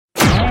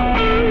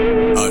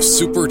a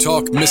Super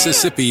Talk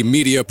Mississippi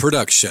media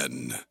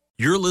production.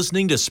 You're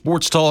listening to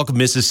Sports Talk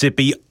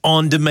Mississippi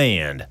On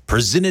Demand,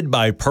 presented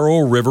by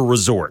Pearl River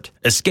Resort.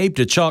 Escape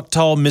to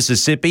Choctaw,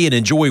 Mississippi and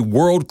enjoy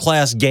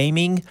world-class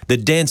gaming, the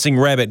Dancing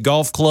Rabbit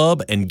Golf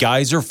Club, and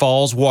Geyser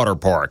Falls Water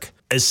Park.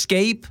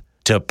 Escape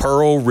to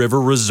Pearl River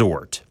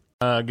Resort.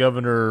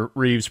 Governor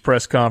Reeves'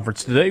 press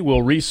conference today.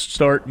 Will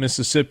Restart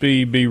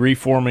Mississippi be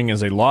reforming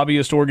as a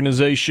lobbyist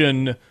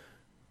organization?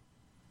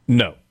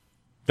 No.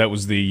 That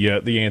was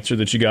the answer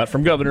that you got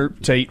from Governor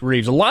Tate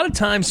Reeves. A lot of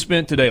time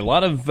spent today. A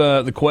lot of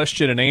the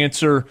question and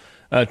answer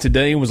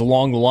today was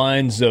along the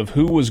lines of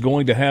who was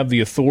going to have the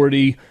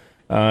authority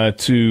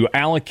to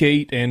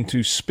allocate and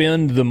to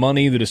spend the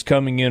money that is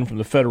coming in from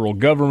the federal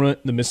government.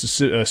 The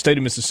state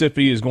of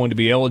Mississippi is going to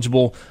be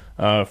eligible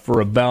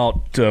for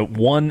about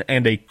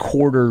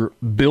 $1.25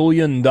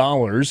 billion.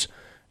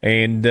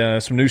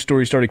 And some news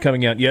stories started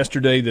coming out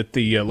yesterday that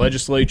the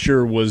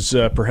legislature was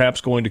perhaps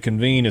going to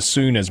convene as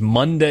soon as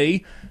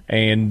Monday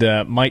and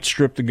might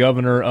strip the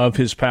governor of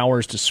his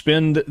powers to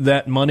spend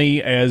that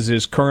money as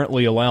is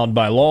currently allowed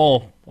by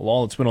law, a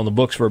law that's been on the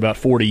books for about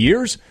 40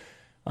 years.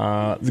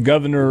 The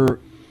governor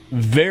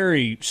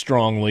very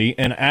strongly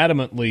and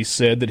adamantly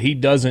said that he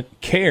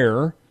doesn't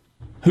care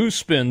who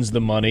spends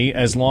the money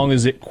as long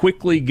as it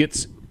quickly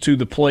gets to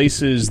the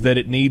places that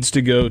it needs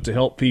to go to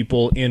help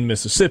people in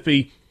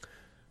Mississippi.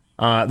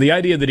 The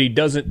idea that he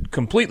doesn't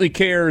completely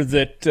care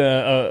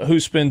that who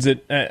spends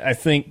it, I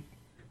think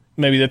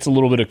maybe that's a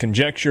little bit of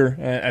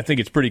conjecture. I think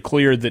it's pretty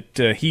clear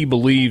that he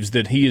believes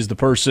that he is the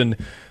person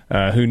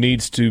who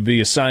needs to be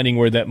assigning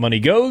where that money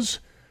goes,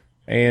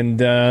 and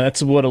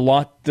that's what a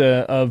lot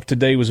of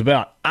today was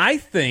about. I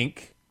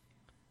think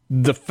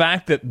the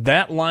fact that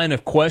that line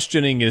of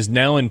questioning is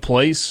now in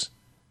place,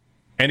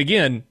 and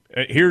again,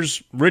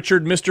 here's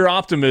Richard, Mr.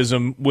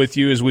 Optimism, with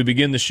you as we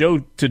begin the show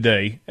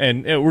today.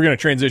 And we're going to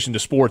transition to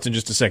sports in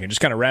just a second. Just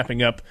kind of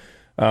wrapping up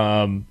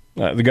the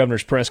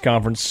governor's press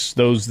conference,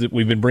 those that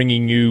we've been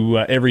bringing you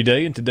every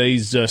day. And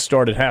today's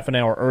started half an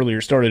hour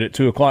earlier, started at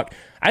 2 o'clock.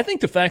 I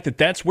think the fact that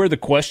that's where the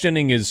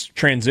questioning is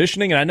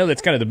transitioning, and I know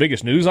that's kind of the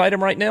biggest news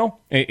item right now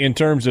in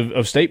terms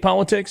of state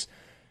politics,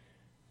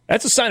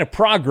 that's a sign of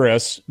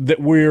progress that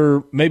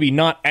we're maybe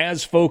not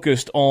as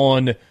focused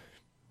on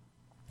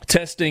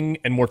testing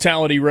and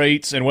mortality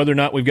rates and whether or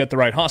not we've got the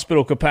right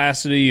hospital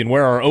capacity and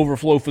where our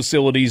overflow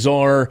facilities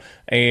are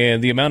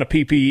and the amount of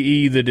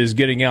PPE that is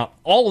getting out.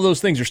 All of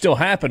those things are still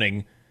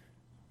happening,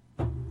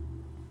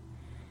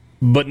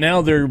 but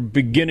now they're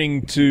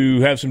beginning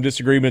to have some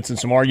disagreements and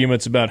some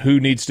arguments about who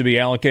needs to be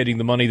allocating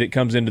the money that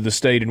comes into the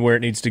state and where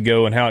it needs to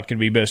go and how it can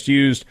be best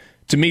used.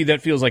 To me,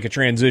 that feels like a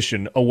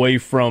transition away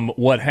from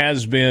what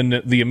has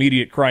been the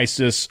immediate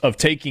crisis of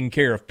taking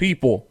care of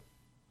people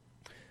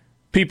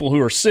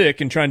who are sick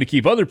and trying to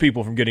keep other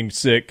people from getting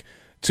sick,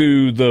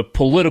 to the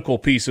political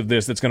piece of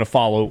this that's going to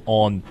follow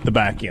on the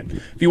back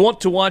end. If you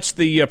want to watch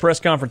the press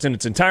conference in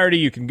its entirety,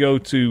 you can go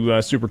to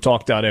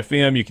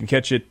supertalk.fm. You can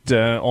catch it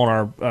on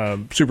our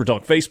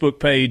Supertalk Facebook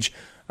page,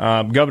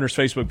 Governor's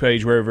Facebook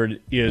page, wherever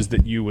it is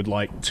that you would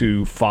like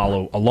to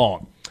follow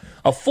along.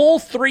 A full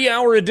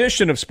 3-hour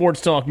edition of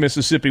Sports Talk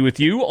Mississippi with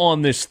you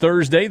on this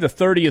Thursday, the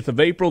 30th of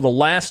April, the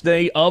last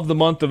day of the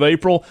month of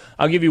April.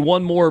 I'll give you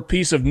one more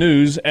piece of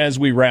news as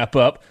we wrap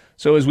up.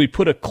 So as we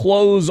put a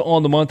close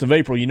on the month of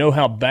April, you know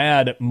how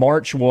bad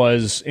March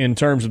was in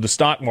terms of the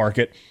stock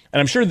market. And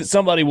I'm sure that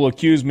somebody will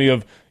accuse me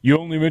of, you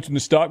only mention the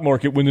stock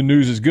market when the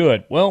news is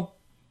good. Well,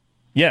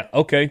 yeah,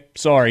 okay,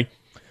 sorry.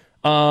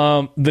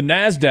 The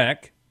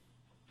NASDAQ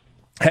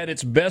had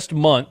its best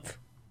month,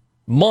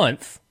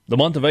 the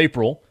month of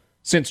April,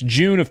 since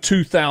June of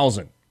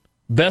 2000.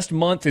 Best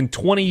month in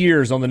 20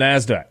 years on the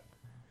NASDAQ.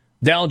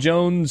 Dow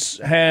Jones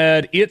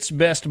had its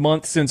best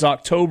month since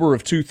October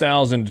of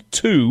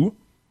 2002.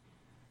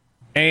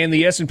 And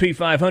the S&P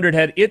 500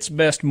 had its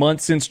best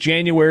month since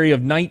January of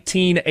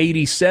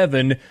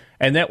 1987.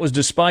 And that was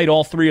despite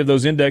all three of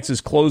those indexes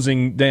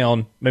closing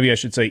down, maybe I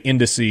should say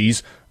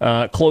indices,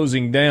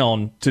 closing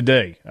down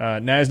today.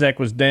 NASDAQ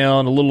was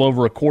down a little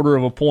over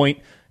 1/4 point.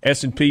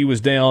 S&P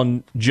was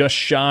down just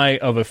shy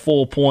of a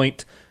full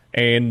point.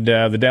 And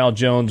the Dow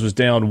Jones was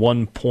down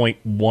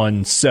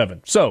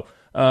 1.17. So,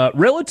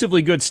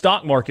 relatively good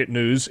stock market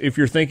news if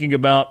you're thinking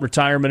about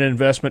retirement and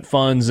investment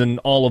funds and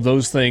all of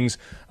those things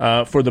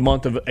for the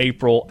month of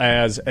April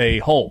as a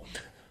whole.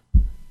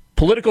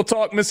 Political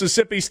talk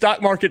Mississippi,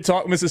 stock market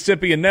talk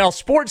Mississippi, and now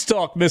sports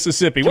talk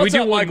Mississippi. What's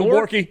up, Michael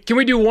Borky? Can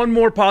we do one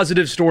more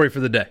positive story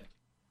for the day?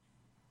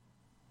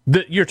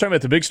 You're talking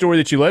about the big story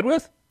that you led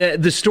with?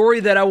 The story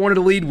that I wanted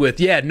to lead with.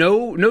 Yeah,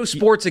 no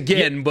sports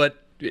again, but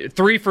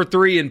 3 for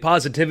 3 in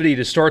positivity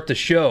to start the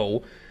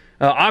show.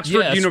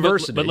 Oxford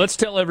University. But let's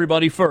tell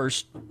everybody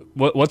first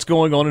what's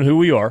going on and who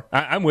we are.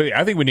 I'm with you.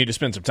 I think we need to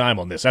spend some time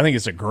on this. I think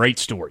it's a great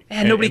story.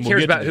 And nobody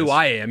cares about who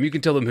I am. You can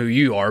tell them who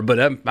you are, but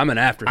I'm an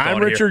afterthought. I'm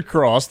Richard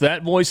Cross.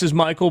 That voice is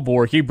Michael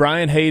Borky.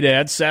 Brian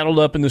Haydad saddled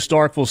up in the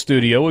Starkville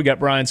studio. We got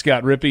Brian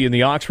Scott Rippey in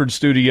the Oxford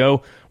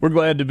studio. We're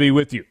glad to be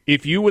with you.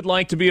 If you would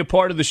like to be a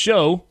part of the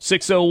show,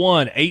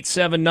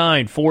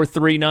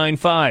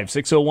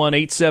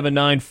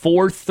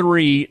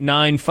 601-879-4395.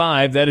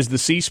 601-879-4395. That is the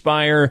C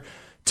Spire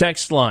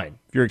text line.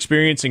 If you're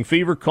experiencing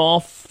fever,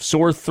 cough,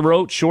 sore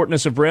throat,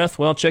 shortness of breath,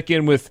 well, check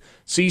in with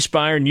C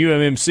Spire and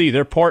UMMC.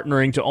 They're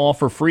partnering to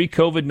offer free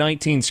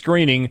COVID-19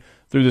 screening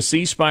through the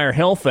C Spire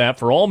Health app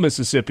for all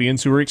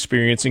Mississippians who are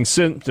experiencing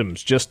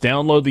symptoms. Just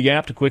download the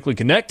app to quickly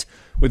connect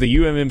with a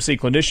UMMC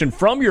clinician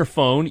from your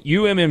phone.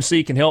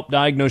 UMMC can help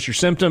diagnose your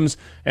symptoms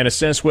and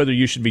assess whether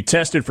you should be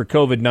tested for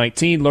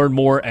COVID-19. Learn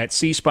more at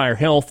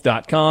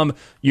cspirehealth.com.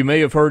 You may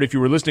have heard, if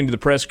you were listening to the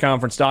press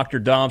conference, Dr.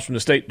 Dobbs from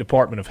the State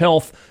Department of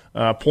Health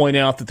point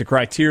out that the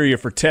criteria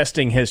for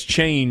testing has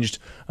changed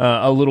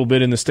a little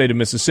bit in the state of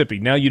Mississippi.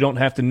 Now you don't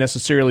have to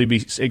necessarily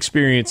be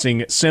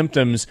experiencing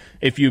symptoms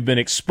if you've been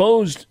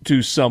exposed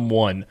to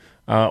someone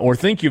or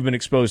think you've been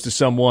exposed to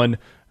someone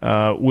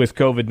with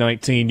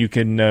COVID-19. You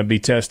can be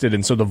tested,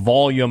 and so the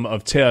volume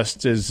of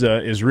tests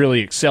is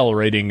really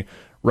accelerating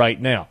right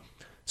now.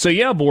 So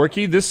yeah,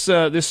 Borky, this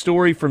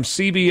story from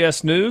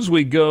CBS News.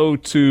 We go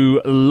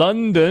to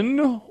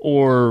London,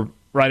 or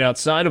right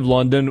outside of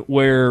London,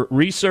 where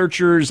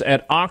researchers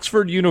at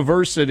Oxford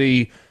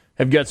University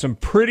have got some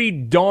pretty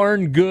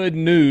darn good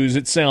news,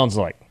 it sounds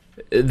like.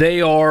 They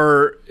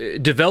are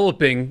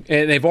developing,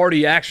 and they've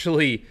already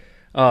actually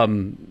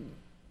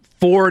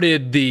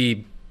forwarded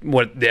the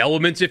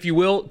elements, if you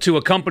will, to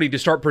a company to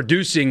start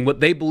producing what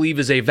they believe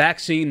is a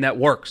vaccine that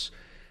works.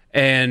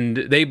 And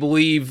they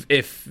believe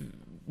if,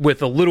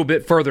 with a little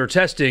bit further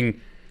testing,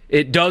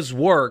 it does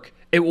work,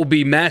 it will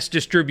be mass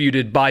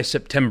distributed by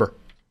September.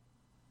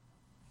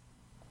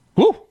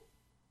 Woo!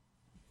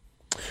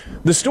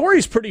 The story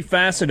is pretty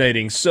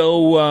fascinating.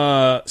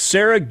 So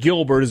Sarah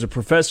Gilbert is a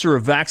professor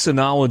of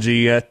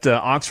vaccinology at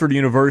Oxford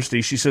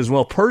University. She says,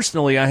 well,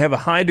 personally, I have a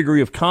high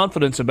degree of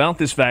confidence about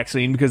this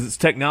vaccine because it's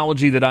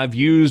technology that I've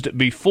used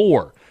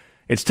before.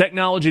 It's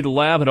technology the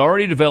lab had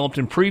already developed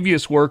in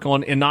previous work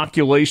on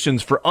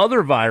inoculations for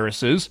other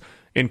viruses,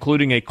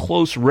 including a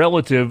close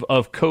relative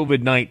of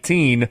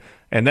COVID-19,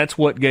 and that's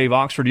what gave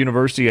Oxford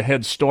University a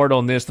head start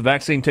on this. The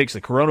vaccine takes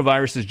the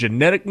coronavirus's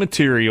genetic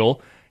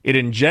material. It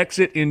injects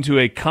it into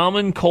a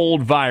common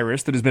cold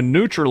virus that has been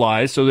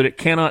neutralized so that it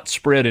cannot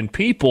spread in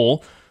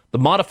people. The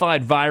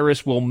modified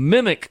virus will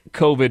mimic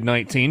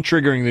COVID-19,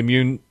 triggering the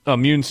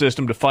immune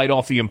system to fight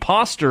off the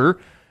imposter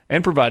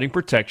and providing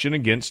protection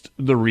against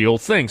the real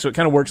thing. So it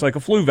kind of works like a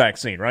flu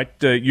vaccine, right?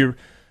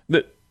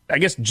 I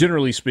guess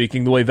generally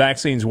speaking, the way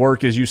vaccines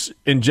work is you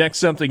inject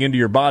something into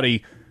your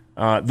body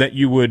that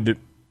you would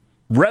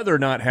rather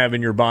not have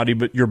in your body,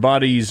 but your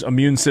body's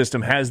immune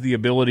system has the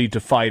ability to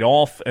fight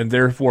off and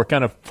therefore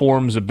kind of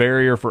forms a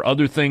barrier for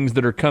other things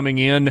that are coming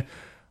in.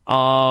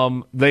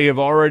 They have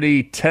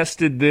already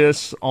tested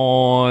this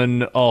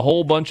on a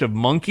whole bunch of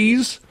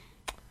monkeys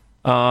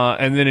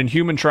and then in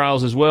human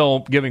trials as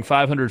well, giving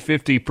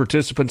 550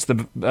 participants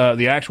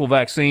the actual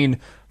vaccine,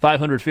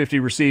 550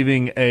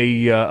 receiving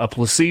a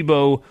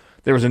placebo.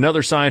 There was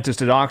another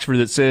scientist at Oxford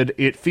that said,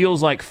 it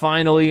feels like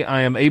finally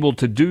I am able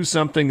to do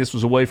something. This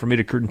was a way for me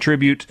to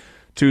contribute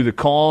to the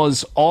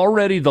cause.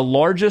 Already the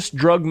largest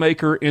drug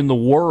maker in the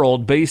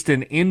world, based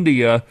in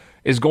India,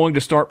 is going to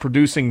start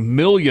producing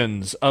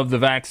millions of the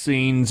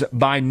vaccines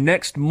by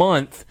next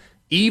month,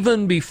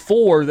 even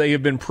before they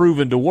have been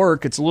proven to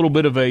work. It's a little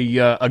bit of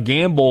a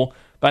gamble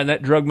by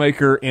that drug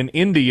maker in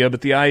India,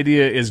 but the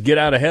idea is get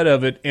out ahead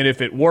of it, and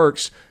if it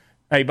works,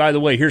 hey, by the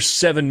way, here's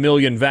 7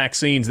 million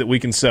vaccines that we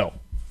can sell.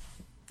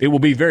 It will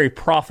be very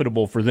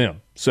profitable for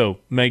them. So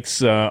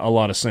makes a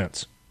lot of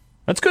sense.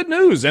 That's good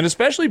news. And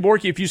especially,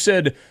 Borky, if you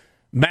said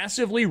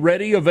massively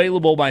ready,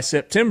 available by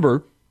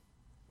September.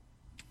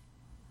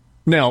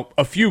 Now,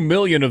 a few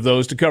million of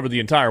those to cover the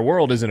entire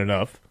world isn't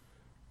enough.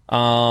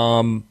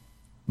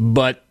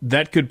 But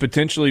that could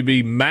potentially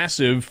be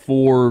massive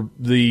for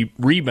the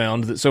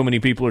rebound that so many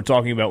people are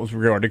talking about with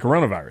regard to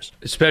coronavirus.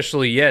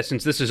 Especially,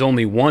 since this is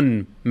only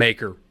one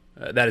maker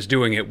that is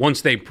doing it.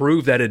 Once they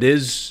prove that it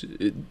is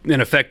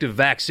an effective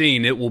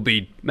vaccine, it will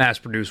be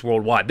mass-produced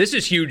worldwide. This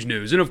is huge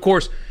news. And, of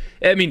course,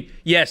 I mean,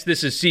 yes,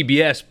 this is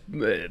CBS,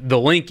 the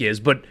link is,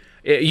 but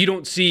you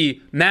don't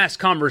see mass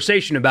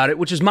conversation about it,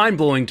 which is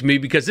mind-blowing to me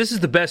because this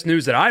is the best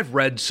news that I've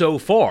read so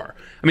far.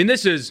 I mean,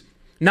 this is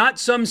not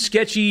some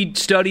sketchy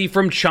study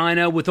from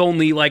China with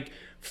only,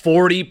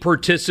 40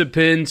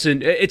 participants,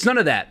 and it's none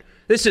of that.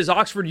 This is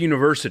Oxford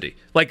University,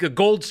 like a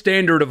gold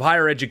standard of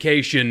higher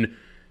education,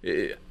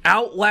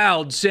 out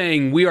loud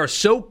saying we are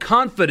so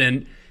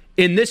confident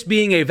in this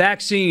being a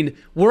vaccine,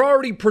 we're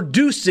already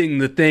producing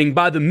the thing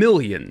by the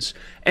millions.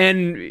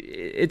 And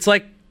it's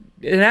like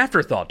an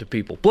afterthought to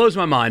people. Blows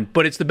my mind,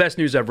 but it's the best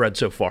news I've read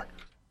so far.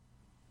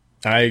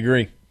 I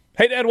agree.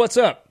 Hey, Dad, what's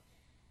up?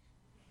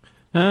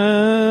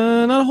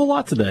 Not a whole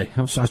lot today.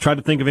 I tried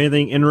to think of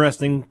anything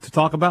interesting to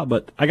talk about,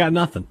 but I got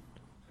nothing.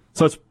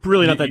 So it's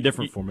really not that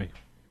different for me.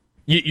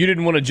 You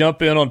didn't want to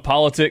jump in on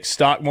politics,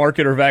 stock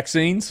market, or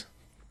vaccines?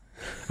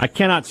 I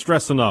cannot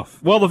stress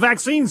enough. Well, the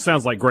vaccine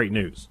sounds like great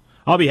news.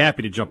 I'll be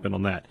happy to jump in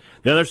on that.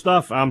 The other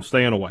stuff, I'm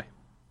staying away.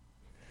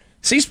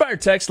 C-Spire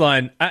text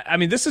line, I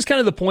mean, this is kind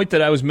of the point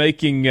that I was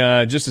making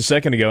just a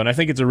second ago, and I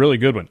think it's a really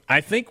good one. I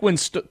think when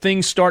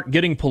things start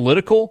getting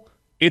political,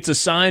 it's a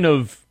sign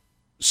of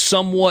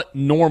somewhat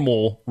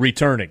normal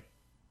returning.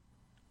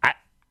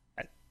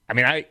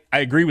 I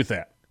agree with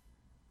that.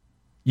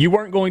 You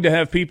weren't going to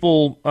have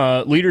people,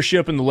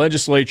 leadership in the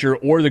legislature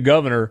or the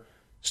governor,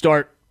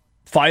 start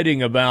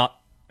fighting about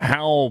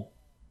how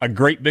a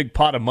great big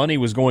pot of money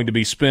was going to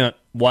be spent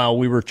while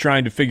we were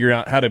trying to figure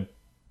out how to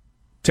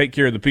take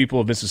care of the people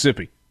of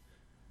Mississippi.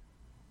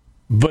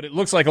 But it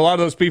looks like a lot of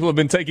those people have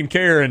been taken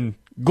care and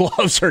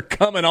gloves are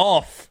coming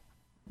off.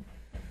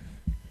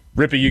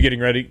 Rippy, you getting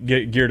ready,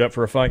 geared up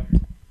for a fight?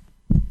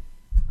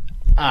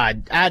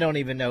 I don't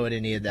even know what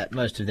any of that,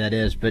 most of that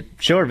is, but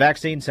sure,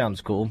 vaccine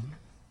sounds cool.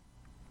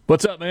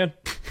 What's up, man?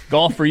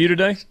 Golf for you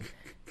today?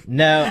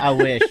 No, I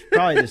wish.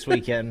 Probably this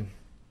weekend.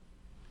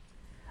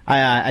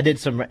 I did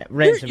some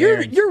errands.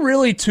 You're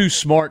really too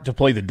smart to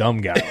play the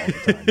dumb guy all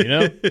the time, you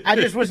know? I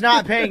just was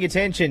not paying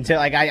attention to,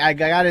 I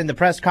got in the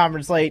press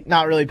conference late,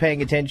 not really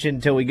paying attention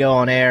until we go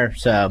on air,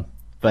 so,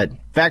 but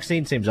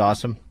vaccine seems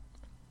awesome.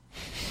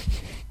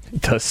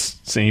 It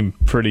does seem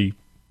pretty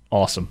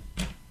awesome.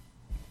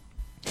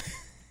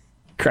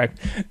 Crack.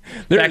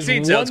 There's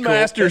one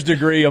master's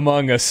degree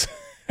among us.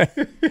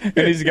 And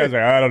these guys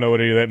are like, I don't know what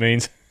any of that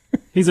means.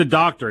 He's a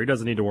doctor. He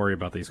doesn't need to worry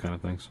about these kind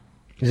of things.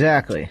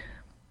 Exactly.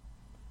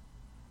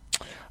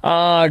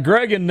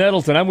 Greg in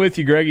Nettleton. I'm with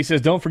you, Greg. He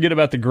says, don't forget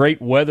about the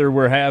great weather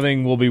we're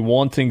having. We'll be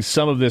wanting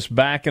some of this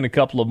back in a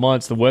couple of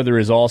months. The weather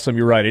is awesome.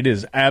 You're right. It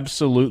is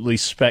absolutely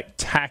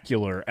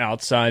spectacular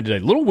outside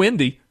today. A little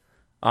windy,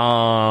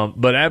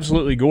 but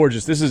absolutely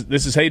gorgeous. This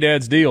is Hey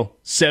Dad's deal.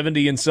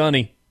 70 and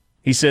sunny.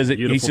 He says it.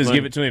 Beautiful he says thing.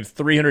 give it to him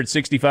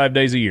 365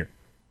 days a year.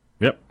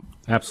 Yep,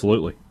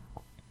 absolutely.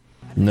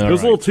 No, It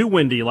was a little too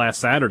windy last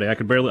Saturday.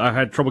 I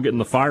had trouble getting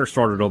the fire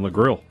started on the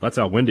grill. That's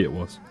how windy it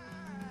was.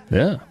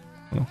 Yeah.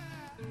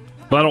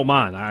 But I don't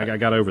mind. I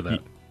got over that.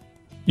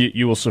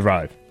 You will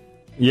survive.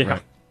 Yeah.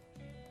 Right.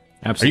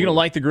 Absolutely. Are you going to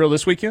light the grill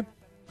this weekend?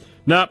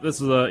 Nope, this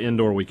is an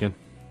indoor weekend.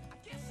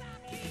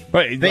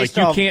 Right, Based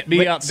like you off- can't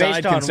be outside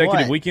based on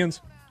consecutive what?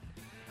 weekends?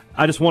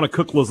 I just want to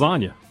cook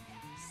lasagna.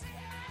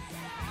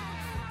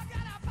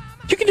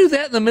 You can do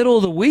that in the middle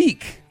of the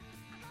week.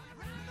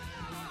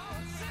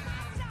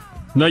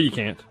 No, you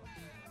can't.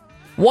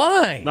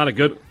 Why? Not a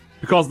good...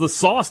 Because the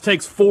sauce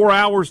takes 4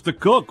 hours to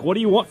cook. What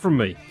do you want from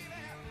me?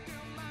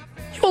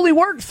 You only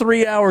work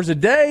 3 hours a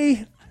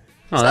day.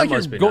 Oh, It's that like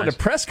must you're be going nice. to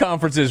press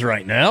conferences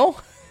right now.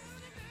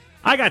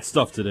 I got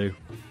stuff to do.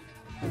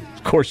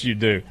 Of course you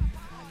do.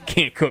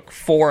 Can't cook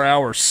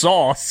 4-hour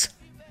sauce.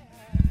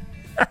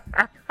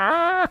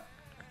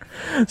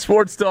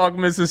 Sports Talk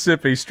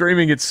Mississippi,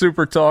 streaming at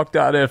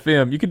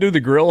supertalk.fm. You can do the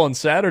grill on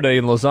Saturday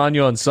and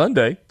lasagna on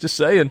Sunday. Just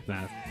saying.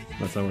 Nah,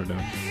 that's how we're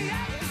doing.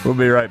 We'll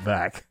be right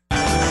back.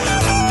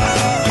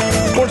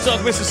 Sports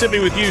Talk Mississippi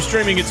with you,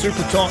 streaming at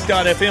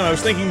supertalk.fm. I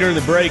was thinking during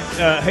the break,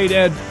 hey,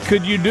 Dad,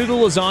 could you do the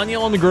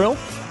lasagna on the grill?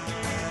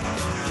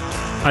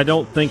 I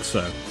don't think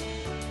so.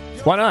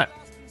 Why not?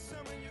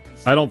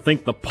 I don't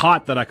think the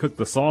pot that I cook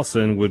the sauce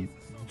in would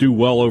do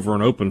well over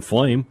an open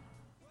flame.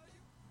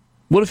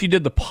 What if you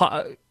did the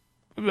pot?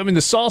 I mean,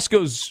 the sauce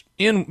goes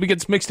in, it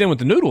gets mixed in with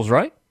the noodles,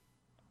 right?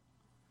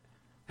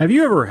 Have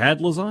you ever had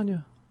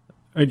lasagna?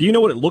 Do you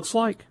know what it looks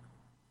like?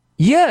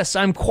 Yes,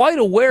 I'm quite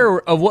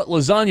aware of what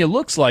lasagna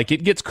looks like.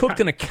 It gets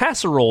cooked in a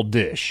casserole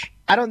dish.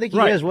 I don't think he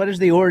Right. knows. What is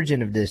the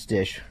origin of this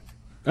dish?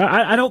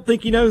 I don't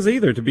think he knows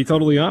either, to be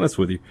totally honest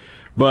with you.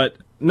 But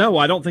no,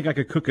 I don't think I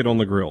could cook it on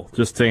the grill,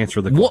 just to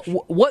answer the question.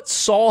 What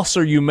sauce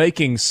are you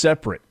making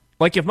separate?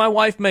 Like if my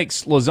wife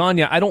makes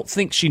lasagna, I don't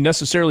think she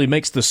necessarily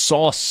makes the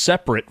sauce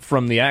separate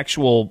from the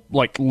actual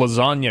like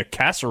lasagna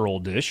casserole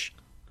dish.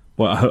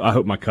 Well, I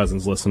hope my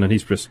cousin's listening.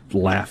 He's just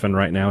laughing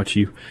right now at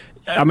you.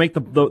 I make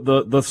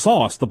the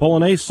sauce, the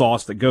bolognese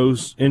sauce that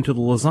goes into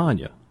the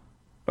lasagna.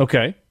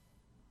 Okay.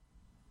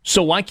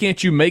 So why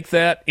can't you make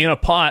that in a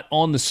pot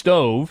on the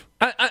stove?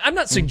 I'm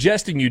not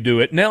suggesting you do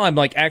it. Now I'm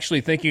like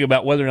actually thinking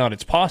about whether or not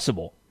it's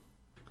possible.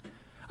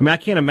 I mean, I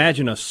can't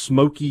imagine a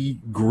smoky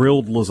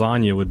grilled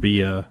lasagna would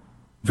be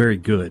very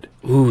good.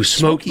 Ooh,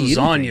 smoked Smoky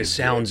lasagna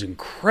sounds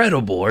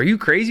incredible. Are you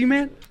crazy,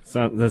 man?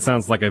 That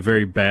sounds like a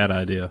very bad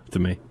idea to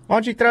me. Why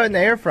don't you throw it in the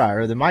air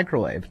fryer or the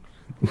microwave?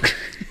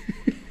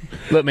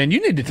 Look, man, you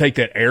need to take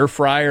that air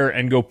fryer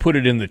and go put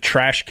it in the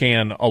trash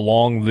can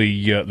along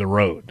the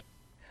road.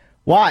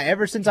 Why?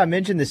 Ever since I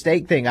mentioned the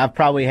steak thing, I've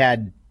probably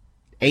had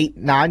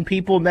 8-9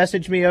 people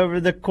message me over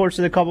the course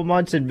of the couple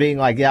months and being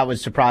like, that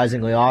was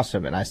surprisingly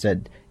awesome. And I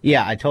said,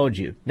 yeah, I told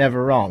you.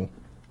 Never wrong.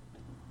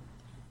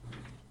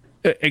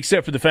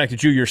 Except for the fact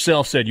that you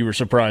yourself said you were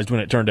surprised when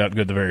it turned out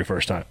good the very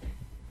first time.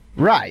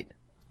 Right.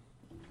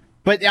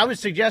 But that was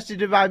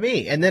suggested by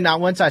me. And then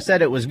once I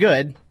said it was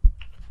good,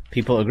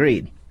 people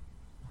agreed.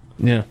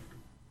 Yeah.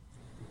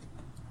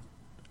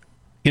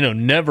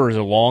 Never is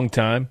a long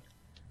time.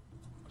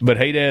 But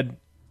hey, Dad,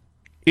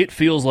 it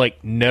feels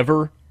like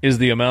never is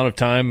the amount of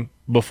time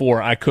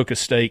before I cook a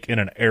steak in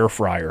an air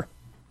fryer.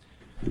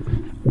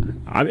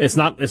 It's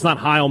not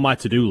high on my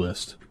to-do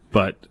list,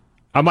 but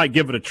I might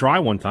give it a try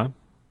one time.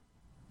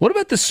 What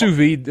about the sous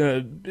vide?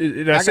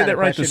 Did I say that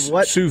right? The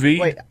sous vide?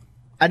 Wait,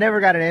 I never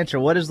got an answer.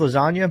 What is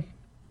lasagna?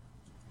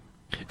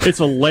 It's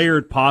a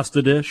layered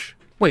pasta dish.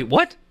 Wait,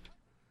 what?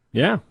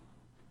 Yeah.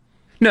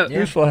 No.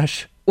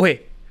 Newsflash.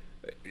 Wait.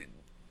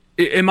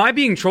 Am I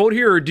being trolled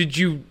here, or did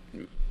you...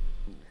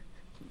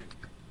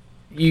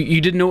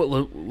 You didn't know what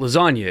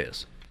lasagna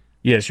is?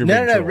 Yes, you're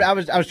being trolled.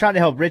 I was trying to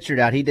help Richard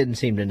out. He didn't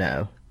seem to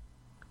know.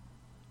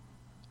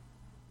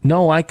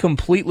 No, I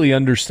completely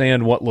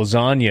understand what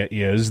lasagna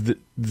is.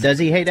 Does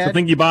he hate that? The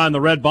thing you buy in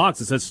the red box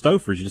that says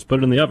Stouffer's. You just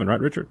put it in the oven,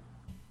 right, Richard?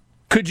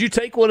 Could you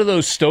take one of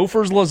those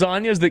Stouffer's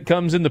lasagnas that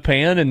comes in the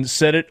pan and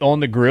set it on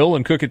the grill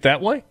and cook it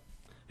that way?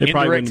 It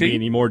probably wouldn't be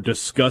any more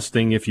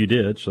disgusting if you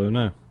did, so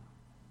no.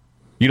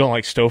 You don't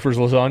like Stouffer's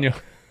lasagna?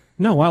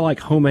 No, I like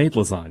homemade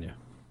lasagna.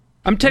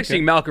 I'm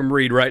texting Malcolm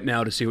Reed right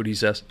now to see what he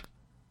says.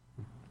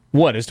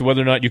 What, as to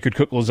whether or not you could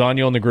cook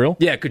lasagna on the grill?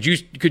 Yeah, could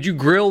you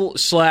grill /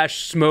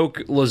 smoke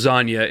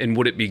lasagna, and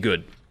would it be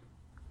good?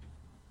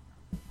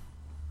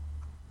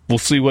 We'll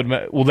see what...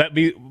 Will that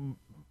be...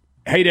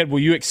 Hey, Dad, will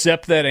you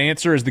accept that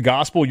answer as the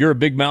gospel? You're a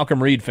big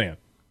Malcolm Reed fan.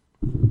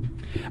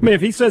 I mean,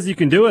 if he says you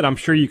can do it, I'm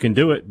sure you can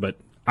do it, but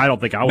I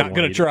don't think I would. Not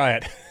going to try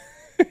it.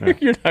 No.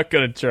 You're not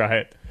going to try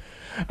it.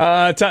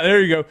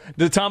 There you go.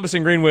 The Thomas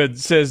in Greenwood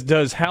says,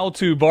 does How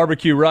to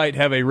Barbecue Right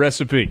have a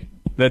recipe?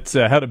 That's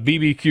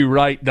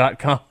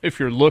howtobbqright.com if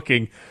you're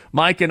looking.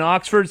 Mike in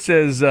Oxford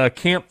says,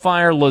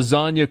 campfire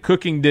lasagna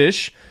cooking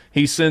dish.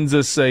 He sends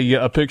us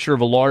a picture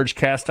of a large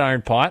cast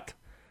iron pot.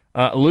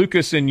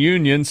 Lucas in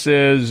Union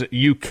says,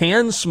 you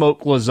can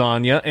smoke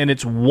lasagna, and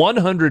it's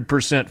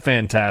 100%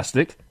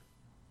 fantastic.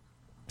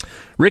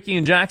 Ricky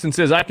in Jackson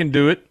says, I can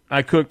do it.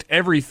 I cooked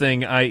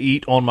everything I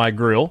eat on my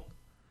grill.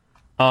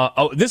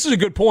 This is a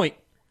good point.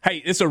 Hey,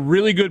 it's a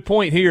really good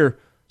point here.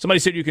 Somebody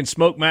said you can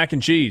smoke mac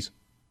and cheese.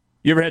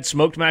 You ever had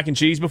smoked mac and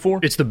cheese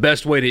before? It's the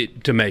best way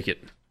to make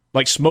it.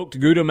 Like smoked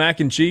Gouda mac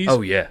and cheese?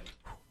 Oh, yeah.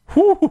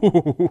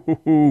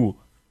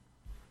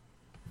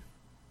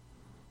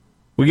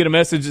 We get a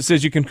message that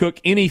says you can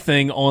cook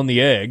anything on the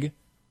egg.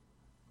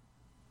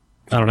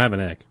 I don't have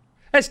an egg.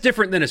 That's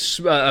different than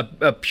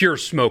a pure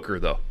smoker,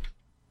 though.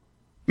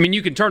 I mean,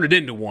 you can turn it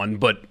into one,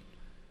 but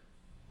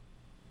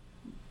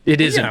it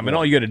isn't. Yeah, I mean,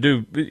 all you got to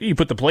do, you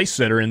put the place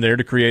setter in there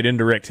to create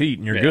indirect heat,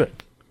 and you're good.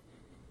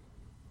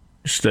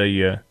 Just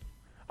here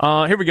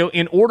we go.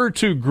 In order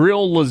to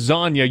grill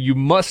lasagna, you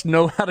must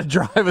know how to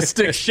drive a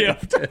stick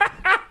shift.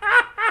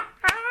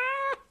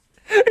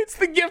 It's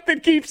the gift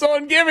that keeps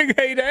on giving,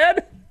 hey,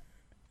 Dad.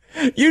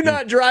 You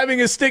not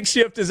driving a stick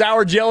shift is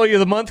our Jelly of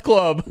the Month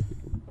club.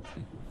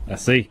 I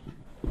see.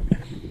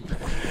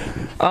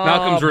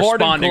 Malcolm's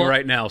responding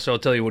right now, so I'll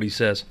tell you what he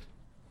says.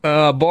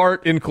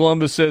 Bart in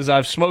Columbus says,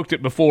 I've smoked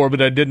it before,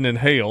 but I didn't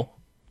inhale.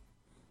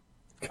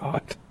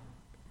 God.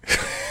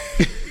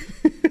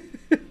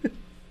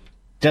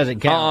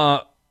 Doesn't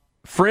count.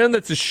 Friend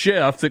that's a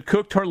chef that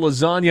cooked her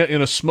lasagna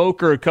in a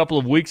smoker a couple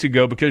of weeks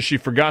ago because she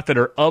forgot that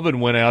her oven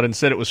went out and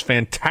said it was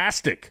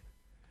fantastic.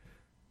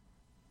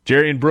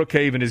 Jerry in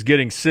Brookhaven is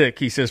getting sick.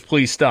 He says,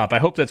 please stop. I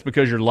hope that's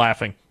because you're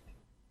laughing.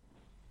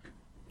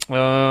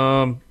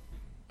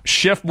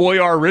 Chef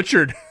Boyar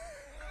Richard.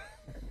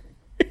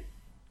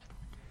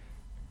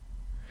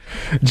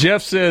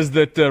 Jeff says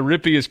that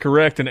Rippy is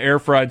correct and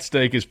air-fried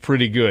steak is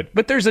pretty good.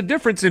 But there's a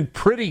difference in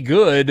pretty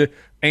good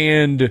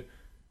and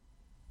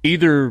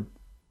either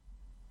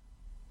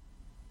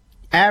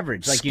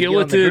average, like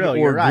skilleted grill,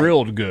 or right.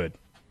 grilled good.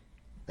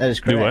 That is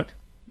correct. Do what?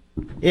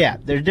 Yeah,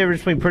 there's a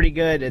difference between pretty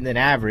good and then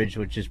average,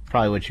 which is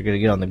probably what you're going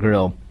to get on the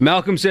grill.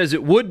 Malcolm says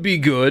it would be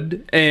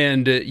good,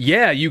 and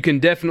yeah, you can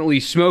definitely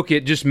smoke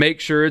it. Just make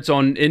sure it's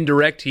on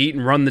indirect heat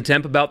and run the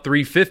temp about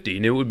 350,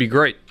 and it would be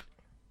great.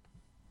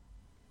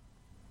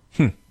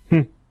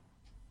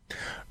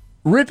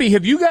 Rippy,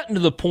 have you gotten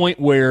to the point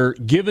where,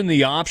 given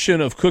the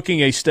option of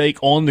cooking a steak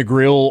on the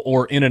grill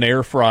or in an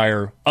air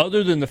fryer,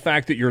 other than the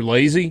fact that you're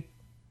lazy,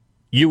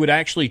 you would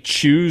actually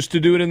choose to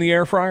do it in the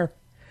air fryer?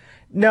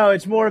 No,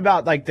 it's more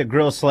about like the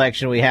grill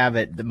selection we have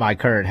at my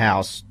current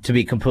house. To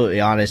be completely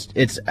honest,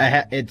 it's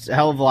a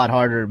hell of a lot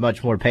harder,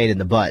 much more pain in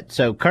the butt.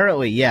 So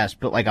currently, yes,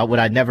 but like, would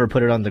I never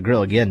put it on the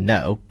grill again?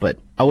 No, but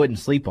I wouldn't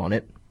sleep on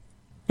it.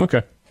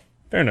 Okay,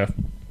 fair enough.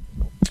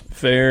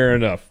 Fair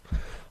enough.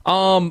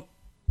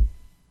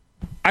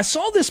 I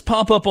saw this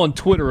pop up on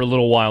Twitter a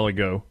little while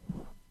ago,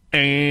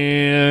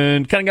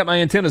 and kind of got my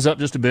antennas up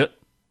just a bit.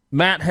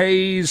 Matt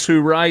Hayes, who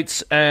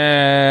writes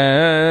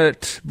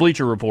at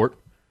Bleacher Report.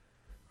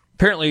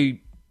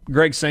 Apparently,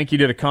 Greg Sankey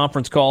did a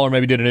conference call or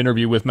maybe did an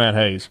interview with Matt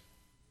Hayes.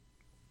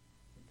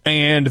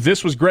 And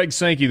this was Greg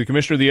Sankey, the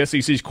commissioner of the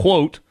SEC's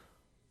quote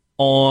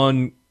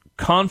on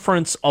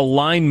conference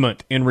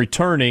alignment in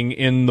returning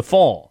in the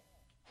fall.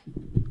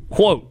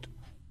 Quote,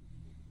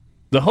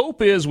 "The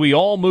hope is we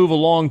all move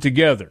along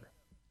together,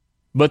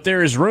 but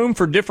there is room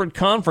for different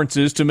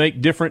conferences to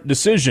make different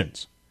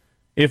decisions.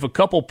 If a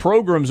couple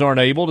programs aren't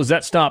able, does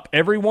that stop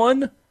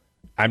everyone?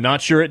 I'm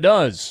not sure it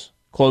does."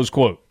 Close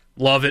quote.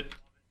 Love it.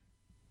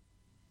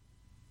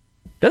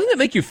 Doesn't it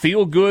make you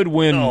feel good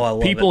when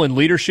people it. in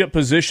leadership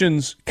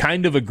positions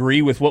kind of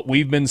agree with what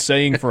we've been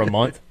saying for a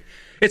month?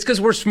 It's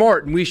because we're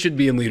smart and we should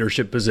be in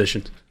leadership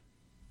positions.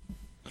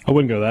 I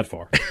wouldn't go that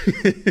far.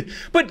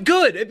 But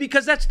good,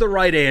 because that's the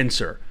right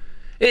answer.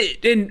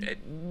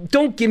 And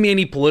don't give me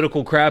any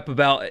political crap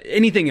about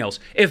anything else.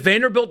 If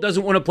Vanderbilt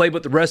doesn't want to play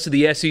but the rest of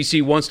the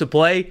SEC wants to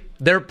play,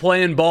 they're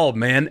playing ball,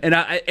 man. And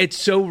it's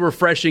so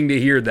refreshing to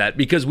hear that,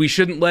 because we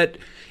shouldn't let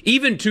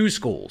even two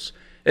schools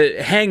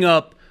hang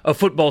up a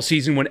football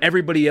season when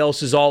everybody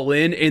else is all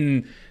in.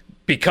 And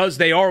because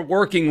they are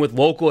working with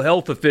local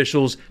health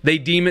officials, they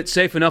deem it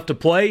safe enough to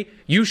play,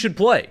 you should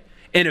play.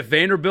 And if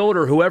Vanderbilt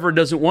or whoever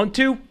doesn't want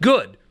to,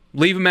 good.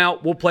 Leave them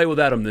out. We'll play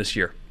without them this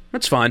year.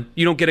 That's fine.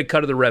 You don't get a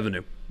cut of the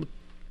revenue.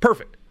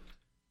 Perfect.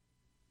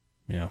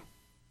 Yeah.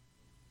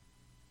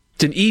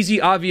 It's an easy,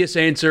 obvious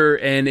answer,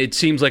 and it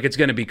seems like it's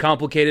going to be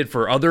complicated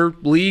for other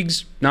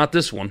leagues, not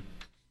this one.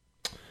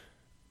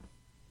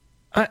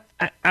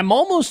 I'm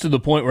almost to the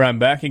point where I'm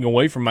backing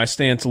away from my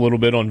stance a little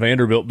bit on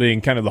Vanderbilt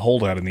being kind of the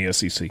holdout in the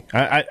SEC.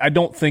 I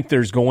don't think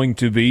there's going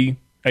to be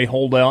a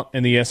holdout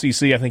in the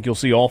SEC. I think you'll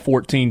see all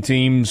 14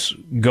 teams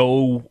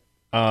go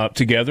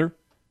together.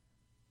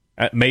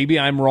 Maybe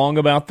I'm wrong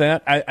about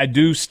that. I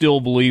do still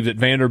believe that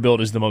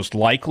Vanderbilt is the most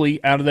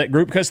likely out of that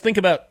group, because think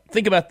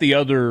about the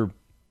other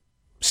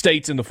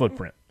states in the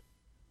footprint.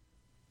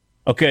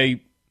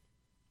 Okay,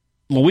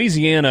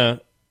 Louisiana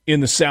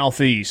in the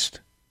southeast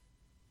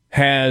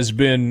has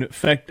been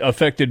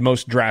affected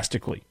most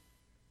drastically.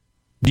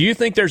 Do you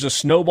think there's a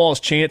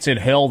snowball's chance in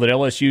hell that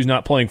LSU's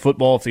not playing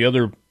football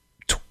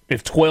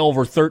if 12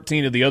 or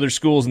 13 of the other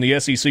schools in the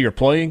SEC are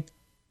playing?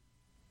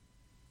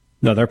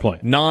 No, they're playing.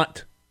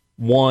 Not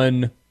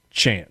one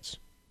chance.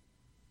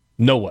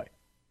 No way.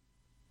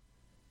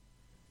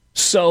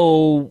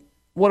 So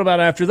what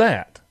about after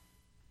that?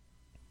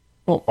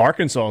 Well,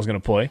 Arkansas is going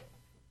to play.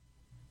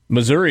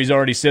 Missouri's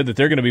already said that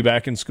they're going to be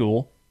back in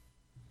school.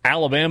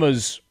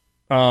 Alabama's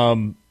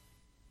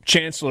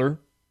chancellor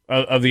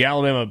of the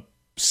Alabama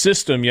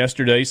system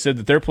yesterday said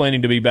that they're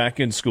planning to be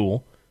back in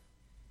school.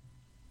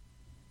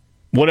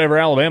 Whatever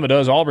Alabama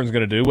does, Auburn's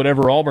going to do.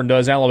 Whatever Auburn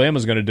does,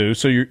 Alabama's going to do.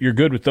 So you're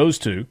good with those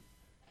two.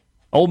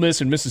 Ole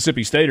Miss and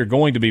Mississippi State are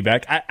going to be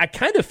back. I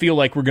kind of feel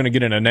like we're going to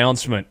get an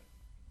announcement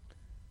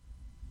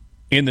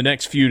in the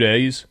next few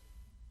days,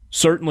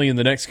 certainly in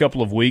the next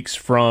couple of weeks,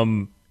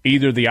 from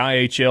either the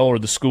IHL or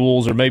the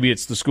schools, or maybe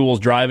it's the schools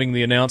driving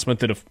the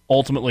announcement that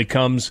ultimately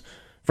comes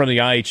from the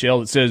IHL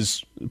that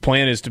says the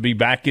plan is to be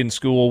back in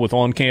school with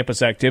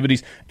on-campus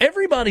activities.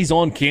 Everybody's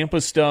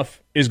on-campus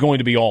stuff is going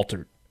to be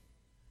altered.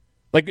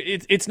 Like,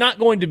 it's not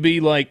going to be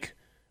like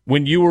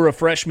when you were a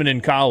freshman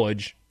in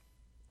college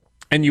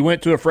and you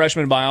went to a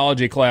freshman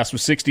biology class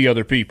with 60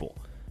 other people,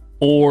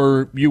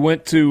 or you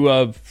went to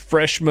a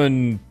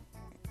freshman,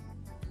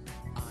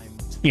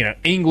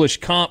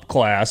 English comp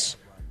class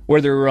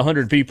where there were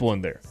 100 people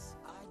in there.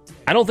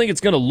 I don't think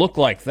it's going to look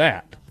like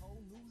that.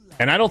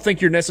 And I don't think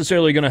you're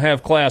necessarily going to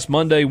have class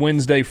Monday,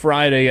 Wednesday,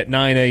 Friday at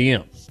 9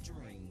 a.m.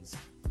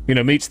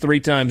 Meets 3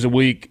 times a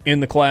week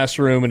in the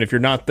classroom, and if you're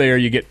not there,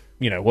 you get,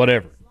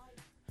 whatever.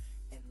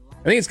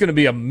 I think it's going to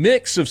be a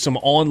mix of some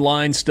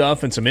online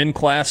stuff and some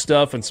in-class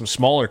stuff and some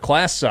smaller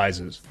class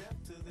sizes.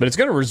 But it's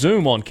going to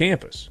resume on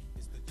campus.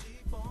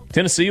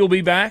 Tennessee will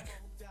be back.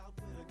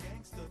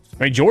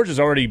 Georgia's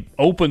already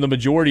opened the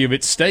majority of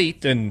its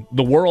state, and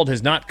the world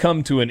has not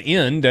come to an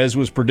end, as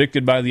was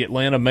predicted by the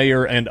Atlanta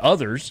mayor and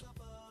others.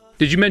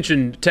 Did you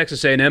mention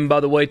Texas A&M,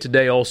 by the way,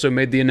 today also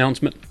made the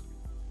announcement?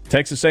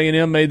 Texas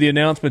A&M made the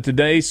announcement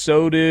today.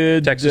 So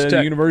did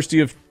the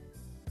University of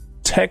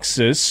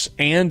Texas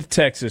and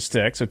Texas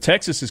Tech. So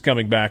Texas is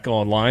coming back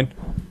online.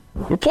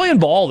 We're playing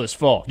ball this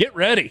fall. Get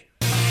ready.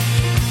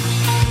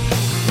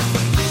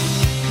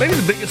 Maybe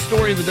the biggest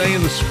story of the day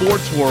in the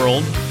sports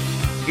world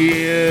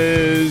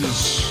is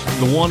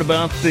the one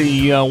about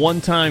the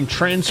one-time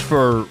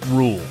transfer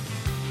rule.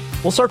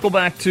 We'll circle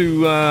back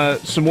to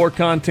some more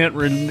content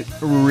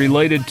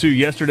related to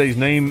yesterday's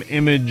name,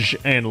 image,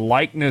 and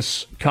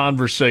likeness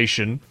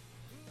conversation.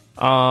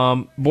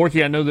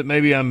 Borky, I know that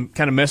maybe I'm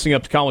kind of messing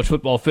up the college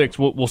football fix.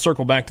 We'll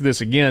circle back to this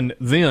again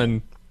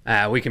then.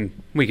 We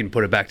can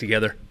put it back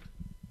together.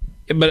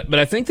 But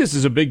I think this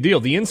is a big deal.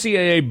 The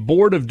NCAA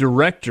Board of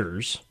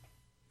Directors.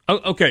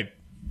 Okay,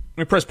 let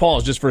me press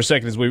pause just for a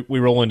second as we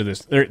roll into this.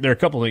 There are a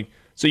couple of things.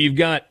 So you've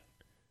got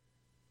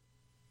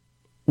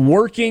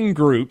working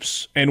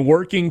groups and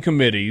working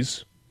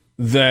committees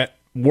that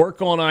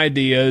work on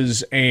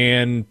ideas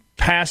and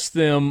pass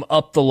them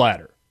up the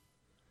ladder.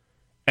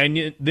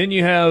 And then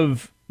you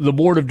have the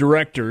board of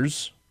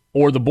directors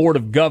or the board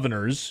of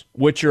governors,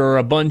 which are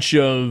a bunch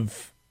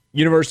of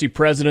university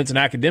presidents and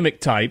academic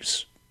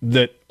types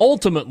that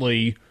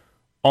ultimately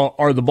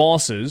are the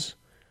bosses,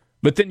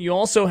 but then you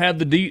also have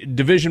the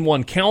Division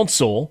I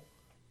Council,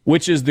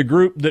 which is the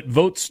group that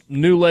votes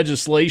new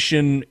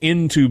legislation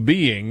into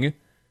being,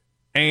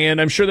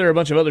 and I'm sure there are a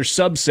bunch of other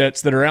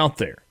subsets that are out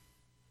there.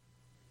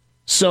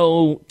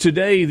 So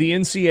today, the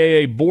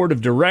NCAA Board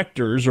of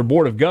Directors or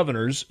Board of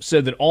Governors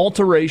said that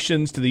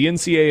alterations to the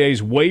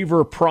NCAA's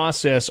waiver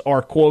process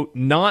are, quote,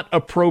 not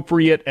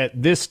appropriate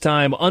at this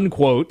time,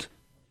 unquote.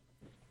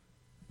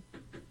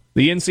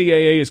 The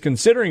NCAA is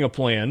considering a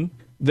plan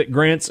that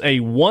grants a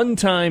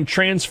one-time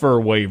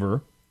transfer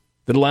waiver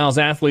that allows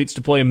athletes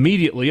to play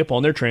immediately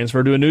upon their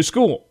transfer to a new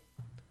school.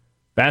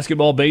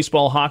 Basketball,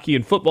 baseball, hockey,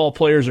 and football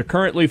players are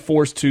currently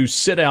forced to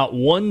sit out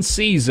one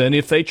season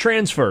if they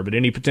transfer, but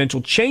any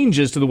potential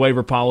changes to the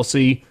waiver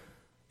policy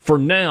for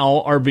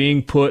now are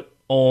being put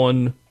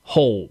on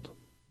hold.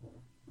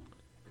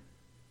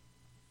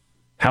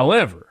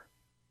 However,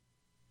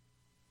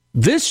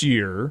 this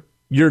year,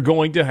 you're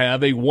going to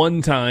have a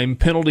one-time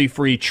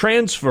penalty-free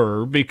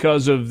transfer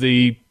because of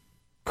the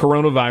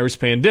coronavirus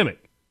pandemic.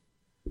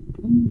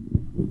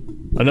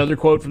 Another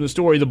quote from the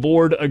story, the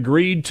board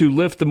agreed to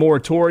lift the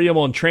moratorium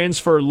on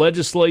transfer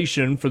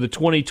legislation for the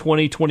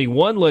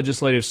 2020-21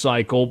 legislative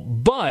cycle,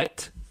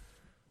 but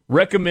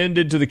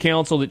recommended to the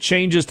council that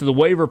changes to the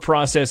waiver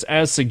process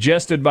as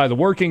suggested by the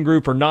working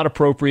group are not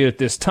appropriate at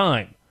this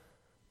time.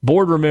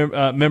 Board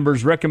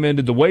members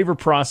recommended the waiver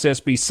process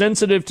be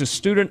sensitive to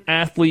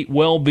student-athlete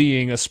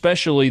well-being,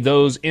 especially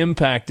those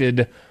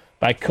impacted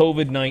by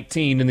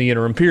COVID-19 in the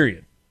interim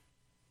period.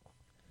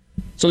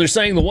 So they're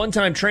saying the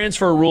one-time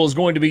transfer rule is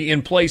going to be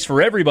in place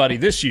for everybody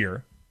this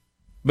year,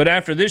 but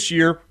after this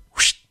year,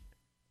 whoosh,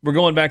 we're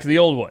going back to the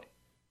old way.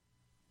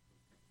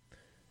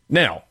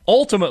 Now,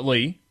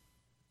 ultimately,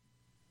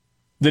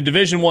 the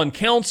Division I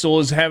Council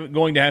is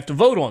going to have to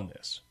vote on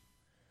this.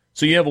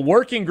 So you have a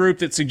working group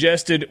that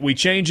suggested we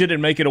change it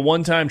and make it a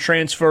one-time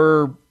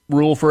transfer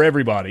rule for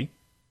everybody.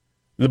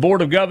 The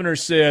Board of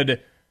Governors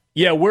said,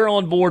 yeah, we're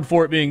on board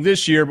for it being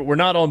this year, but we're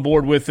not on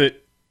board with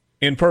it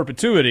in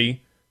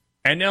perpetuity.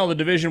 And now the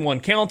Division I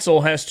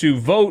Council has to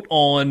vote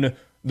on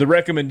the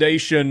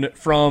recommendation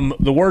from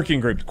the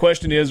working group. The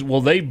question is, will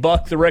they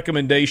buck the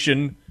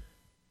recommendation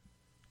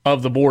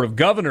of the Board of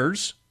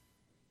Governors,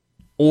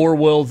 or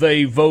will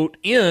they vote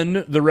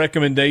in the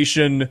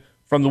recommendation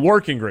from the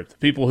working group, the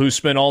people who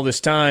spent all this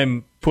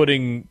time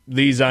putting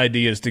these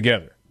ideas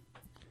together?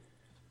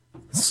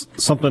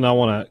 Something I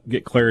want to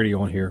get clarity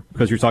on here,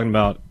 because you're talking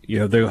about,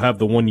 they'll have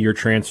the 1 year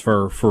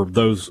transfer for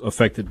those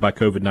affected by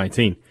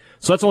COVID-19.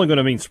 So that's only going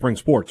to mean spring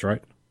sports,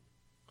 right?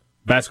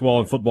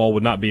 Basketball and football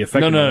would not be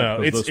affected.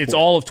 No. It's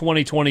all of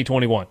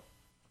 2020-21.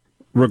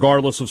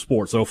 Regardless of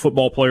sports. So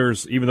football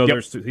players, even though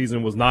their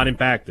season was not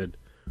impacted,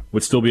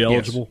 would still be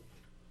eligible?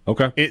 Yes.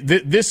 Okay.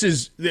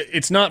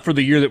 It's not for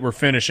the year that we're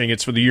finishing.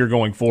 It's for the year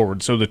going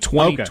forward. So the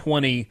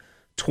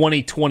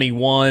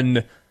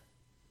 2020-2021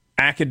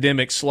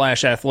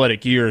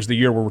 academic/athletic year is the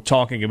year we're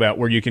talking about,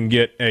 where you can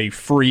get a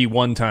free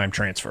one-time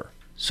transfer.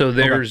 So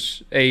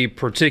there's a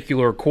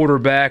particular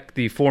quarterback,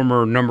 the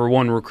former number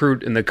one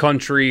recruit in the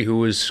country,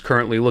 who is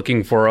currently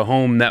looking for a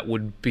home that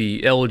would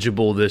be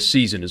eligible this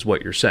season, is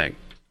what you're saying.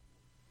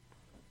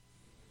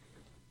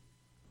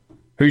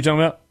 Who are you talking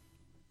about?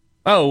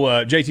 Oh,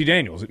 JT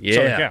Daniels at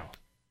Southern Cal.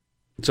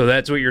 So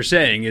that's what you're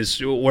saying,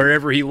 is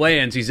wherever he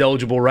lands, he's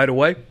eligible right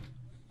away?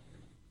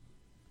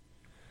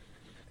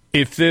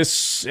 If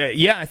this,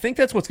 I think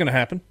that's what's going to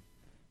happen.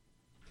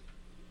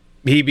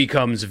 He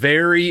becomes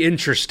very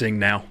interesting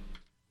now.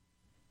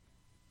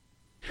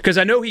 Because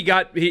I know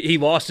he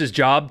lost his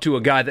job to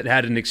a guy that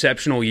had an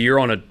exceptional year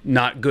on a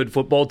not good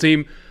football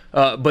team,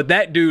 but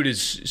that dude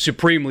is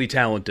supremely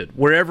talented.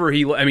 Wherever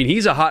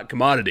he's a hot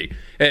commodity.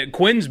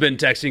 Quinn's been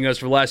texting us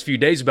for the last few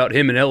days about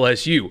him and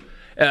LSU.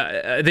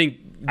 I think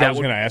I was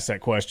going to ask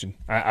that question.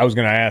 I was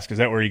going to ask, is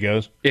that where he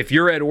goes? If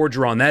you're Ed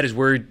Orgeron, that is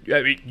where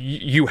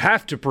you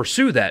have to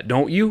pursue that,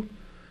 don't you?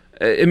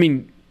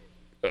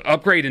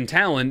 Upgrade in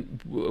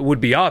talent would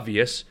be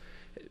obvious.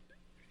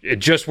 It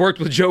just worked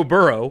with Joe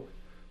Burrow.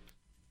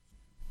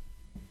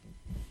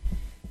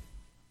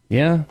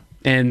 Yeah.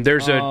 And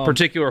there's a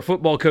particular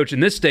football coach in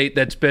this state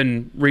that's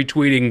been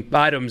retweeting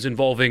items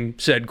involving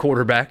said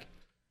quarterback.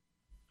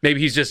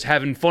 Maybe he's just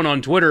having fun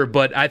on Twitter,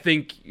 but I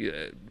think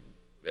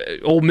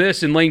Ole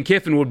Miss and Lane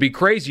Kiffin would be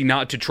crazy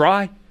not to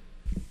try.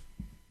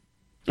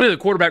 The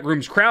quarterback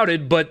room's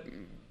crowded, but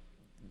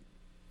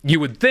you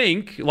would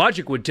think,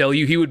 logic would tell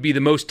you, he would be the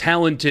most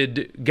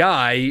talented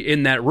guy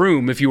in that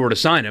room if you were to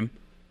sign him.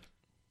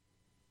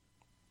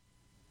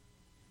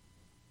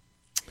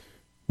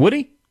 Would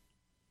he?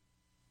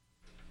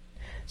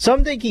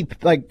 Some think he's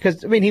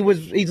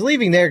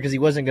leaving there because he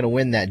wasn't going to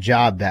win that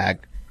job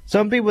back.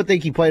 Some people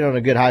think he played on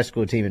a good high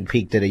school team and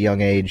peaked at a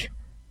young age.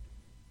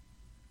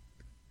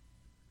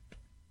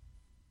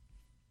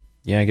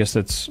 Yeah, I guess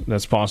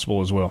that's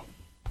possible as well.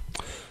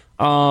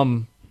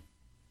 What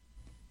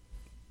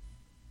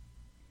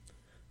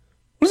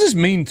does this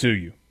mean to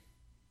you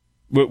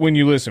when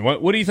you listen?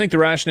 What do you think the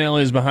rationale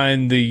is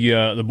behind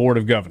the Board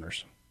of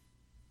Governors?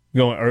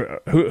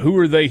 Who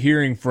are they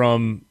hearing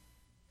from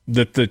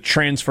that the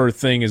transfer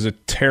thing is a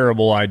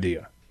terrible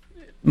idea?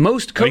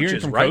 Most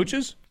coaches, from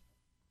right?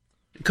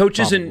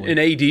 Coaches and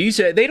ADs,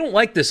 they don't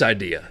like this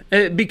idea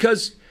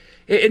because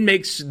it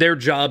makes their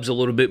jobs a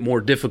little bit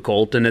more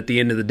difficult. And at the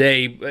end of the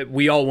day,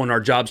 we all want our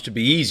jobs to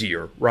be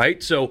easier,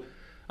 right? So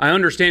I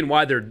understand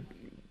why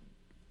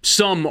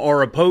some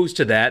are opposed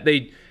to that.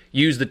 They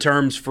use the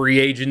terms free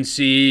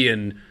agency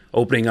and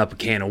opening up a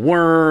can of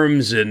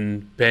worms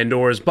and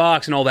Pandora's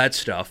box and all that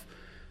stuff.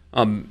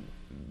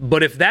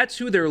 But if that's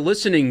who they're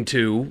listening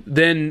to,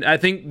 then I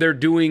think they're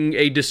doing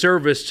a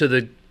disservice to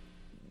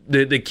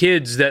the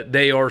kids that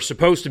they are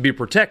supposed to be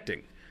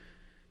protecting.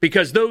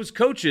 Because those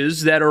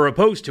coaches that are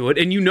opposed to it,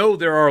 and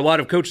there are a lot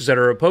of coaches that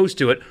are opposed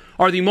to it,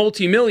 are the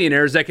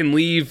multimillionaires that can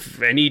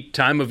leave any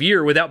time of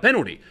year without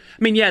penalty.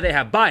 I mean, yeah, they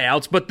have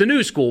buyouts, but the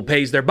new school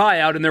pays their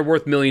buyout and they're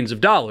worth millions of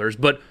dollars.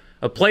 But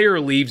a player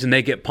leaves and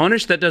they get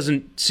punished, that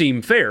doesn't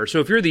seem fair. So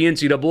if you're the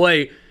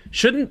NCAA,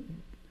 shouldn't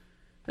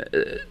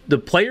the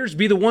players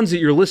be the ones that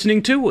you're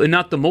listening to and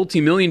not the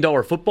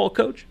multi-million-dollar football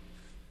coach?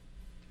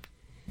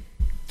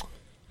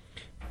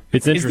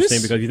 It's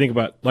interesting because you think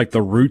about like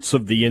the roots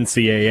of the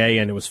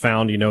NCAA, and it was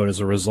found, as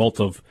a result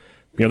of,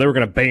 they were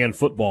going to ban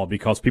football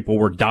because people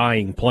were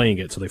dying playing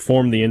it. So they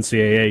formed the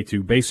NCAA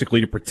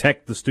to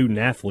protect the student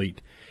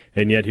athlete,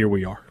 and yet here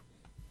we are.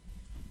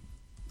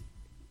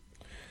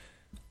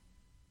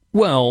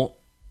 Well,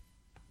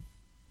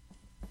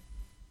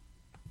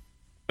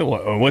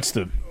 what's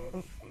the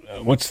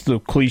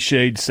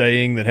cliched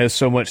saying that has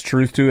so much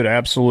truth to it?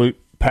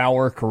 Absolute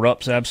power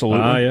corrupts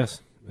absolutely. Ah,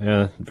 yes.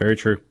 Yeah, very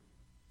true.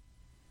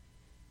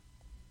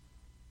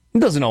 It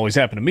doesn't always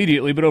happen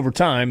immediately, but over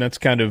time, that's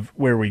kind of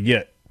where we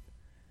get.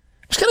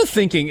 I was kind of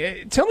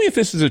thinking, tell me if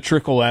this is a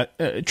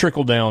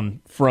trickle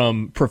down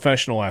from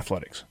professional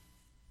athletics,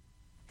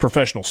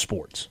 professional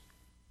sports.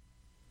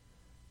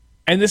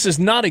 And this is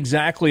not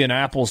exactly an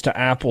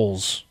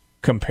apples-to-apples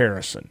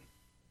comparison,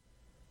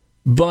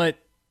 but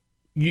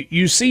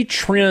you see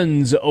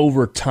trends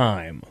over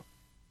time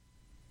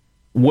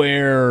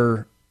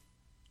where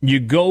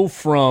you go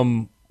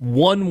from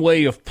one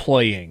way of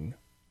playing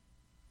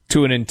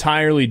to an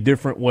entirely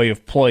different way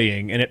of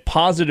playing, and it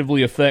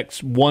positively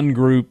affects one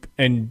group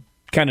and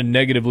kind of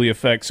negatively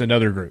affects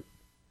another group.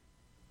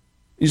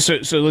 So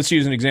let's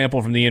use an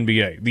example from the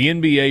NBA. The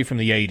NBA from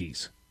the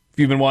 80s. If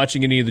you've been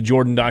watching any of the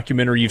Jordan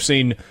documentary, you've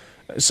seen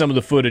some of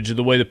the footage of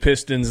the way the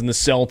Pistons and the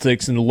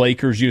Celtics and the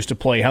Lakers used to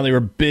play, how they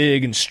were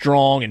big and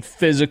strong and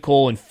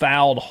physical and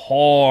fouled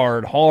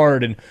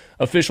hard, and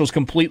officials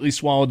completely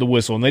swallowed the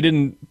whistle. And they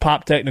didn't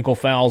pop technical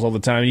fouls all the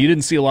time. You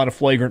didn't see a lot of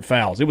flagrant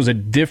fouls. It was a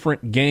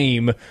different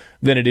game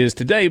than it is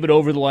today, but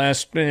over the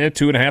last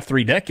 2.5,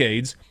 3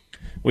 decades,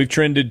 we've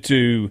trended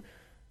to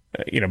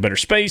better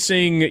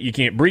spacing. You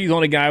can't breathe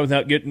on a guy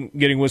without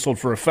getting whistled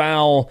for a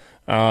foul.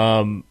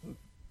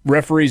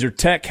 Referees are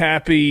tech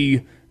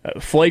happy.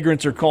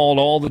 Flagrants are called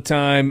all the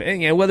time.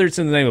 And whether it's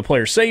in the name of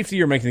player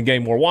safety or making the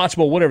game more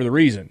watchable, whatever the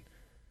reason.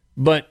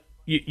 But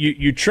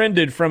you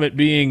trended from it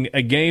being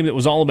a game that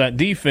was all about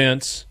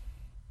defense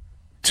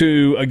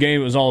to a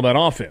game that was all about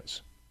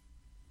offense.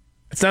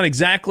 It's not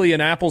exactly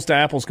an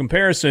apples-to-apples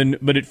comparison,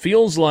 but it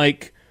feels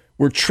like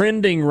we're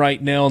trending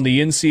right now on the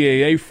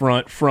NCAA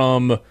front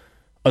from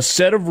a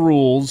set of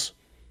rules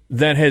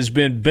that has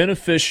been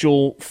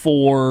beneficial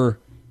for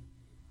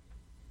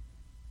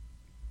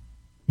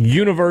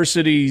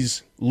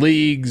universities,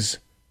 leagues,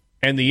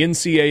 and the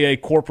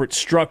NCAA corporate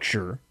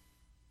structure.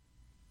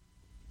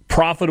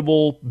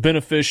 Profitable,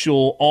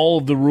 beneficial, all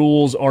of the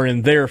rules are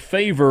in their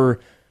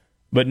favor,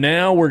 but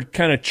now we're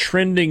kind of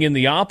trending in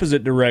the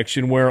opposite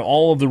direction where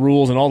all of the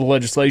rules and all the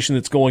legislation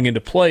that's going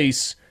into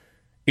place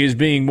is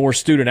being more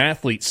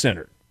student-athlete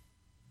centered.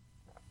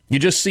 You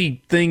just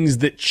see things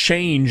that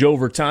change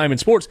over time in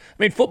sports.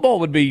 I mean, football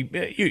would be,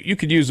 you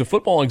could use a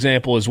football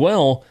example as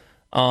well,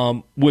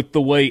 with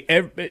the way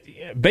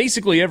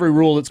basically every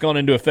rule that's gone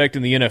into effect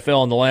in the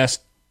NFL in the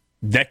last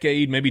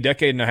decade, maybe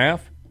decade and a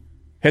half,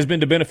 has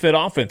been to benefit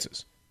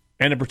offenses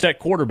and to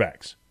protect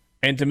quarterbacks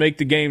and to make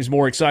the games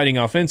more exciting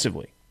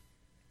offensively.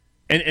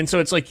 And so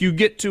it's like you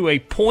get to a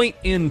point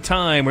in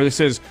time where it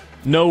says,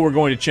 no, we're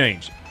going to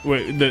change.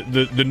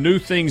 The new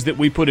things that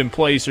we put in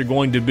place are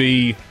going to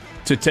be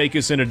to take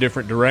us in a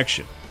different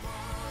direction.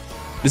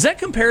 Does that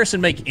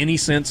comparison make any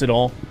sense at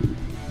all?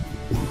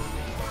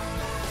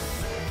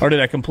 Or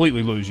did I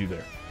completely lose you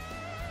there?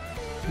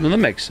 No, that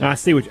makes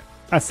sense.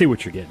 I see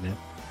what you're getting at.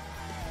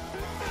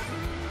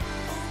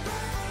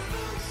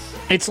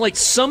 It's like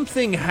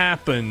something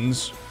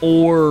happens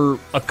or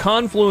a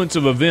confluence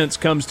of events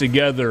comes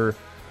together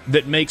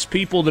that makes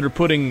people that are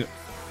putting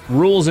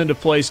rules into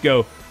place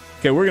go,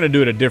 okay, we're going to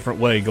do it a different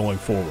way going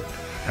forward.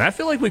 And I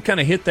feel like we've kind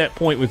of hit that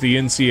point with the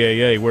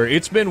NCAA where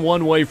it's been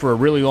one way for a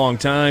really long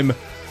time,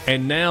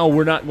 and now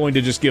we're not going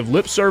to just give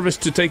lip service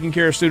to taking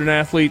care of student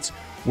athletes.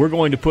 We're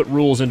going to put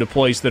rules into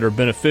place that are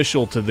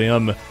beneficial to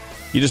them.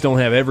 You just don't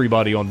have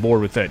everybody on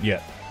board with that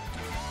yet.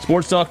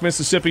 Sports Talk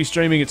Mississippi,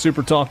 streaming at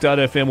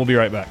supertalk.fm. We'll be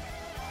right back.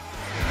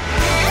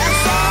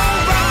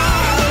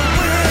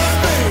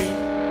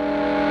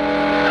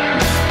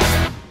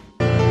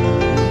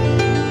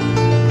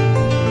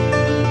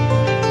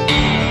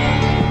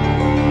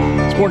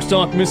 Sports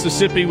Talk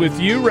Mississippi with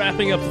you,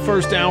 wrapping up the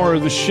first hour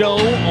of the show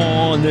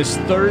on this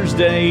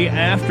Thursday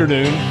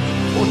afternoon.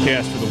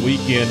 Forecast for the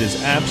weekend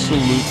is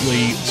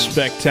absolutely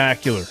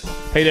spectacular.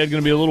 Hey, Dad,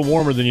 going to be a little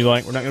warmer than you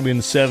like. We're not going to be in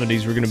the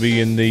 70s. We're going to be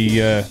in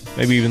the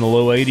maybe even the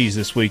low 80s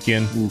this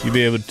weekend. You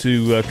be able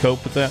to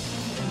cope with that?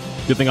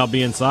 Good thing I'll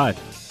be inside.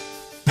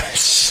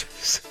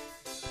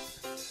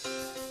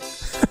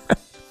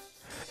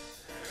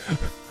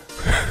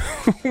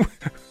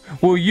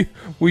 Will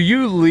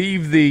you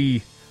leave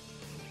the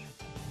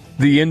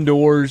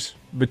indoors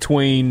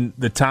between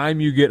the time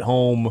you get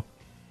home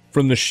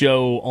from the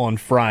show on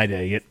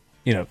Friday at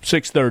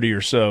 6:30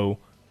 or so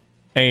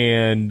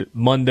and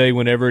Monday,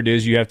 whenever it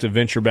is, you have to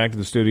venture back to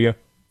the studio?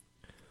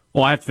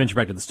 Well, I have to venture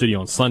back to the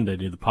studio on Sunday to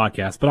do the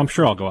podcast, but I'm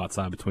sure I'll go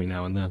outside between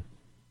now and then.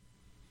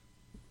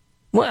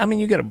 Well, I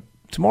mean,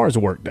 tomorrow's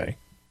a work day.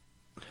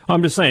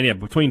 I'm just saying,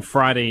 between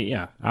Friday,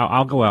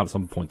 I'll go out at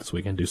some point this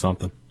weekend and do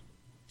something.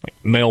 Like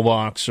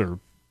mailbox or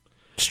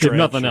stretch, if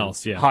nothing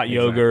else, hot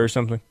yoga or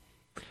something.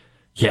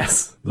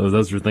 Yes,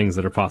 those are things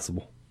that are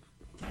possible.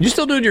 You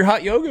still doing your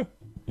hot yoga?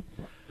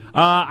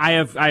 I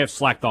have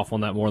slacked off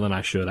on that more than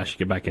I should. I should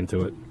get back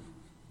into it.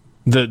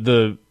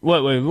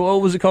 What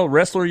was it called?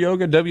 Wrestler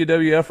yoga,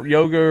 WWF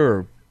yoga,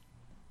 or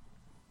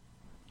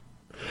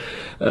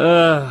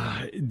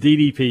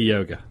DDP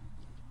yoga.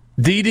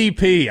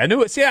 DDP. I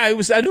knew it. Yeah, I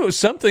knew it was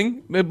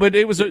something, but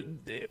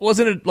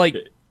wasn't it like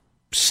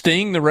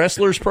Sting the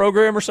wrestler's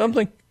program or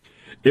something?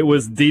 It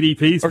was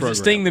DDP's program. Or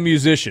Sting the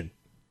musician?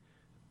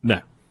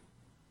 No.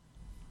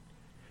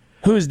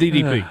 Who is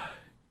DDP?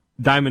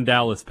 Diamond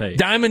Dallas Page.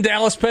 Diamond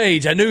Dallas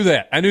Page. I knew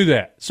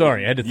that.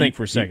 Sorry, I had to think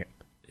for a second.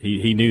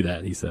 He knew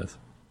that, he says.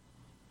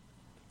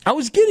 I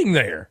was getting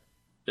there.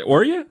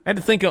 Were you? I had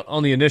to think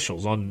on the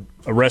initials, on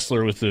a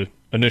wrestler with the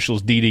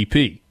initials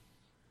DDP.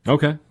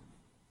 Okay.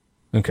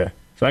 So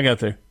I got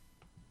there.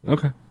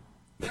 Okay.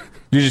 Did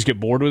you just get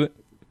bored with it?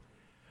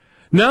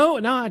 No,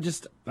 I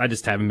just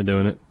haven't been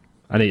doing it.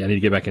 I need to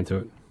get back into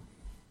it.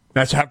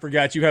 I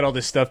forgot you had all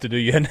this stuff to do.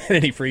 You hadn't had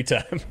any free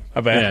time.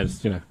 I bet. Yeah,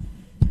 just,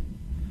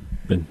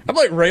 I'm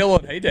like rail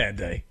on Hey Dad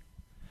Day.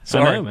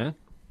 Sorry. I know, man.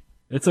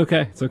 It's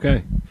okay.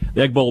 The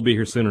Egg Bowl will be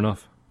here soon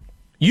enough.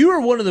 You are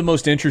one of the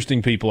most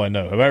interesting people I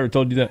know. Have I ever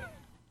told you that?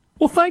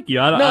 Well, thank you.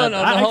 No,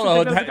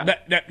 hold on.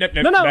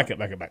 Back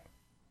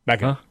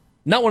up. Huh?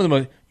 Not one of the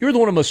most. You're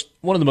one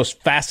of the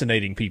most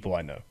fascinating people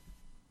I know.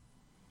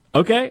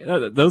 Okay,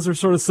 those are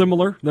sort of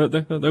similar.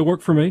 They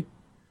work for me.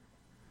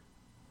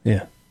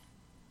 Yeah.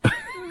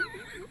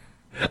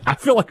 I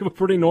feel like I'm a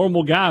pretty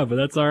normal guy, but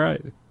that's all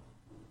right.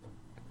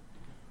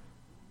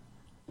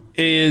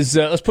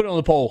 Let's put it on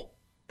the poll.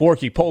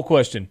 Borky, poll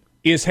question.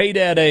 Is Hey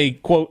Dad a,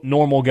 quote,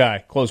 normal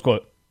guy, close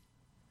quote?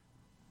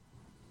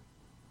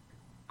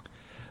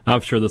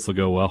 I'm sure this will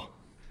go well.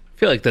 I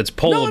feel like that's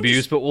poll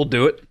abuse, but we'll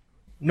do it.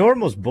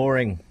 Normal's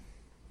boring.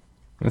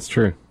 That's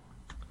true.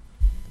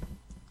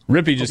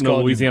 Rippy just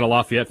called Louisiana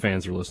Lafayette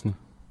fans are listening.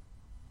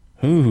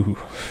 Ooh.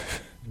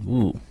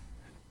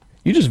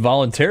 You just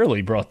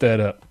voluntarily brought that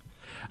up.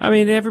 I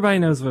mean, everybody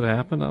knows what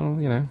happened.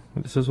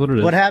 This is what it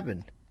is. What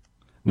happened?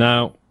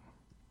 No.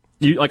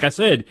 Like I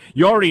said,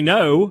 you already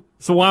know,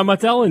 so why am I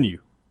telling you?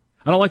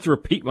 I don't like to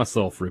repeat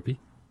myself, Rippy.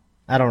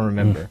 I don't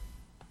remember.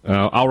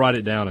 I'll write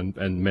it down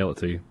and mail it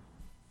to you.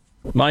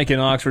 Mike in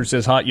Oxford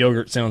says hot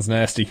yogurt sounds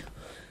nasty.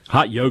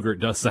 Hot yogurt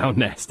does sound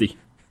nasty.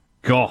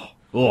 God.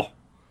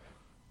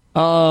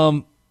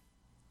 Ugh.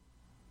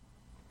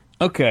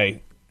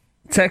 Okay.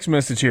 Text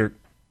message here.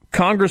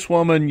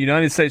 Congresswoman,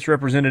 United States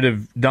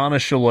Representative Donna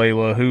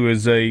Shalala, who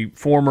is a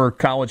former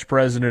college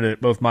president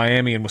at both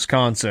Miami and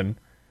Wisconsin,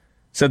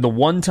 said the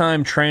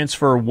one-time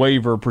transfer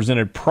waiver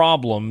presented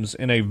problems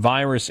in a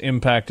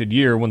virus-impacted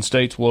year when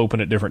states will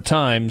open at different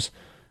times.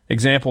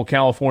 Example,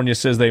 California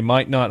says they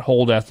might not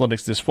hold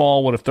athletics this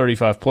fall. What if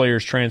 35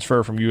 players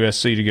transfer from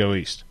USC to go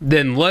east?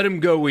 Then let them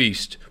go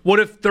east. What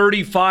if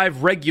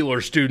 35 regular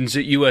students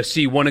at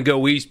USC want to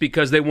go east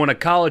because they want a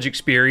college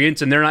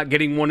experience and they're not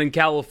getting one in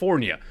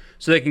California?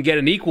 So they can get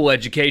an equal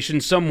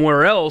education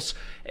somewhere else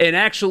and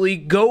actually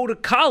go to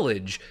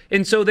college.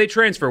 And so they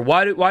transfer.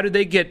 Why do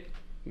they get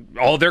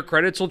all their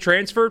credits will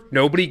transfer?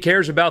 Nobody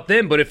cares about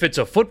them. But if it's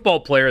a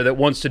football player that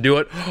wants to do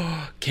it,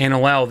 can't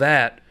allow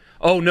that.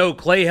 Oh, no,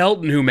 Clay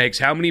Helton, who makes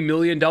how many $1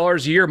 million a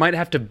year, might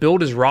have to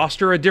build his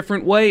roster a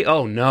different way?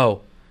 Oh,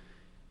 no.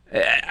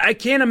 I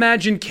can't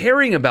imagine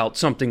caring about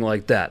something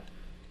like that.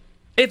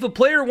 If a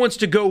player wants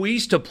to go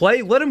east to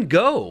play, let him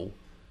go.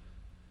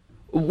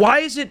 Why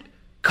is it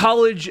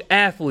college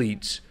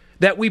athletes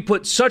that we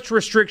put such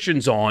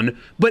restrictions on,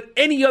 but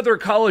any other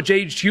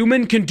college-aged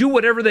human can do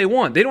whatever they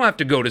want? They don't have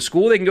to go to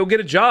school. They can go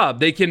get a job.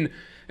 They can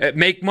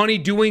make money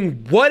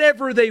doing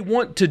whatever they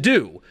want to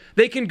do.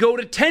 They can go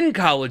to 10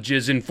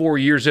 colleges in 4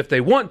 years if they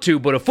want to,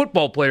 but a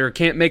football player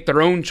can't make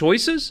their own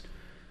choices?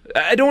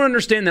 I don't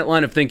understand that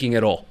line of thinking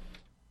at all.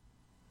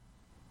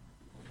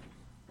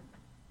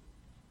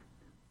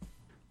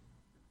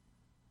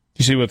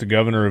 You see what the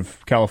governor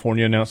of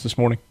California announced this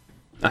morning?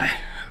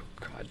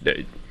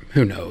 God,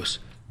 who knows?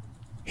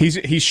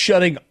 He's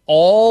shutting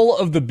all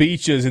of the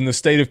beaches in the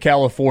state of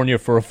California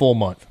for a full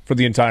month, for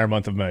the entire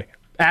month of May.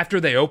 After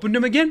they opened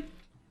them again?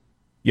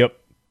 Yep.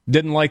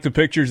 Didn't like the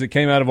pictures that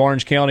came out of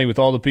Orange County with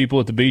all the people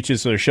at the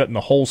beaches, so they're shutting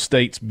the whole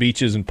state's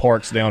beaches and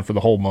parks down for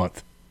the whole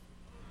month.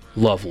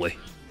 Lovely.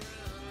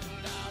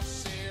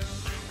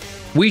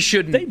 We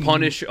shouldn't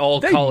punish all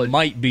college. They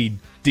might be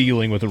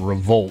dealing with a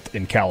revolt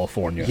in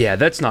California. Yeah,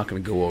 that's not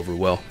going to go over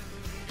well.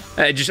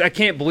 I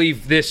can't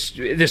believe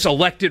this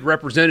elected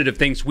representative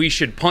thinks we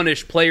should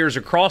punish players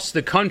across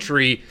the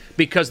country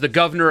because the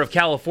governor of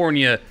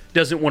California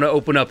doesn't want to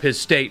open up his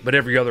state, but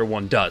every other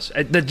one does.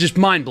 That's just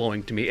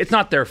mind-blowing to me. It's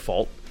not their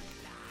fault.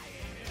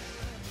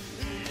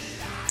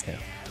 Yeah.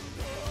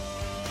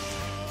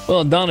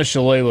 Well, Donna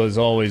Shalala has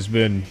always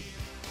been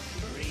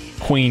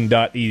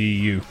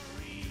queen.edu.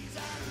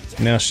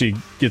 Now she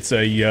gets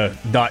a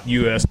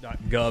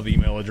 .us.gov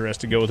email address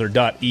to go with her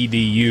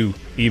 .edu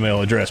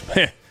email address.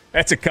 Man,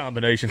 that's a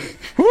combination.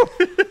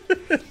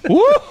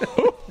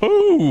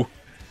 Woo-hoo-hoo.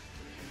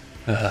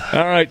 All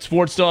right,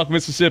 Sports Talk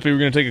Mississippi. We're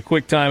going to take a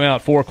quick time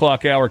out. 4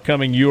 o'clock hour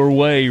coming your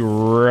way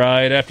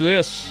right after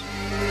this.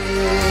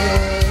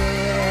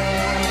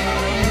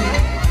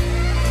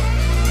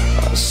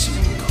 I see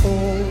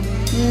cold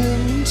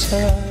in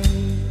time.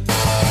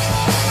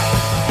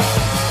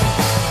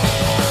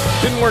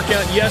 Didn't work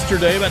out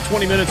yesterday. About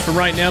 20 minutes from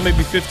right now,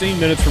 maybe 15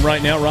 minutes from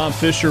right now, Rob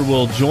Fisher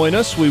will join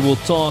us. We will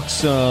talk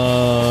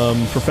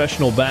some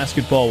professional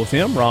basketball with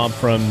him. Rob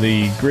from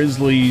the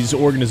Grizzlies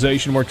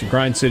organization, worked at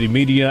Grind City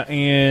Media,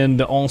 and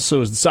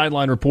also is the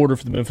sideline reporter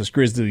for the Memphis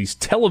Grizzlies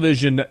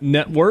television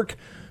network.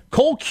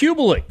 Cole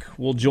Kubelik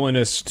will join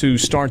us to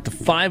start the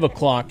 5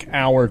 o'clock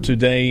hour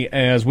today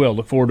as well.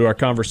 Look forward to our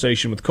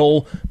conversation with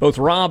Cole. Both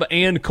Rob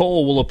and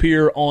Cole will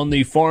appear on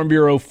the Farm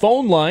Bureau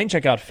phone line.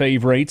 Check out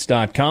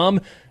favorites.com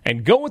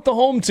and go with the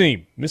home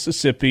team,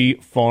 Mississippi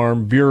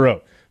Farm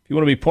Bureau. If you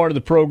want to be part of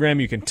the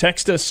program, you can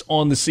text us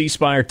on the C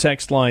Spire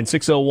text line,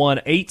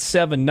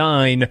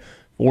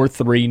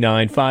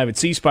 601-879-4395. At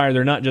C Spire,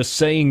 they're not just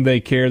saying they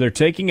care, they're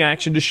taking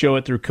action to show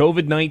it through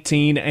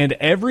COVID-19 and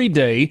every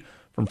day.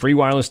 From free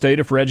wireless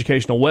data for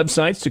educational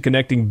websites to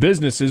connecting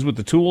businesses with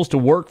the tools to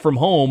work from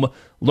home.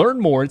 Learn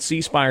more at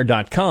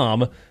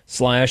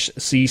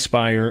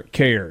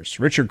cspire.com/cspirecares.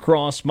 Richard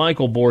Cross,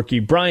 Michael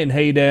Borky, Brian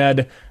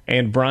Haydad,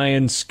 and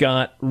Brian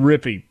Scott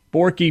Rippey.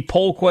 Borky,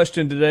 poll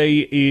question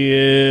today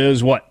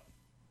is what?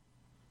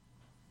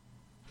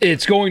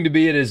 It's going to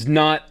be, it is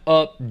not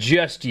up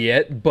just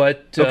yet,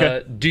 but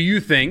okay. Do you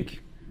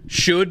think,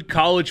 should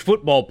college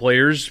football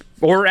players,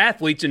 or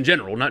athletes in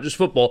general, not just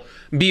football,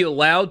 be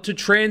allowed to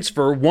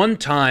transfer one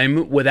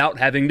time without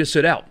having to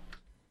sit out?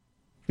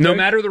 No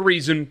matter the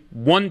reason,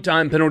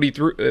 one-time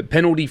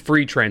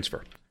penalty-free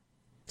transfer.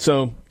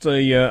 So it's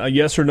a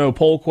yes or no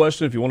poll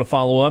question. If you want to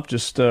follow up,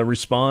 just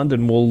respond,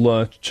 and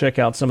we'll check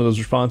out some of those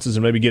responses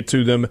and maybe get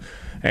to them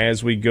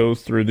as we go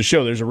through the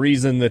show. There's a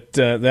reason that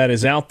that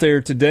is out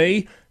there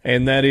today,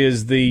 and that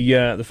is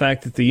the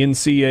fact that the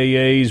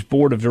NCAA's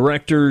board of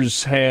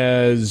directors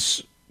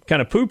has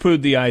kind of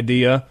poo-pooed the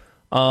idea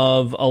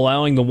of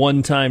allowing the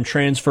one-time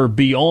transfer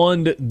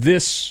beyond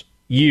this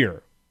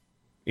year.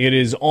 It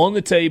is on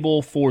the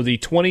table for the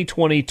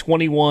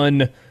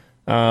 2020-21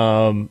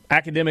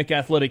 academic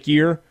athletic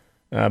year,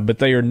 but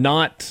they are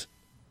not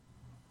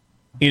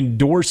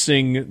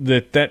endorsing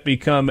that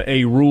become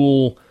a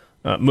rule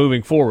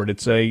moving forward.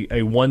 It's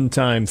a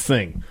one-time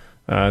thing.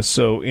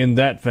 So in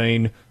that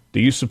vein, do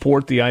you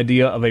support the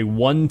idea of a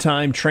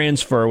one-time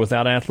transfer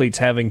without athletes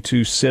having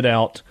to sit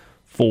out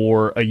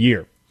for a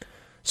year?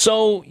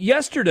 So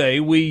yesterday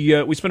we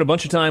spent a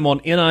bunch of time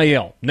on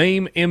NIL,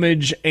 name,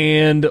 image,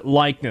 and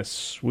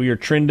likeness. We are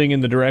trending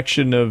in the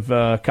direction of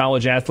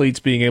college athletes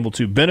being able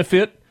to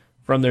benefit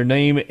from their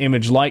name,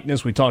 image,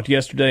 likeness. We talked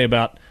yesterday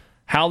about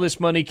how this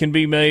money can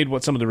be made,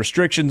 what some of the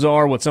restrictions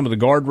are, what some of the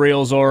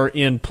guardrails are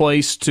in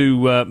place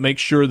to make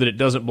sure that it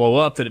doesn't blow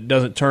up, that it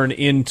doesn't turn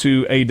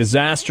into a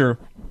disaster.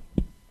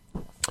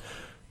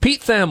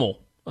 Pete Thamel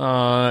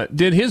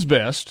did his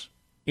best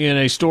in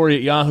a story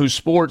at Yahoo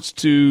Sports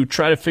to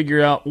try to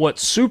figure out what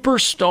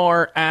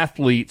superstar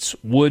athletes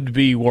would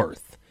be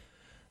worth.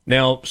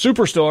 Now,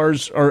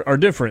 superstars are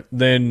different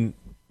than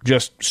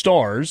just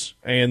stars,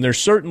 and they're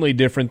certainly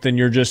different than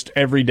your just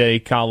everyday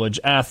college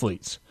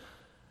athletes.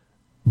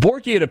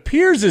 Borky, it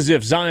appears as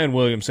if Zion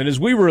Williamson, as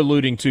we were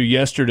alluding to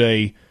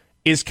yesterday,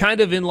 is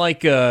kind of in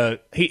like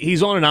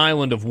he's on an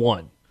island of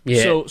one.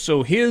 Yeah.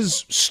 So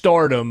his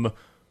stardom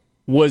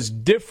was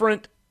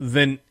different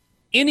than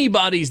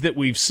anybody's that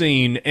we've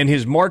seen, and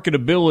his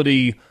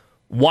marketability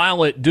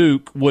while at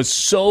Duke was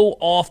so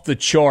off the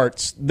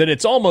charts that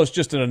it's almost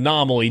just an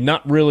anomaly,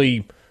 not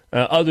really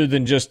other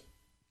than just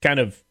kind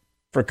of,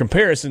 for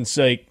comparison's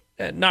sake,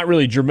 not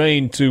really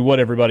germane to what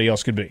everybody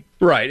else could be.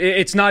 Right.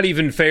 It's not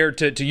even fair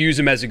to use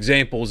him as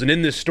examples. And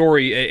in this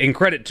story, in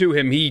credit to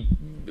him, he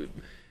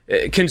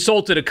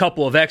consulted a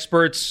couple of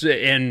experts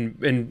in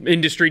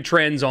industry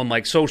trends on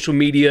like social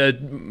media,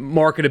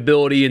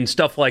 marketability, and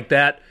stuff like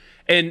that.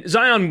 And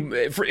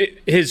Zion, for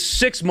his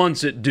 6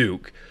 months at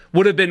Duke,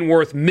 would have been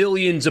worth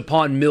millions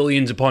upon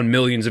millions upon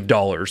millions of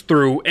dollars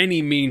through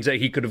any means that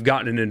he could have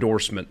gotten an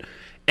endorsement.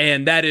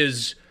 And that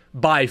is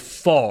by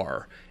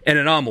far an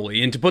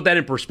anomaly. And to put that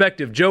in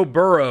perspective, Joe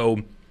Burrow,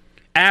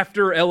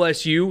 after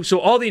LSU, so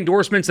all the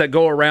endorsements that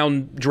go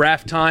around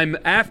draft time,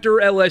 after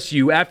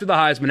LSU, after the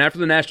Heisman, after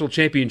the national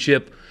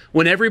championship,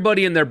 when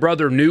everybody and their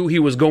brother knew he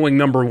was going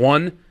number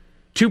one,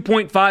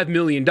 $2.5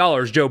 million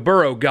Joe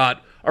Burrow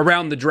got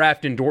around the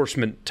draft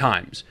endorsement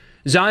times.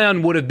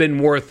 Zion would have been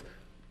worth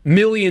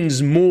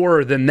millions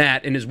more than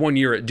that in his 1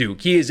 year at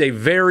Duke. He is a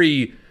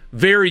very,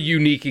 very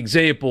unique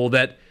example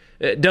that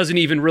doesn't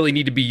even really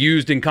need to be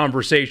used in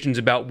conversations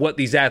about what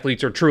these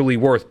athletes are truly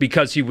worth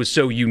because he was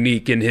so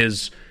unique in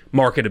his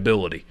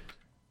marketability.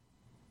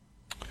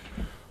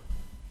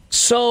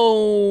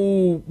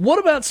 So, what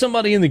about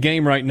somebody in the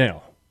game right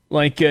now?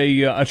 Like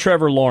a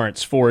Trevor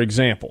Lawrence, for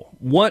example.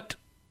 What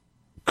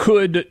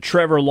could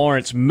Trevor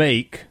Lawrence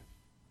make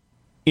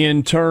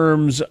in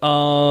terms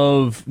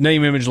of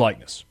name, image,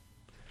 likeness?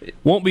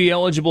 Won't be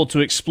eligible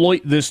to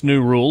exploit this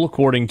new rule,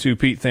 according to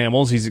Pete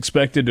Thamels. He's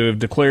expected to have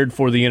declared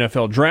for the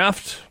NFL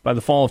draft by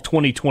the fall of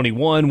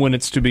 2021 when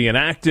it's to be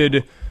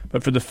enacted,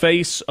 but for the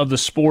face of the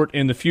sport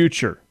in the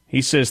future.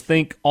 He says,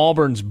 think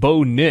Auburn's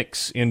Bo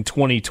Nix in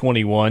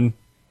 2021.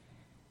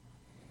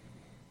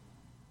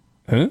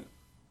 Huh?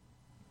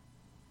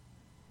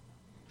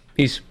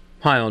 He's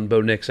high on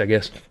Bo Nix, I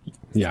guess.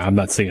 Yeah, I'm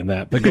not seeing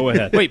that, but go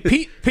ahead. Wait,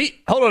 Pete,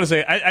 hold on a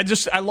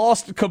second. I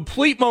lost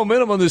complete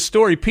momentum on this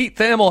story. Pete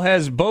Thamel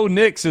has Bo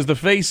Nix as the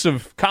face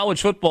of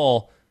college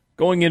football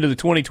going into the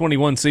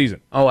 2021 season.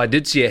 Oh, I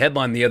did see a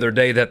headline the other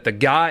day that the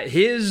guy,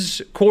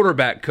 his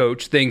quarterback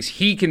coach, thinks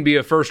he can be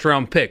a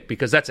first-round pick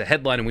because that's a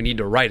headline we need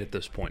to write at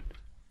this point.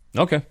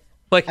 Okay.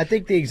 I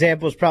think the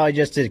example is probably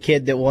just a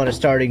kid that won a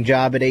starting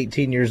job at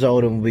 18 years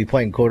old and will be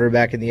playing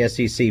quarterback in the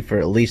SEC for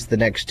at least the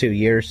next 2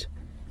 years.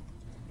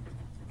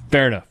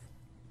 Fair enough.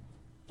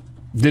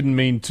 Didn't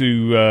mean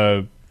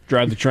to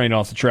drive the train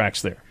off the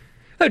tracks there.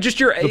 No,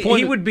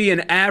 he would be an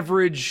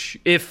average,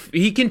 if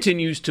he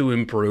continues to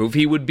improve,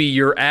 he would be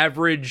your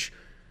average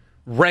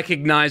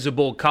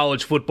recognizable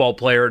college football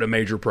player at a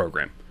major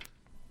program.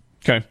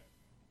 Okay.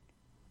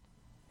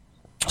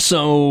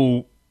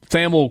 So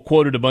Thamel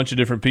quoted a bunch of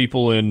different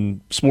people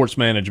in sports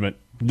management.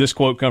 This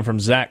quote comes from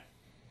Zach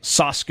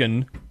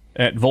Soskin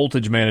at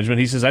Voltage Management.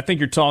 He says, I think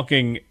you're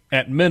talking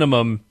at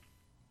minimum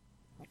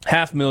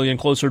 $500,000,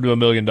 closer to $1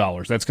 million.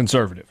 That's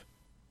conservative.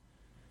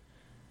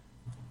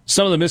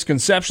 Some of the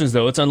misconceptions,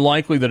 though, it's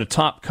unlikely that a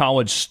top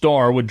college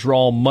star would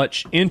draw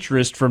much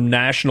interest from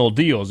national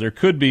deals. There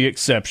could be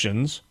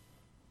exceptions,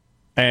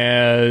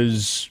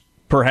 as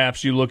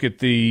perhaps you look at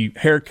the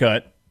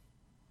haircut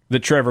that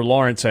Trevor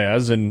Lawrence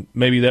has, and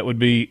maybe that would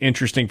be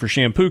interesting for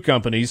shampoo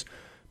companies.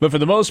 But for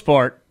the most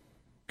part,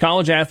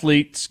 college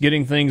athletes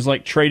getting things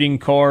like trading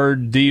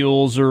card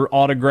deals or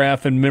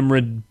autograph and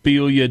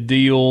memorabilia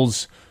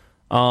deals,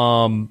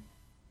 not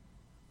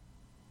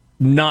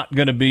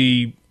going to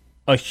be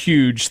a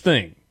huge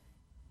thing.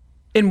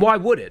 And why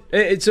would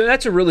it? So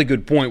that's a really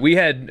good point.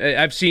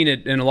 I've seen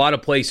it in a lot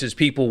of places,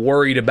 people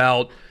worried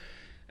about,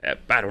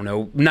 I don't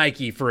know,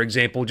 Nike, for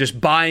example,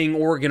 just buying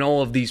Oregon,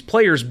 all of these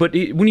players. But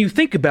when you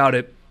think about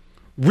it,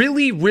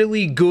 really,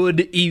 really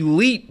good,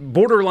 elite,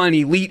 borderline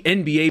elite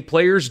NBA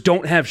players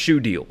don't have shoe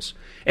deals.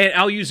 And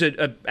I'll use it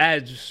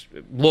as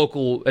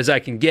local as I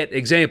can get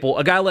example.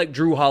 A guy like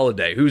Drew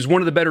Holiday, who's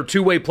one of the better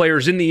two-way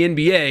players in the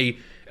NBA,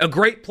 a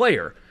great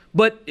player,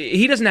 but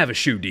he doesn't have a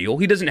shoe deal.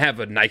 He doesn't have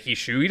a Nike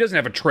shoe. He doesn't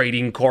have a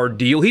trading card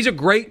deal. He's a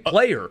great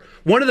player,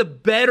 one of the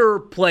better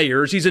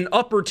players. He's an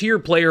upper-tier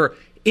player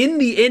in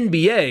the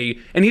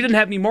NBA, and he doesn't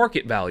have any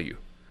market value.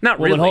 Not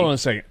really. Well, hold on a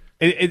second.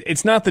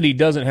 It's not that he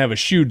doesn't have a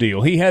shoe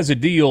deal. He has a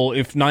deal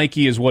if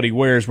Nike is what he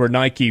wears, where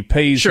Nike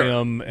pays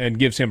him and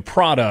gives him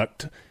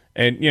product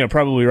and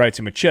probably writes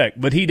him a check,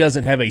 but he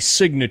doesn't have a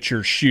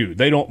signature shoe.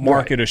 They don't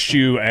market a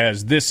shoe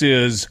as this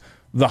is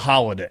the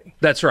Holiday.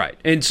 That's right.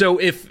 And so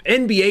if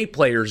NBA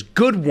players,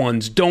 good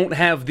ones, don't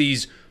have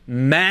these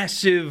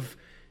massive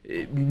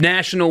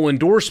national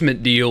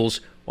endorsement deals,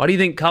 why do you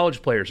think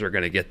college players are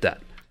going to get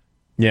that?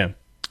 Yeah.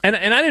 And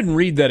I didn't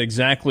read that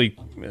exactly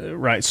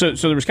right. So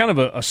there was kind of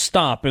a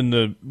stop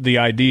in the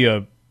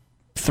idea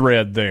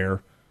thread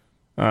there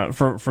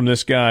from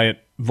this guy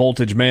at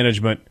Voltage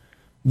Management.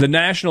 The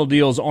national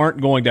deals aren't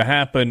going to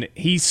happen.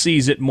 He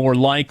sees it more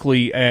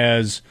likely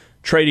as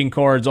trading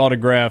cards,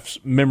 autographs,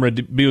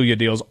 memorabilia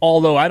deals,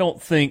 although I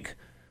don't think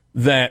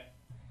that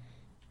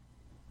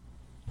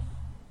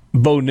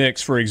Bo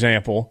Nix, for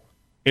example,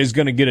 is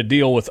going to get a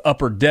deal with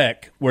Upper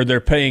Deck where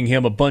they're paying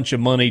him a bunch of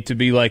money to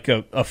be like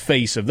a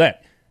face of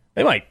that.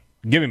 They might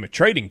give him a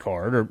trading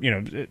card or,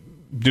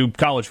 do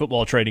college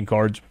football trading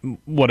cards,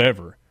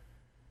 whatever.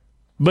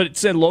 But it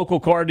said local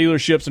car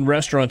dealerships and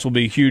restaurants will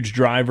be huge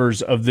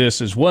drivers of this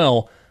as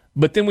well.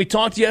 But then we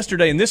talked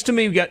yesterday, and this to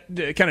me got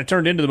kind of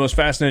turned into the most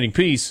fascinating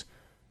piece,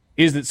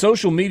 is that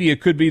social media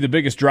could be the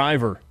biggest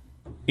driver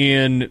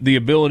in the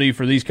ability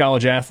for these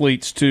college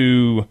athletes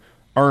to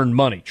earn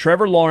money.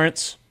 Trevor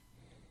Lawrence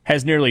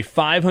has nearly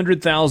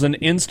 500,000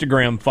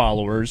 Instagram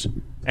followers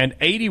and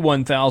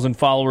 81,000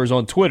 followers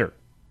on Twitter.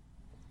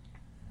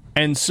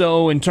 And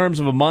so in terms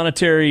of a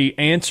monetary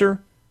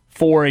answer,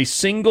 for a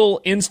single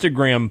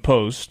Instagram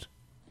post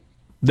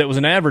that was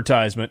an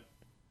advertisement,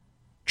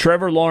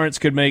 Trevor Lawrence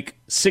could make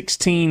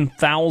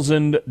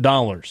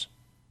 $16,000.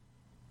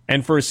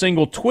 And for a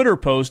single Twitter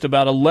post,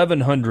 about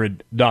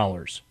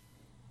 $1,100.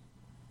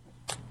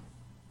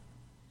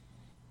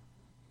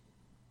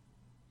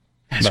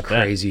 That's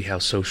crazy how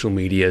social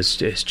media has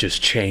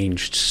just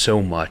changed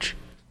so much.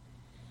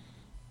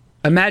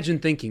 Imagine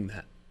thinking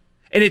that.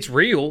 And it's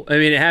real. I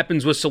mean, it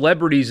happens with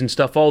celebrities and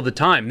stuff all the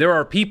time. There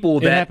are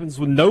people that... It happens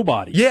with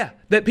nobody. Yeah,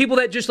 that people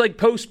that just, like,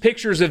 post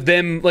pictures of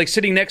them, like,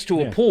 sitting next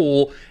to a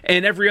pool,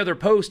 and every other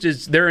post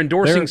is they're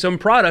endorsing some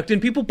product,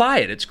 and people buy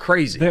it. It's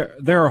crazy.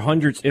 There are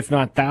hundreds, if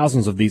not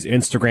thousands, of these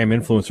Instagram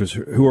influencers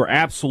who are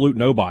absolute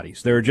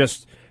nobodies. They're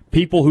just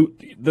people who...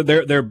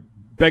 Their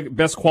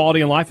best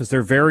quality in life is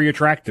they're very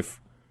attractive.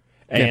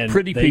 And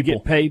pretty they people.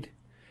 Get paid.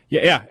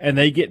 Yeah, and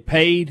they get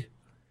paid...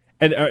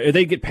 And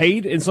they get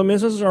paid in some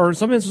instances, or in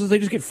some instances they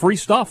just get free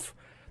stuff.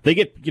 They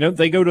get,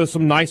 they go to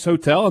some nice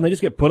hotel and they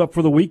just get put up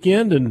for the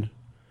weekend, and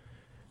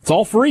it's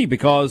all free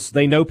because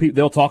they know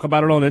they'll talk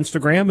about it on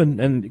Instagram,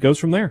 and it goes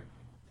from there.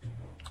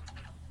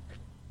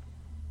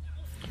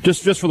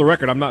 Just for the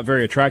record, I'm not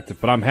very attractive,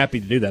 but I'm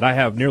happy to do that. I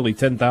have nearly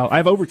 10,000. I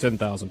have over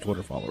 10,000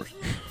 Twitter followers,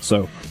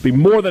 so be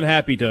more than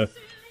happy to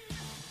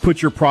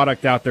put your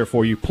product out there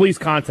for you. Please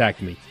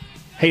contact me.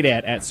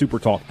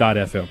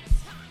 HeyDad@supertalk.fm.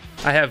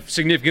 I have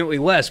significantly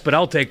less, but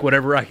I'll take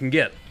whatever I can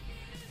get.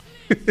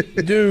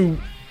 Do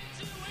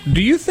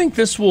you think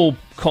this will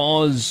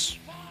cause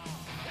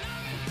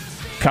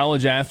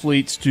college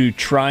athletes to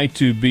try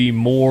to be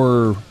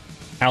more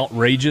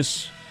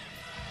outrageous,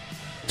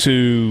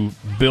 to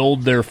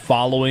build their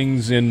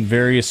followings in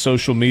various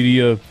social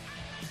media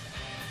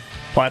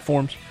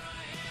platforms?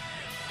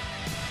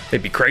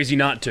 They'd be crazy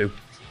not to.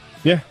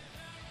 Yeah.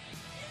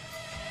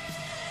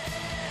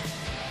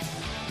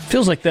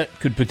 Feels like that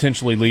could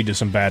potentially lead to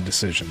some bad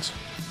decisions.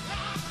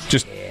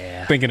 Just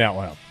thinking out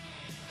loud.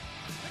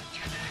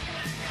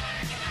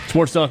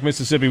 Sports Talk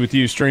Mississippi with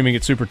you, streaming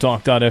at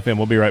supertalk.fm.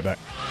 We'll be right back.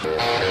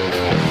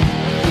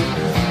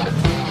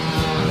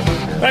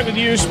 Back with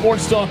you,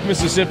 Sports Talk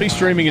Mississippi,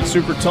 streaming at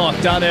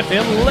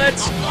supertalk.fm.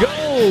 Let's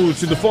go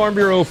to the Farm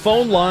Bureau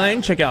phone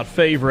line. Check out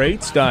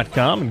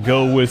favorites.com and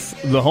go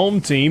with the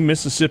home team,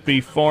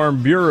 Mississippi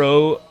Farm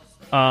Bureau.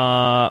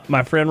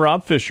 My friend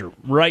Rob Fisher,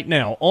 right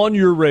now on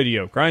your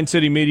radio, Grind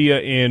City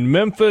Media in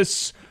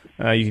Memphis.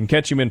 You can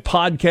catch him in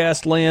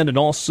podcast land, and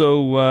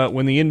also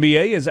when the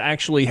NBA is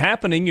actually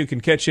happening, you can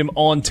catch him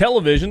on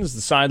television as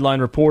the sideline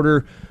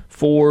reporter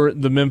for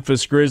the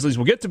Memphis Grizzlies.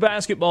 We'll get to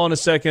basketball in a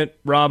second.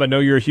 Rob, I know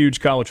you're a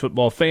huge college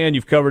football fan.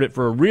 You've covered it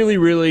for a really,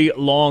 really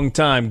long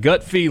time.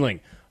 Gut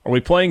feeling, are we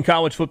playing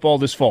college football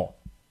this fall?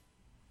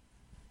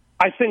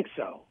 I think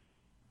so.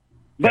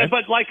 But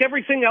like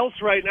everything else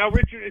right now,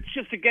 Richard, it's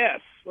just a guess.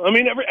 I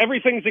mean,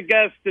 everything's a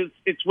guess.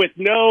 It's with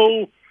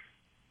no,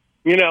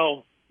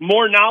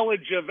 more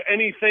knowledge of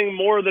anything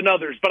more than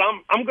others. But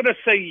I'm going to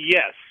say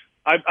yes.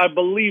 I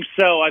believe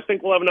so. I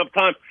think we'll have enough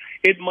time.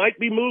 It might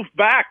be moved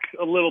back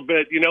a little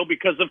bit,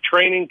 because of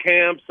training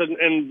camps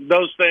and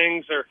those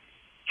things, or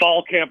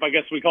fall camp, I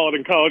guess we call it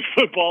in college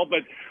football.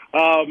 But,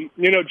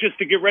 just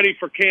to get ready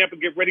for camp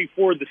and get ready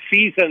for the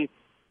season.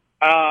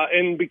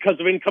 And because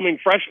of incoming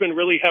freshmen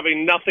really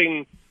having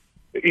nothing,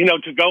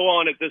 to go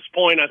on at this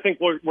point, I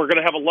think we're going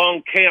to have a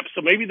long camp.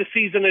 So maybe the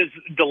season is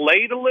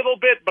delayed a little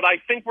bit, but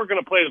I think we're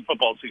going to play the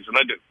football season.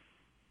 I do.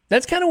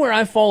 That's kind of where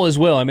I fall as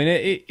well. I mean,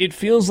 it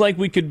feels like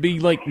we could be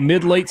like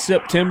mid-late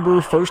September,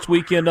 first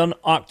weekend on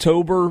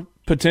October,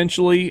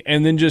 potentially,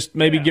 and then just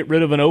maybe get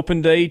rid of an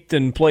open date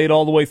and play it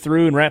all the way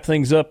through and wrap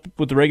things up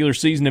with the regular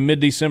season in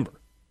mid-December.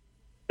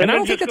 And I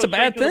don't think that's a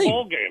bad thing.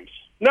 Bowl games.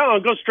 No,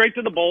 go straight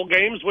to the bowl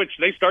games, which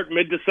they start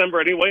mid-December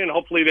anyway, and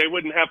hopefully they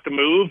wouldn't have to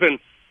move. And,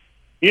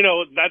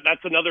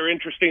 that's another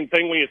interesting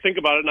thing when you think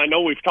about it, and I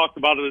know we've talked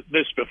about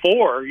this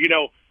before.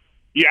 You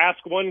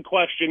ask one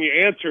question, you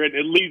answer it,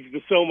 and it leads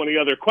to so many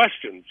other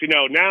questions.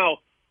 Now,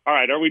 all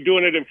right, are we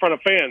doing it in front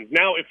of fans?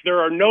 Now, if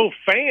there are no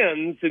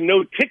fans and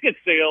no ticket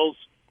sales,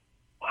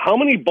 how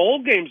many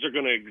bowl games are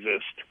going to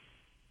exist?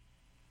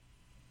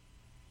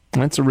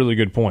 That's a really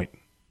good point.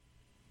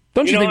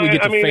 Don't you think we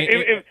get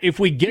if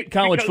we get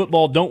college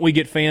football, don't we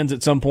get fans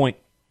at some point?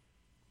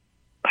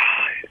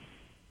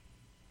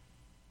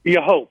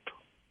 You hope.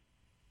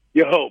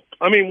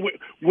 I mean,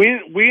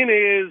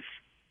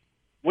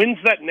 when's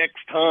that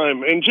next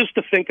time? And just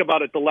to think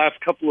about it the last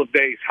couple of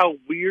days, how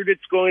weird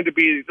it's going to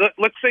be.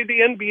 Let's say the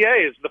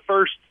NBA is the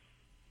first,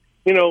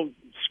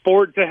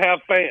 sport to have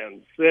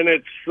fans, and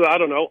it's,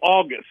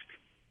 August.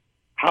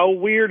 How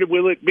weird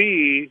will it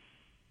be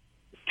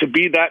to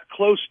be that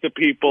close to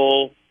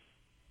people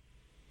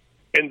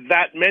and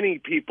that many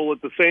people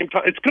at the same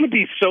time? It's going to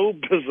be so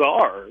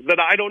bizarre that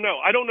I don't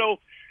know.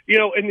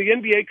 And the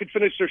NBA could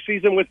finish their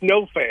season with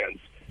no fans.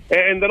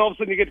 And then all of a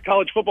sudden you get to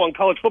college football, and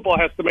college football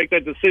has to make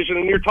that decision.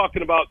 And you're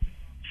talking about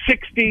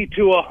 60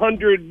 to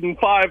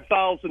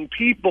 105,000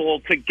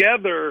 people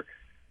together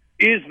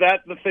is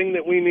that the thing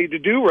that we need to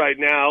do right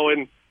now?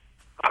 And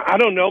I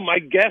don't know. My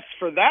guess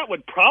for that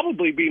would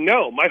probably be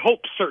no. My hope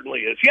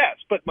certainly is yes,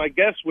 but my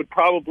guess would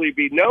probably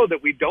be no,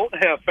 that we don't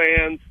have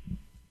fans.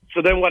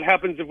 So then what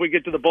happens if we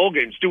get to the bowl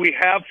games? Do we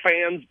have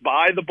fans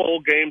by the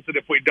bowl games? And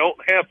if we don't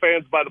have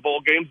fans by the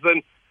bowl games,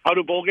 then how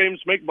do bowl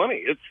games make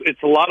money?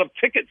 It's a lot of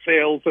ticket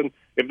sales, and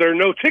if there are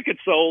no tickets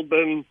sold,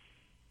 then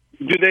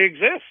do they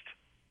exist?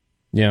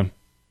 Yeah.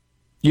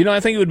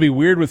 I think it would be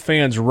weird with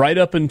fans right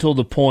up until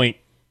the point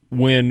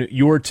when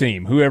your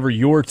team, whoever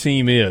your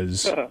team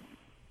is,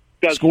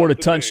 scored a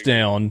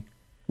touchdown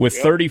with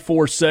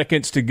 34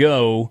 seconds to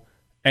go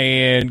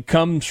and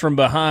comes from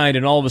behind,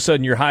 and all of a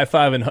sudden you're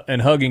high-fiving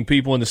and hugging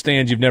people in the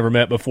stands you've never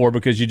met before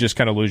because you just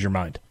kind of lose your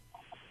mind.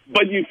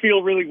 But you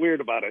feel really weird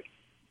about it.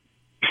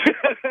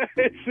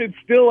 It's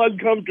still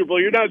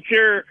uncomfortable. You're not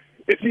sure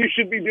if you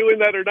should be doing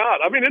that or not.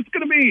 I mean, it's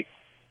going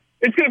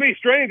to be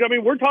strange. I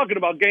mean, we're talking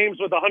about games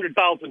with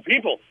 100,000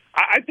 people.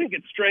 I think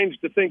it's strange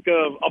to think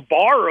of a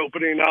bar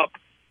opening up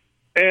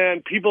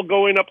and people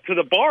going up to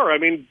the bar. I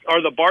mean,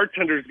 are the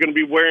bartenders going to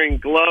be wearing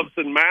gloves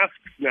and masks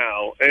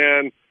now?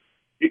 And,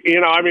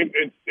 I mean,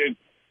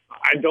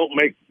 I don't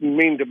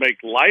mean to make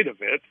light of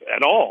it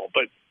at all,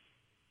 but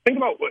think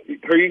about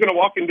are you going to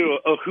walk into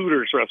a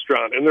Hooters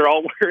restaurant and they're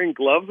all wearing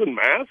gloves and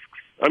masks?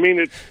 I mean,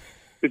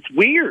 it's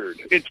weird.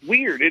 It's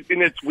weird.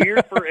 And it's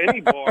weird for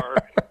any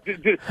bar.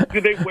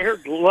 Do they wear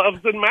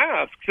gloves and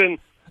masks?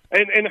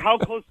 And how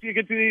close do you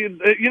get to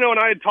the, and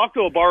I had talked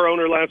to a bar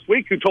owner last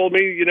week who told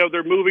me,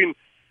 they're moving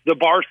the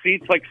bar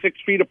seats like 6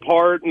 feet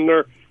apart, and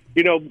they're,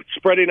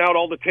 spreading out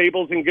all the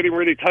tables and getting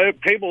rid of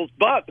tables.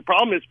 But the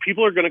problem is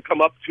people are going to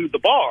come up to the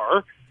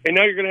bar, and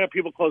now you're going to have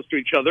people close to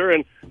each other.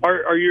 And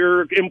are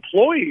your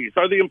employees,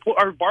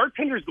 are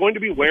bartenders going to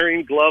be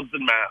wearing gloves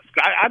and masks?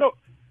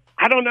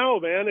 I don't know,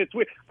 man. It's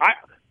weird.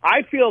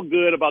 I feel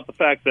good about the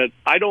fact that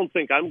I don't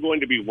think I'm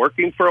going to be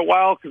working for a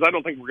while, because I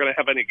don't think we're going to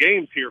have any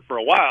games here for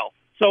a while.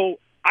 So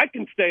I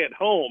can stay at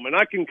home and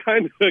I can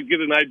kind of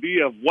get an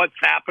idea of what's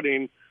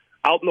happening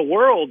out in the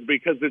world,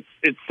 because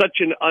it's such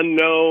an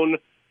unknown,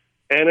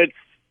 and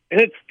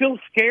it's still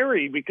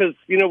scary because,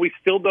 we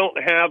still don't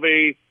have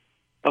a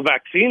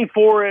vaccine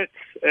for it.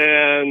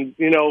 And,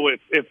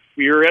 if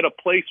you're at a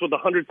place with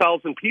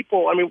 100,000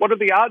 people, I mean, what are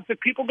the odds that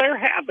people there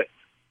have it?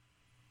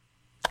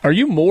 Are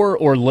you more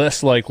or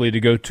less likely to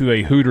go to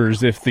a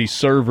Hooters if the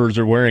servers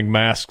are wearing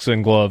masks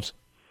and gloves?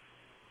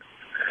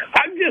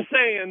 I'm just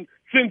saying,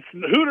 since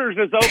Hooters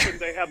is open,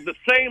 they have the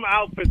same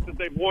outfits that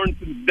they've worn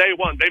since day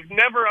one. They've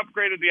never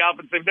upgraded the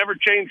outfits. They've never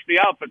changed the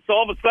outfits. So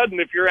all of a sudden,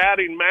 if you're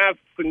adding masks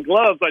and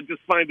gloves, I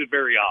just find it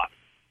very odd.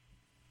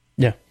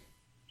 Yeah.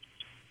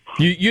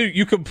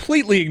 You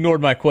completely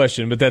ignored my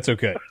question, but that's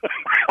okay.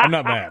 I'm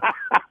not mad.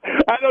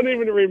 I don't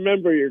even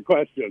remember your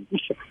question.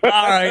 All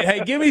right,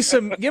 hey, give me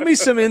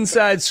some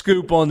inside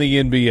scoop on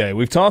the NBA.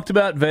 We've talked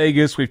about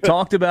Vegas, we've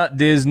talked about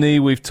Disney,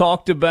 we've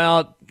talked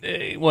about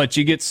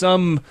you get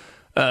some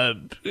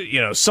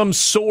some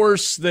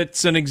source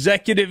that's an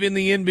executive in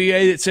the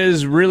NBA that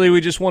says, really,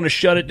 we just want to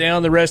shut it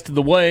down the rest of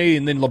the way,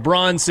 and then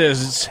LeBron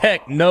says,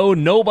 heck no,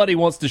 nobody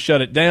wants to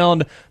shut it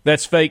down.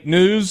 That's fake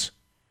news.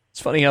 It's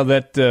funny how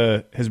that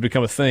has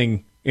become a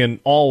thing in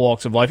all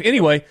walks of life.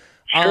 Anyway,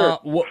 sure.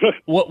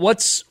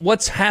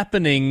 What's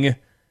happening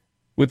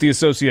with the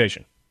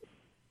association?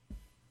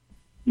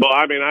 Well,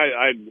 I mean,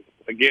 I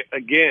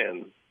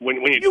again,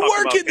 when you talk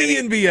work about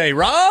in the NBA,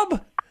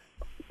 Rob,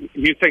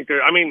 you think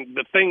there? I mean,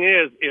 the thing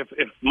is,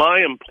 if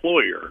my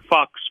employer,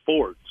 Fox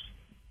Sports,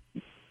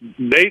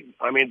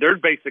 they're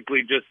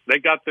basically just, they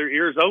got their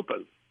ears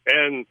open,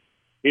 and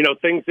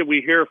things that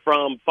we hear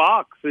from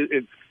Fox,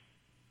 it's.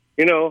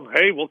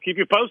 Hey, we'll keep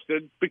you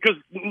posted, because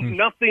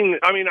nothing.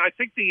 I mean, I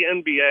think the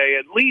NBA,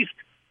 at least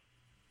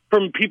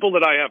from people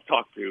that I have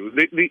talked to,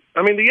 the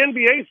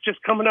NBA is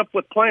just coming up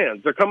with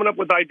plans. They're coming up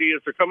with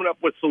ideas. They're coming up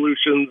with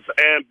solutions,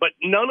 but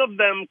none of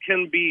them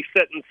can be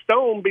set in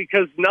stone,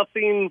 because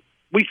nothing.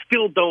 We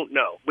still don't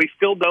know. We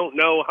still don't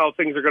know how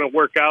things are going to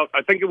work out.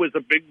 I think it was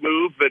a big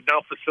move that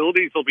now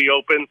facilities will be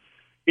open,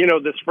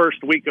 this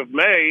first week of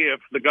May,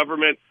 if the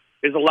government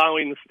is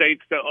allowing the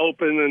states to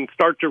open and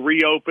start to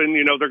reopen.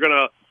 They're going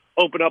to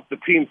open up the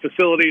team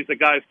facilities that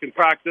guys can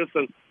practice,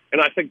 and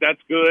I think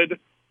that's good.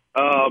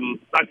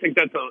 I think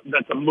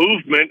that's a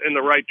movement in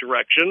the right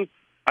direction.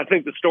 I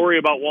think the story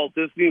about Walt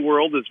Disney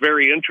World is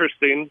very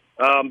interesting,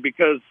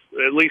 because,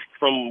 at least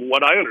from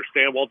what I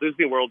understand, Walt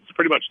Disney World has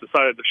pretty much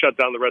decided to shut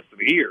down the rest of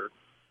the year.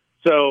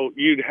 So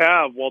you'd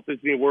have Walt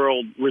Disney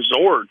World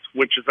Resort,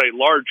 which is a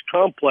large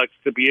complex,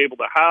 to be able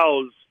to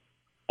house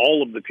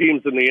all of the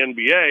teams in the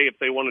NBA. If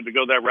they wanted to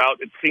go that route,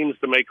 it seems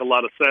to make a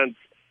lot of sense.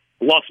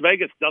 Las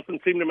Vegas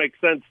doesn't seem to make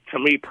sense to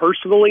me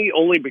personally,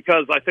 only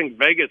because I think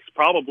Vegas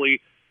probably,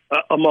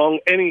 among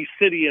any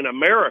city in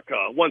America,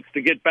 wants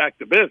to get back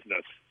to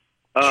business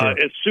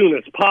as soon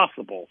as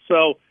possible.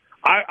 So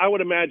I would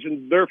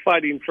imagine they're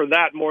fighting for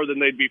that more than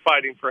they'd be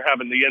fighting for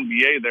having the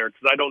NBA there,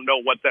 because I don't know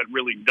what that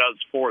really does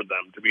for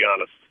them, to be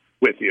honest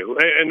with you.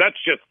 And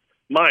that's just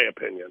my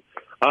opinion.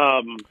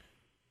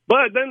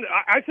 But then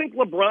I think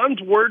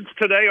LeBron's words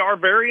today are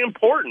very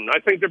important. I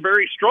think they're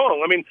very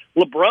strong. I mean,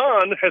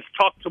 LeBron has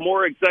talked to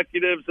more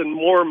executives and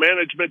more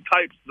management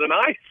types than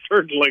I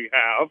certainly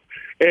have,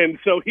 and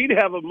so he'd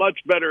have a much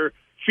better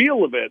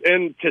feel of it.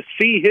 And to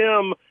see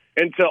him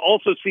and to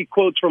also see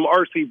quotes from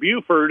R.C.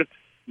 Buford,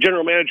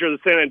 general manager of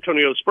the San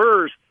Antonio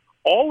Spurs,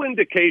 all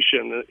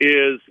indication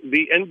is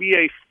the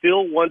NBA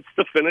still wants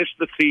to finish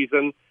the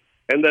season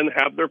and then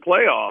have their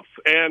playoffs.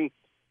 And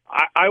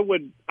I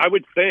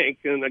would think,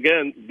 and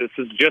again, this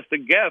is just a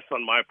guess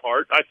on my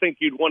part, I think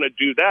you'd want to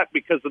do that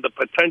because of the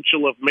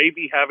potential of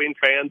maybe having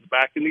fans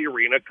back in the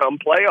arena come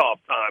playoff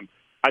time.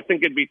 I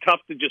think it'd be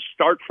tough to just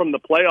start from the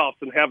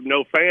playoffs and have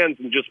no fans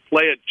and just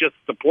play it just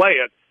to play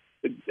it.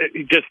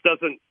 It just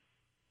doesn't,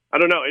 I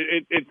don't know,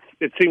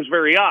 it seems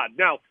very odd.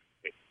 Now,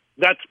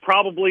 that's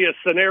probably a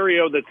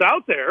scenario that's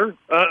out there,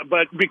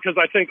 but because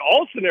I think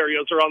all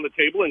scenarios are on the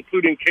table,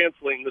 including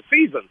canceling the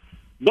season.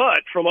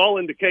 But from all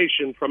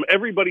indication, from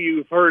everybody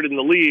you've heard in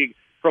the league,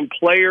 from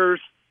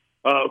players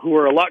who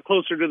are a lot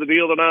closer to the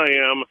deal than I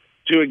am,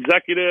 to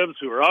executives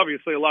who are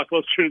obviously a lot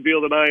closer to the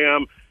deal than I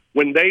am,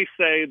 when they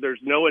say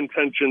there's no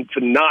intention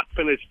to not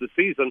finish the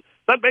season,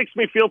 that makes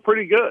me feel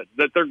pretty good,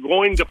 that they're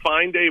going to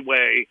find a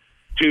way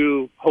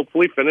to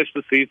hopefully finish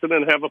the season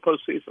and have a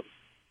postseason.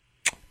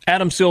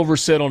 Adam Silver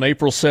said on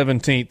April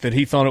 17th that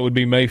he thought it would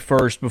be May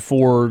 1st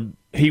before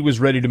he was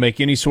ready to make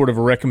any sort of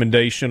a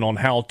recommendation on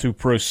how to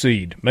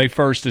proceed. May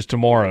 1st is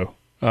tomorrow.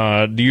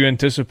 Do you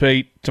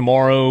anticipate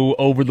tomorrow,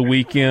 over the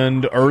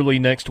weekend, early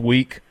next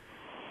week,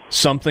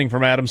 something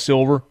from Adam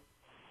Silver?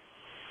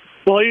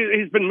 Well,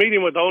 he's been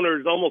meeting with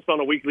owners almost on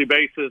a weekly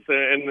basis,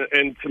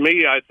 and to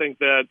me, I think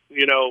that,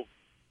 you know,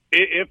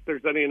 if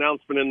there's any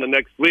announcement in the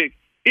next week,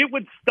 it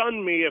would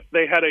stun me if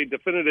they had a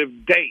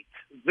definitive date.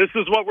 This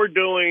is what we're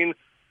doing.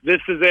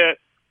 This is it.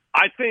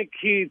 I think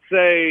he'd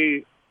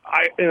say,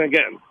 and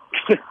again,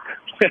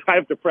 I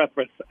have to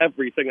preface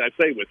everything I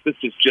say with this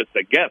is just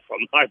a guess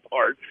on my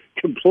part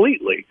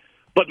completely.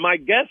 But my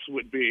guess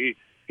would be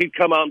he'd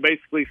come out and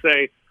basically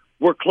say,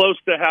 we're close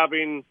to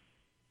having,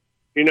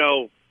 you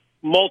know,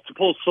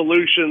 multiple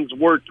solutions.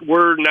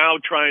 We're now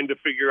trying to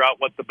figure out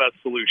what the best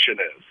solution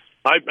is.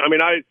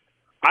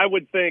 I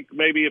would think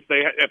maybe if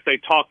they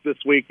talk this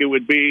week, it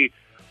would be,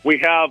 we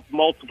have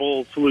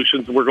multiple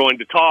solutions. We're going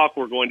to talk.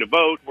 We're going to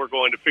vote. We're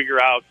going to figure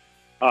out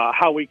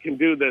how we can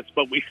do this,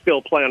 but we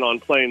still plan on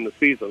playing the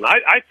season.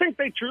 I think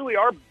they truly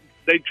are.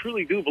 They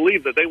truly do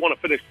believe that they want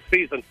to finish the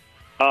season.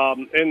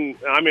 And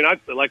I mean,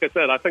 like I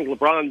said, I think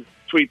LeBron's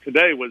tweet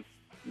today was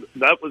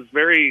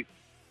very.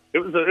 It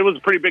was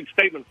a pretty big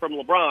statement from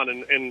LeBron,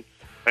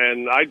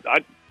 and I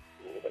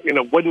you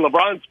know, when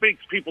LeBron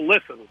speaks, people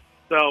listen.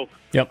 So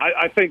yep.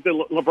 I think that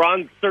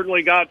LeBron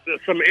certainly got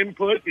some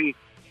input, and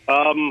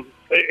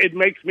it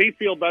makes me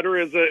feel better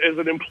as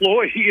an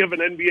employee of an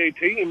NBA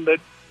team that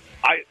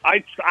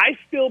I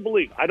still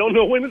believe. I don't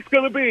know when it's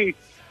going to be.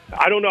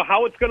 I don't know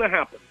how it's going to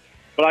happen,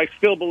 but I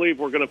still believe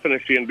we're going to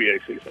finish the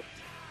NBA season.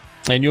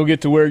 And you'll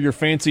get to wear your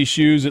fancy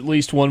shoes at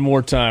least one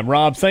more time.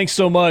 Rob, thanks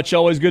so much.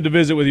 Always good to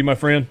visit with you, my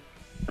friend.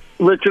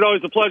 Richard,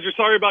 always a pleasure.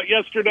 Sorry about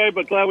yesterday,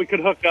 but glad we could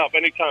hook up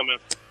anytime, man.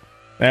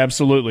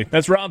 Absolutely.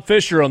 That's Rob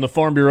Fisher on the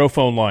Farm Bureau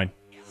phone line.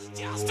 It's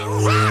just a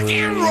rock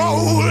and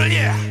roll,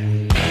 yeah.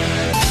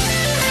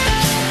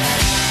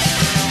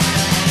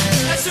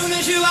 As soon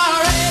as you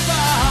are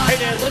able. Hey,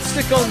 Dan, let's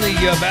stick on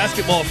the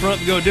basketball front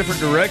and go a different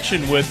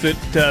direction with it.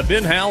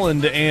 Ben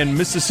Howland and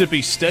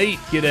Mississippi State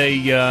get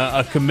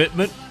a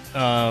commitment,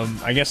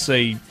 I guess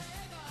a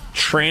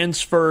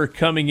transfer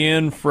coming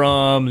in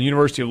from the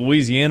University of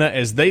Louisiana,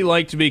 as they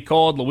like to be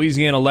called,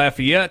 Louisiana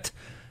Lafayette,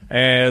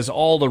 as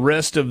all the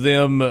rest of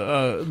them,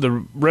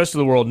 the rest of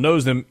the world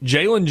knows them.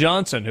 Jalen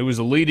Johnson, who was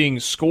a leading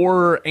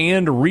scorer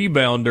and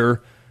rebounder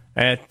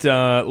at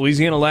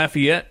Louisiana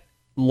Lafayette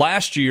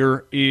last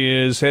year,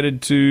 is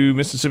headed to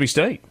Mississippi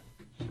State.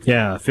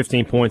 Yeah,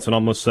 15 points and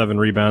almost 7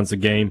 rebounds a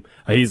game.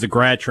 He's a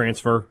grad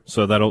transfer,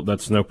 so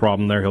that's no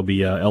problem there. He'll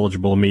be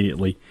eligible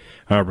immediately,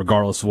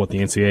 regardless of what the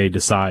NCAA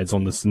decides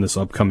on this in this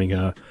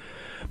upcoming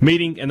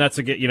meeting. And that's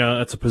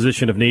a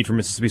position of need for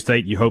Mississippi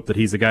State. You hope that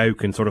he's a guy who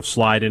can sort of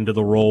slide into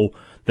the role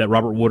that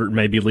Robert Woodard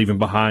may be leaving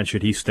behind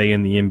should he stay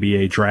in the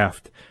NBA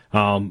draft.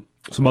 Some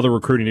other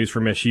recruiting news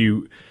from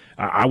SU.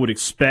 I would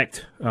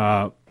expect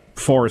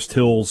Forest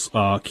Hill's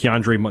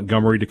Keandre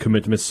Montgomery to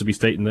commit to Mississippi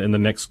State in the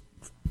next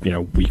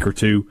week or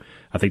two.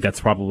 I think that's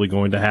probably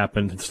going to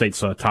happen. The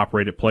State's a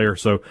top-rated player.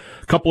 So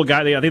a couple of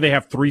guys, I think they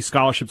have 3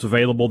 scholarships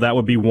available. That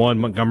would be one.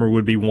 Montgomery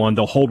would be one.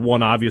 They'll hold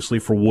one, obviously,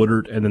 for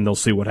Woodard, and then they'll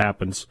see what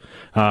happens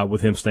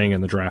with him staying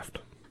in the draft.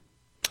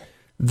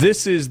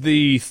 This is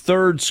the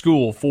third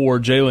school for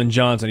Jalen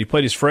Johnson. He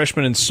played his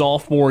freshman and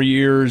sophomore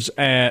years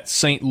at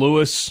St.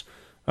 Louis,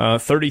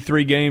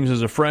 33 games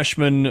as a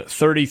freshman,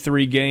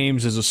 33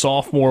 games as a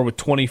sophomore with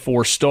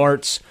 24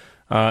 starts.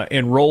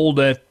 Enrolled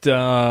at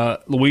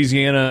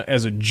Louisiana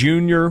as a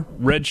junior,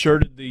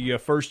 redshirted the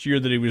first year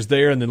that he was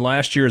there, and then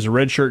last year as a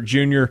redshirt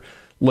junior,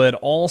 led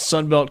all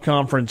Sun Belt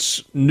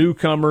Conference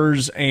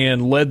newcomers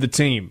and led the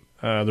team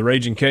the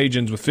Raging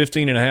Cajuns, with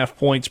 15.5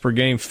 points per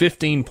game,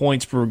 15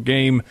 points per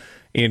game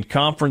in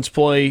conference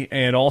play,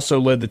 and also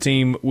led the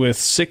team with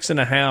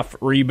 6.5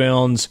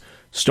 rebounds,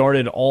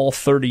 started all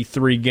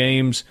 33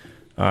 games.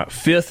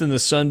 5th in the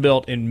Sun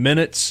Belt in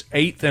minutes,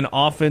 8th in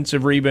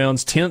offensive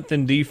rebounds, 10th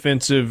in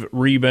defensive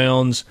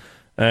rebounds,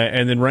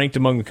 and then ranked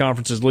among the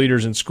conference's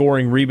leaders in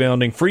scoring,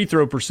 rebounding, free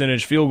throw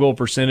percentage, field goal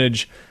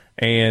percentage,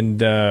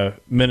 and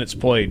minutes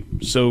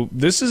played. So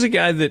this is a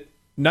guy that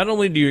not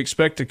only do you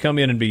expect to come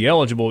in and be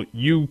eligible,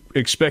 you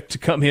expect to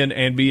come in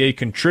and be a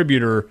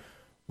contributor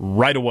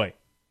right away.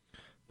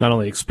 Not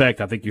only expect,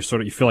 I think you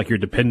feel like you're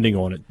depending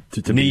on it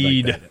to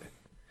need. Be like that.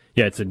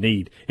 Yeah, it's a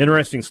need.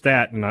 Interesting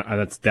stat, and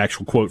that's the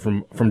actual quote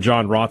from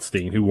John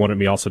Rothstein, who wanted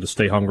me also to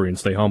stay hungry and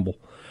stay humble.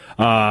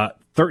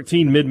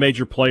 13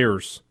 mid-major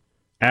players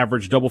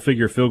averaged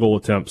double-figure field goal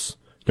attempts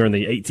during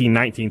the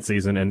 18-19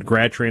 season and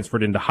grad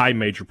transferred into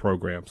high-major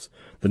programs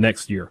the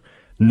next year.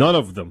 None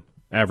of them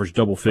averaged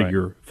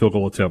double-figure field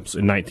goal attempts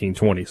in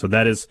 19-20. So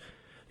that is,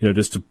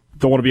 just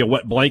don't want to be a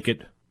wet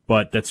blanket,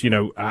 but that's,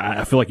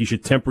 I feel like you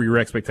should temper your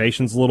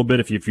expectations a little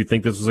bit. If you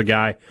think this is a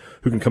guy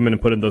who can come in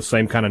and put in those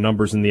same kind of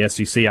numbers in the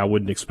SEC, I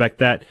wouldn't expect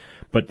that.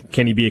 But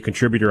can he be a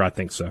contributor? I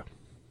think so.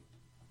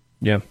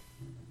 Yeah.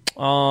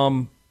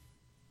 Kind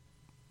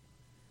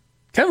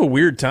of a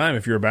weird time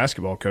if you're a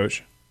basketball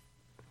coach.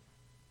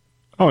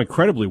 Oh,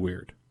 incredibly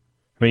weird.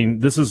 I mean,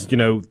 this is,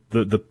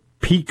 the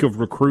peak of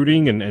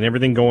recruiting and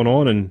everything going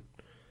on, and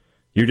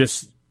you're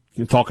just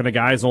talking to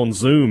guys on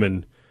Zoom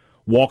and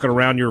walking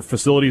around your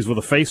facilities with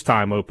a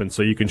FaceTime open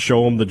so you can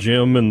show them the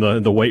gym and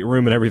the weight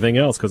room and everything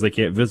else because they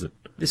can't visit.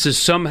 This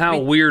is somehow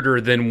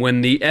weirder than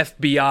when the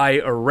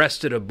FBI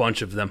arrested a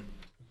bunch of them.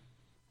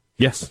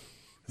 Yes,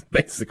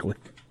 basically.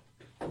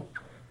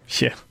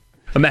 Yeah.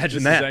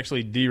 Imagine that. Has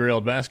actually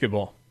derailed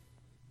basketball.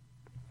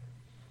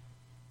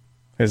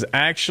 Has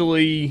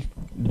actually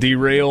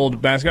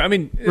derailed basketball. I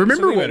mean,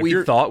 remember what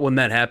we thought when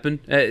that happened?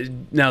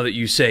 Now that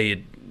you say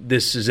it,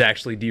 this is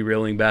actually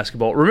derailing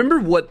basketball. Remember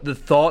what the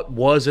thought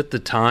was at the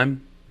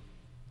time?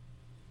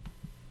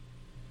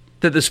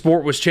 That the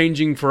sport was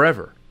changing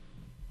forever.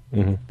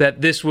 Mm-hmm. That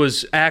this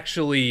was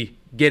actually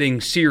getting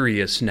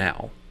serious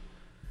now.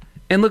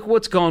 And look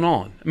what's gone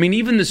on. I mean,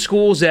 even the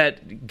schools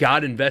that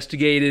got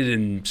investigated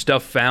and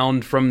stuff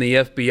found from the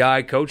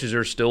FBI, coaches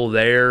are still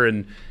there.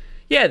 And,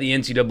 yeah, the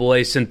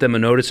NCAA sent them a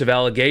notice of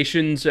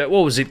allegations. What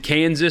was it?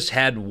 Kansas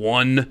had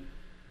one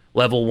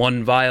Level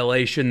 1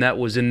 violation that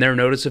was in their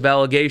notice of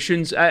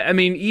allegations. I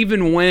mean,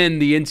 even when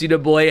the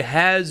NCAA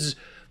has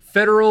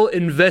federal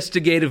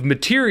investigative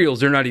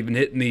materials, they're not even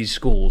hitting these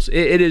schools.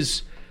 It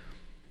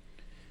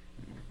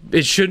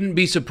shouldn't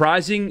be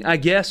surprising, I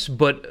guess,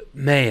 but,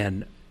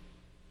 man,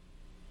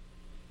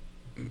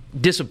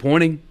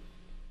 disappointing,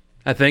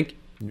 I think.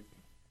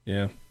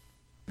 Yeah.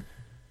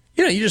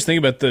 You just think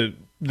about the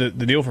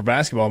deal for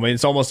basketball. I mean,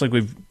 it's almost like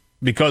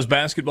because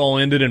basketball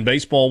ended and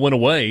baseball went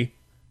away,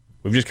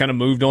 we've just kind of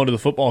moved on to the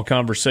football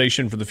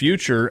conversation for the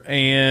future,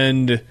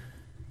 and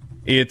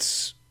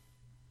it's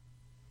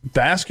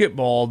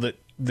basketball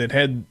that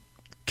had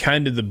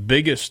kind of the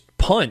biggest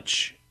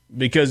punch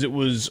because it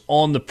was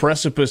on the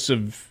precipice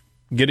of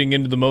getting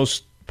into the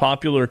most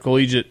popular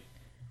collegiate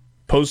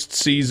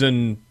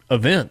postseason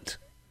event.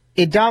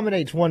 It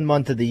dominates 1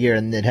 month of the year,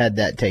 and it had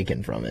that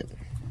taken from it.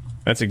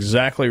 That's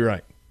exactly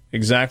right.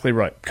 Exactly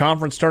right.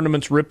 Conference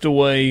tournaments ripped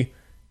away,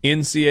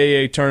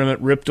 NCAA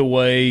tournament ripped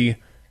away,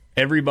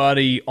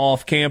 everybody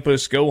off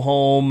campus, go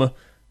home.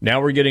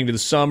 Now we're getting to the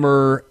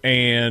summer,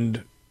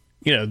 and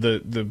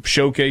the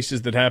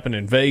showcases that happen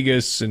in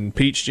Vegas and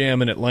Peach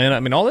Jam in Atlanta. I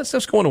mean, all that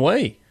stuff's going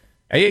away.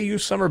 AAU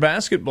summer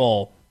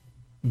basketball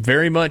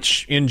very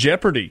much in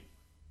jeopardy.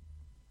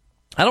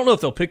 I don't know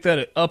if they'll pick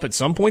that up at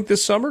some point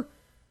this summer,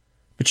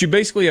 but you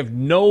basically have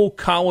no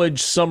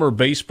college summer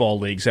baseball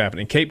leagues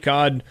happening. Cape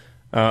Cod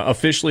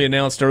officially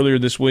announced earlier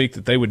this week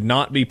that they would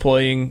not be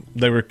playing.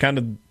 They were kind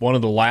of one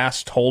of the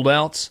last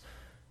holdouts.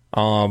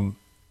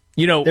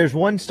 There's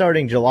one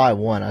starting July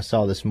 1, I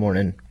saw this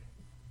morning.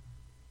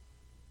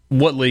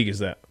 What league is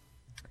that?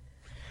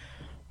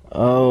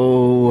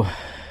 Oh.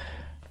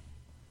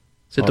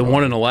 Is it the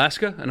one in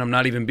Alaska? And I'm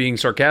not even being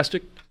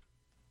sarcastic.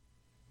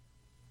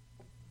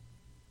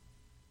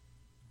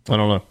 I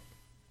don't know.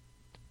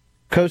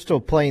 Coastal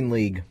Plain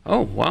League.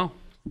 Oh, wow.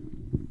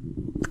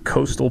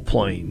 Coastal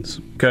Plains.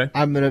 Okay.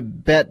 I'm going to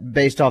bet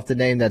based off the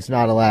name that's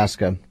not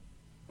Alaska.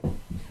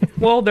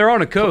 Well, they're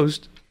on a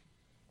coast.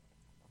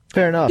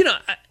 Fair enough.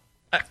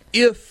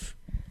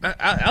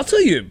 I'll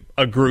tell you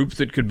a group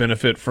that could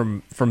benefit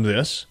from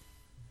this.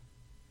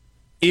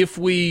 If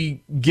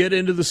we get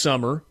into the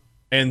summer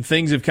and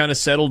things have kind of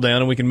settled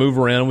down and we can move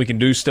around and we can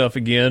do stuff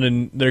again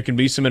and there can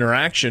be some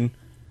interaction,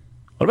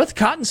 what about the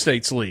Cotton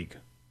States League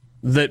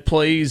that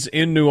plays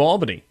in New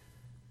Albany?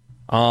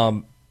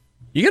 You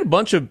get a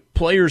bunch of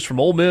players from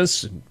Ole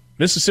Miss and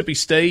Mississippi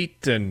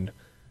State and,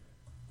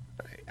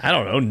 I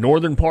don't know,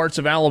 northern parts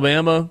of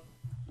Alabama,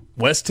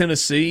 West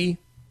Tennessee,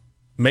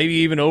 maybe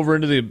even over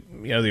into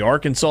the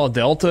Arkansas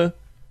Delta.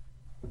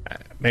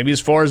 Maybe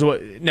as far as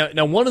what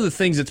now one of the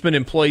things that's been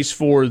in place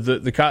for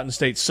the Cotton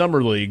State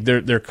Summer League,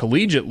 their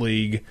collegiate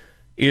league,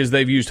 is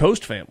they've used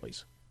host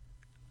families.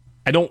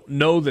 I don't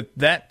know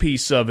that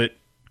piece of it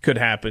could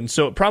happen,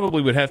 so it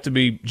probably would have to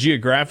be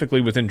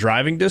geographically within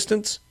driving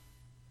distance.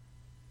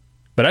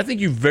 But I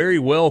think you very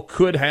well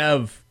could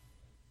have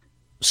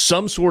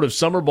some sort of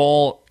summer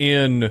ball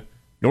in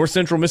north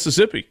central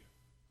Mississippi,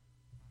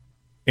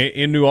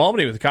 in New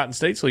Albany with the Cotton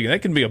States League. And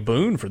that can be a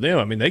boon for them.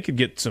 I mean, they could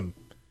get some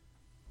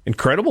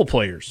incredible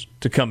players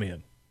to come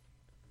in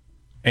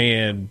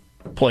and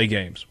play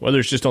games, whether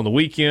it's just on the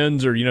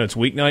weekends or, it's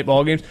weeknight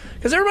ball games,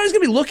 because everybody's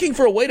going to be looking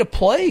for a way to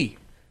play.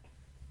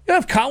 You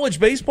have college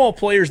baseball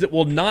players that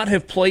will not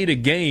have played a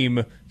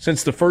game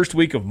since the first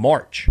week of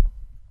March.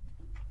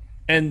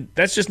 And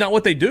that's just not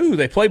what they do.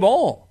 They play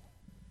ball.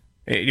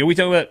 We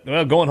talk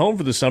about going home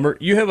for the summer.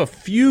 You have a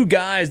few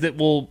guys that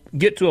will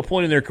get to a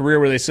point in their career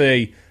where they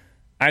say,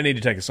 I need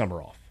to take a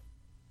summer off.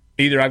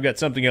 Either I've got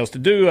something else to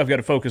do, I've got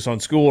to focus on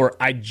school, or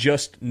I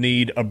just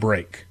need a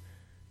break.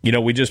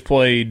 We just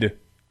played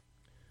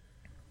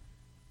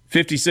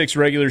 56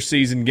 regular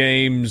season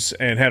games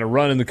and had a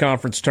run in the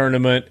conference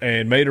tournament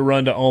and made a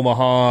run to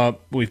Omaha.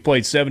 We've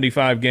played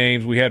 75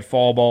 games. We had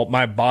fall ball.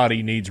 My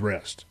body needs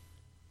rest.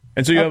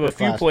 And so you have a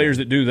few players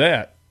that do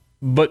that.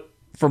 But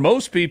for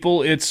most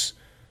people, it's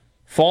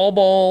fall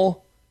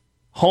ball,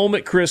 home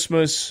at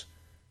Christmas,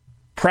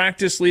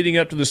 practice leading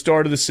up to the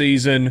start of the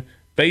season,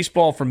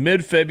 baseball from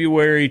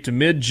mid-February to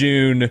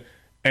mid-June,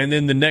 and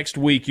then the next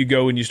week you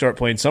go and you start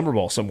playing summer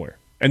ball somewhere.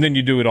 And then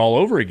you do it all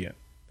over again.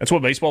 That's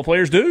what baseball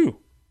players do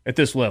at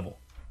this level.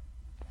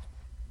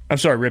 I'm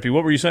sorry, Rippy,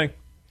 what were you saying?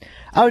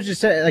 I was just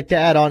saying, to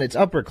add on, it's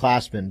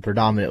upperclassmen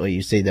predominantly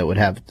you see that would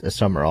have a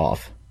summer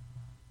off.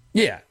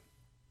 Yeah.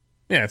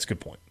 Yeah, that's a good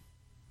point.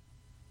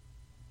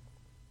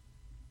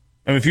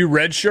 I mean, if you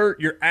redshirt,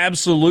 you're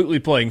absolutely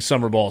playing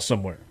summer ball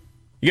somewhere.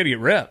 You got to get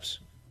reps.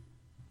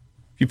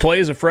 If you play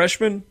as a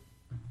freshman,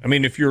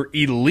 if you're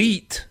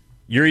elite,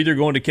 you're either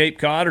going to Cape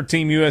Cod or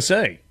Team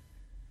USA.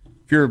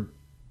 If you're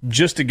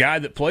just a guy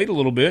that played a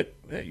little bit,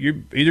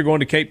 you're either going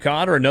to Cape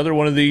Cod or another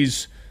one of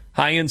these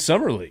high-end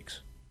summer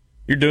leagues.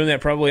 You're doing that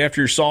probably after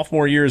your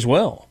sophomore year as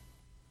well.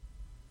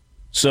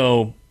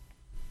 So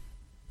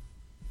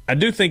I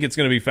do think it's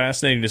going to be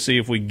fascinating to see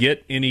if we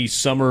get any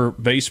summer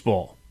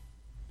baseball.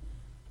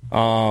 We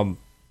got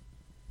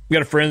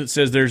a friend that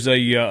says there's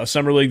a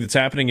summer league that's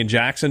happening in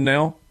Jackson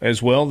now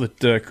as well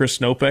that Chris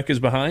Snopek is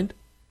behind.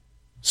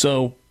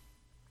 So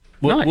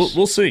nice.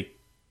 We'll see.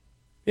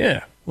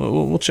 Yeah,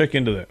 we'll check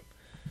into that.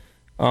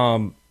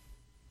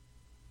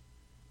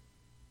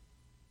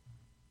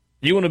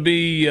 You want to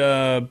be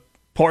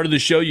part of the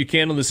show, you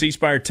can on the C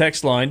Spire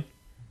text line.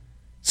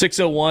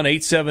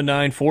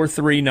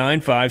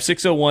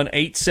 601-879-4395.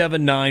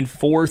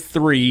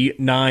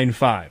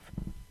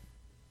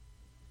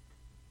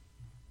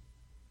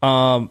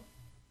 601-879-4395.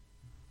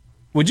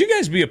 Would you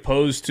guys be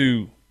opposed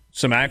to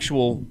some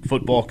actual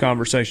football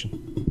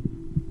conversation?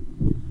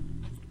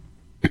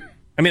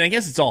 I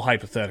guess it's all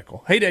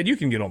hypothetical. Hey, Dad, you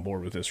can get on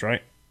board with this,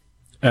 right?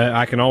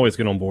 I can always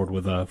get on board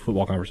with a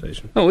football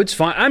conversation. Oh, it's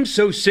fine. I'm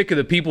so sick of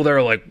the people that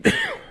are like,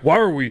 why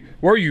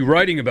are you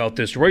writing about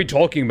this? Why are you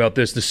talking about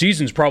this? The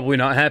season's probably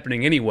not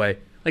happening anyway.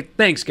 Like,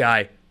 thanks,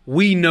 guy.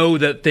 We know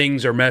that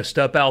things are messed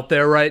up out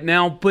there right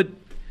now, but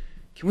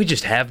can we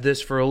just have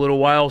this for a little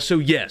while? So,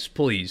 yes,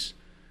 please,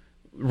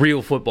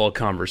 real football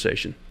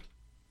conversation.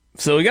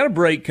 So we got a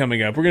break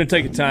coming up. We're going to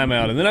take a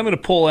timeout, and then I'm going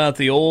to pull out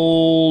the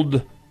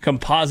old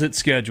composite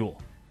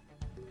schedule.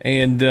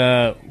 And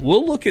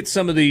we'll look at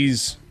some of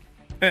these.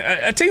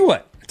 I tell you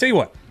what.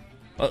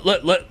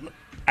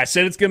 I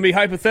said it's going to be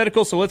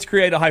hypothetical, so let's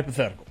create a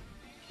hypothetical.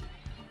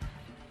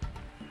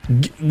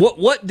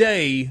 What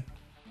day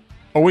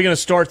are we going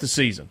to start the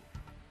season?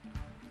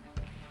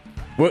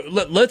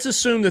 Let's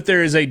assume that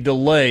there is a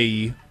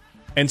delay,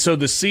 and so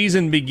the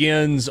season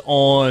begins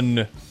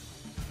on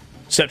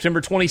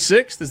September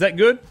 26th. Is that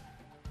good?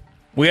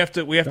 We have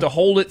to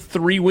hold it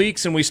 3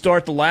 weeks, and we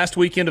start the last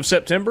weekend of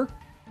September.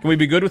 Can we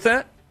be good with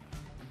that?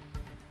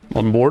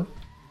 On board.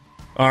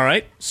 All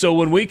right. So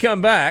when we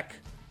come back,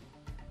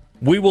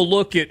 we will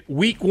look at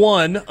week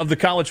 1 of the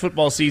college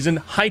football season,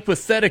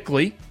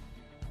 hypothetically,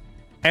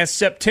 as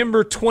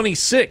September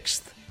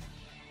 26th.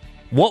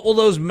 What will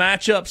those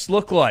matchups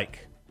look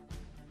like?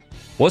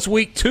 What's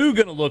week 2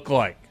 going to look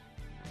like?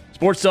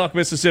 Sports Talk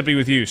Mississippi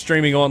with you,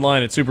 streaming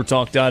online at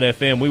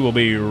supertalk.fm. We will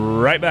be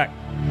right back.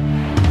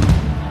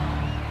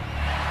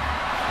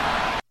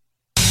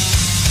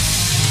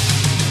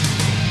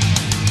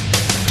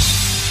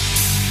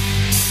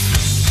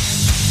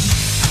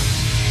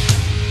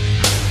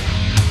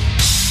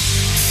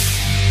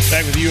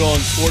 Back with you on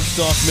Sports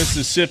Talk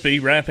Mississippi,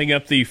 wrapping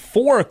up the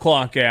 4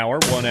 o'clock hour.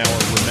 1 hour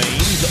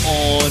remains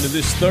on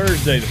this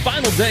Thursday, the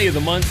final day of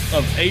the month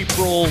of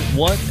April.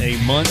 What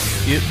a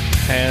month it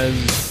has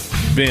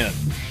been.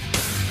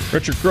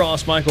 Richard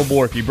Cross, Michael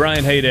Borky,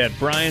 Brian Haydad,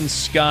 Brian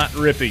Scott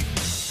Rippey.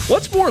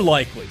 What's more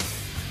likely?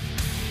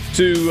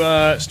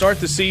 to start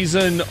the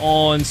season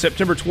on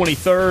September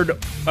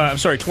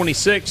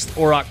 26th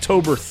or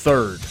October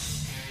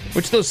 3rd?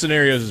 Which of those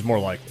scenarios is more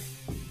likely?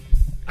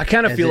 I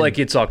kind of feel like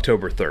it's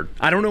October 3rd.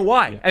 I don't know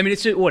why. I mean,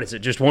 what is it,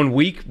 just 1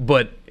 week?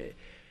 But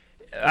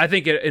I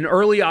think an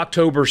early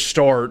October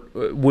start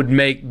would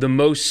make the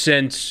most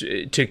sense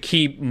to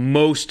keep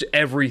most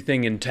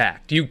everything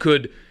intact. You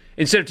could,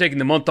 instead of taking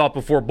the month off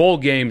before bowl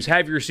games,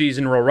 have your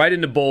season roll right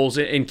into bowls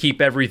and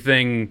keep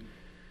everything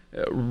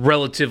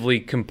relatively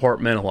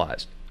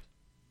compartmentalized.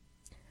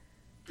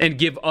 And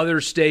give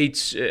other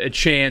states a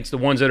chance, the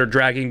ones that are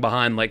dragging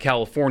behind, like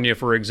California,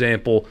 for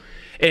example.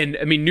 And,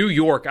 I mean, New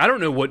York, I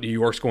don't know what New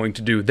York's going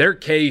to do. Their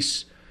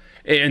case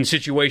and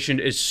situation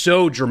is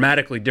so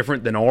dramatically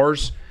different than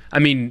ours. I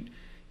mean,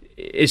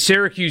 is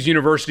Syracuse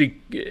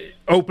University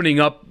opening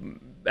up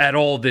at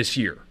all this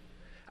year?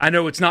 I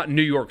know it's not in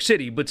New York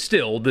City, but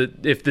still,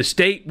 if the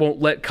state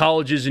won't let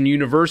colleges and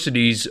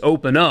universities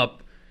open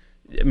up,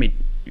 I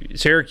mean,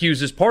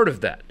 Syracuse is part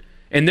of that.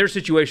 And their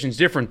situation is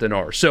different than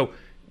ours. So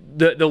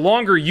the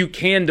longer you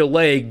can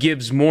delay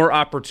gives more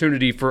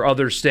opportunity for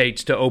other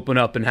states to open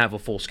up and have a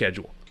full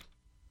schedule.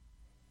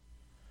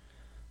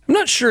 I'm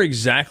not sure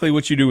exactly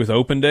what you do with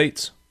open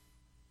dates.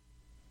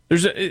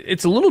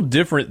 It's a little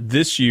different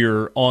this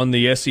year on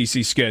the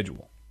SEC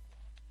schedule.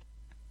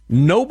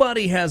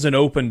 Nobody has an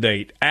open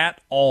date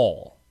at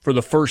all for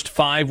the first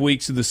 5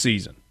 weeks of the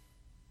season.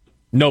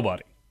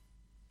 Nobody.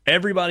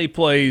 Everybody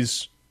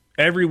plays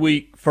every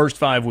week, first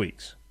 5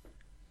 weeks.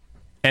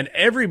 And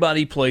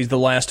everybody plays the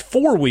last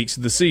 4 weeks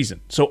of the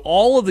season. So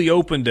all of the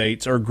open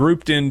dates are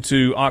grouped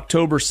into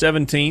October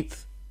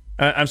 17th.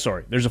 I'm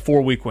sorry, there's a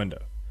 4-week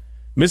window.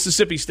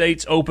 Mississippi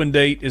State's open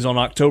date is on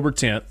October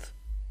 10th.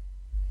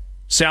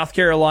 South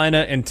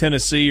Carolina and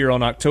Tennessee are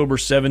on October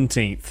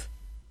 17th.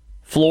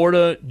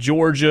 Florida,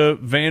 Georgia,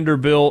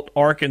 Vanderbilt,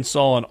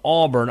 Arkansas, and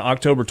Auburn,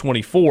 October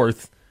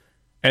 24th.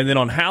 And then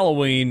on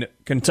Halloween,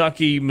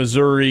 Kentucky,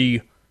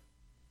 Missouri,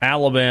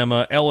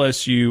 Alabama,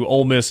 LSU,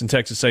 Ole Miss, and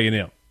Texas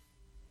A&M.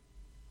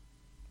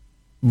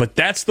 But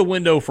that's the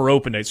window for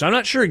open dates. So I'm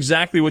not sure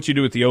exactly what you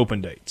do with the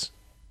open dates.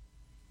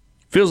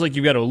 Feels like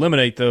you've got to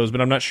eliminate those,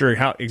 but I'm not sure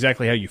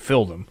exactly how you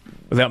fill them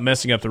without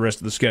messing up the rest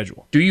of the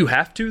schedule. Do you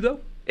have to, though?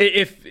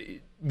 If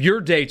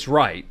your date's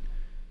right,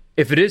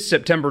 if it is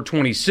September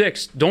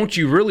 26th, don't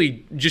you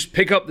really just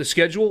pick up the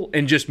schedule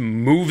and just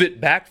move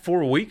it back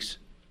 4 weeks?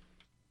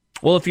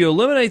 Well, if you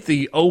eliminate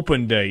the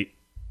open date,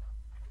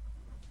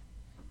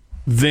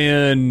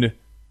 then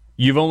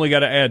you've only got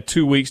to add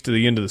 2 weeks to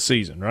the end of the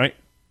season, right?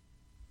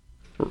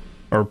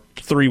 Or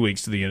 3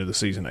 weeks to the end of the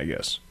season, I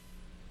guess.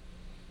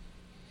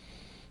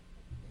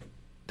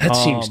 That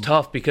seems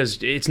tough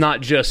because it's not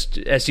just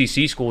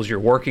SEC schools you're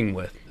working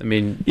with. I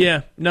mean,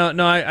 yeah, no,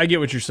 I get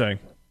what you're saying.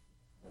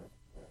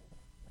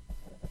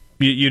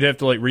 You'd have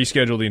to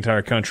reschedule the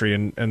entire country,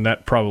 and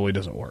that probably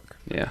doesn't work.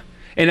 Yeah,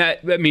 and I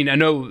mean, I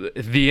know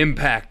the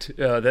impact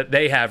that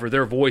they have or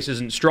their voice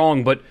isn't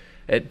strong, but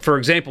for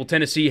example,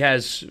 Tennessee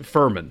has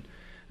Furman.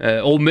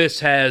 Ole Miss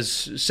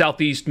has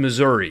Southeast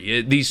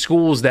Missouri. These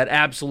schools that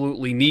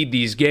absolutely need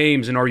these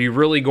games, and are you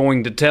really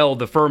going to tell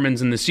the Furmans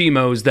and the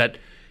SEMOs that,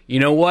 you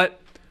know what,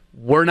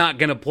 we're not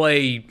going to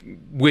play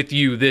with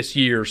you this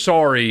year,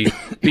 sorry,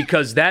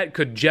 because that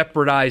could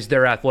jeopardize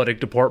their athletic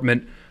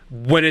department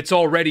when it's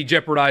already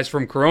jeopardized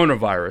from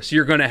coronavirus.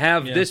 You're going to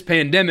have this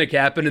pandemic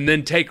happen and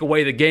then take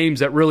away the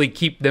games that really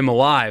keep them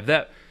alive.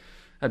 That'd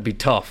be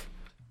tough.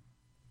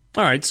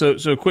 All right, so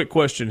a quick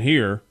question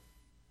here.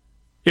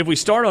 If we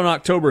start on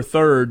October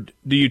 3rd,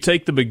 do you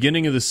take the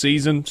beginning of the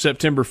season,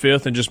 September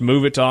 5th, and just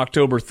move it to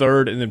October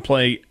 3rd and then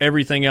play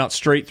everything out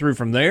straight through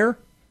from there?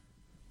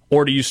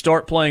 Or do you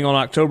start playing on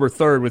October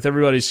 3rd with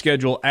everybody's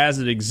schedule as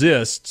it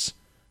exists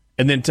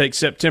and then take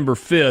September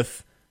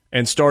 5th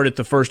and start it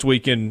the first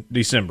week in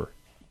December?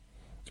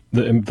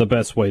 The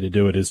best way to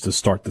do it is to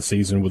start the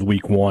season with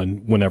week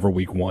 1 whenever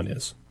week 1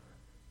 is.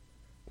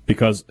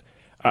 Because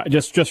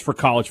just for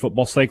college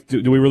football's sake,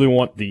 do we really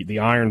want the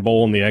Iron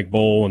Bowl and the Egg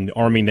Bowl and the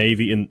Army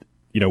Navy in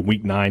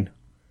week 9?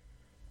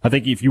 I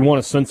think if you want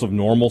a sense of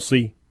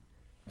normalcy,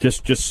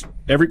 just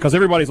because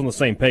everybody's on the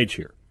same page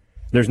here.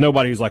 There's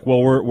nobody who's like,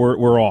 well,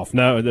 we're off.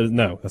 No, that's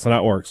not how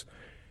it works.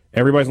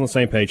 Everybody's on the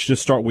same page.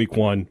 Just start week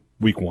 1.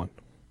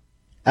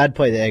 I'd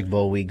play the Egg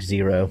Bowl week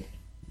 0.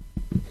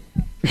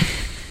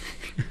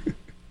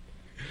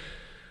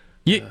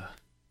 We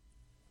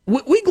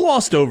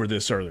glossed over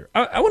this earlier.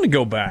 I want to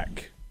go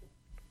back,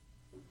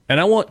 and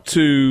I want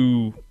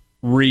to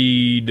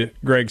read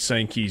Greg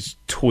Sankey's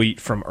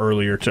tweet from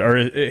earlier.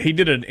 He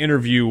did an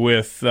interview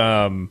with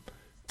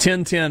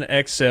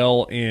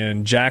 1010XL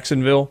in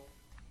Jacksonville,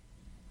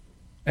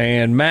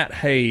 and Matt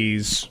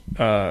Hayes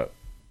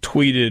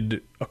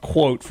tweeted a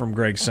quote from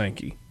Greg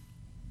Sankey.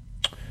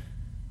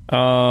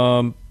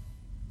 Let's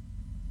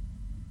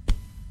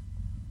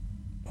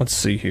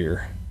see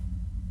here.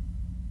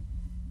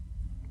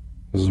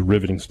 This is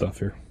riveting stuff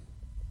here.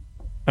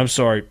 I'm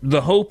sorry. The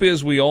hope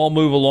is we all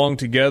move along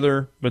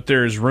together, but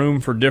there is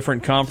room for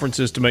different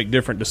conferences to make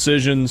different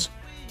decisions.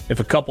 If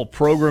a couple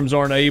programs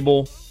aren't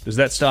able, does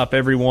that stop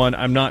everyone?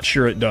 I'm not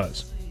sure it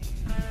does.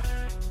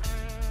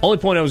 Only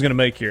point I was going to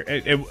make here,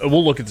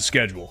 we'll look at the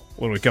schedule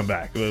when we come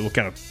back. We'll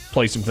kind of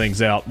play some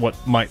things out, what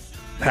might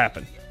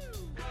happen.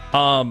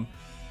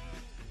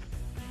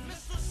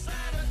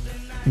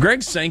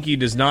 Greg Sankey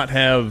does not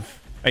have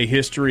a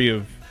history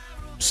of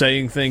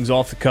saying things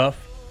off the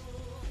cuff.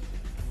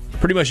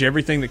 Pretty much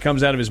everything that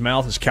comes out of his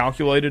mouth is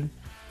calculated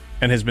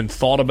and has been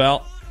thought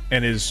about,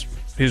 and his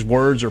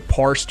words are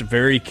parsed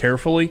very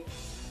carefully.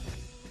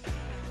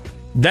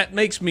 That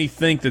makes me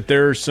think that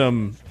there are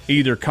some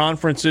either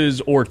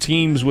conferences or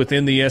teams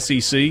within the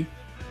SEC,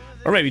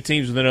 or maybe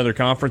teams within other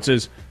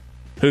conferences,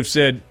 who've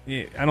said,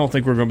 I don't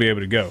think we're going to be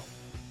able to go.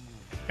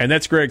 And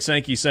that's Greg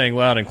Sankey saying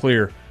loud and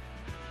clear,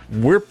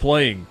 we're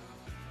playing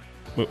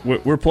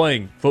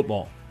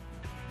football,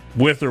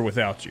 with or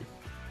without you.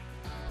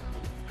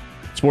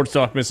 Sports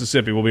Talk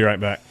Mississippi. We'll be right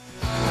back.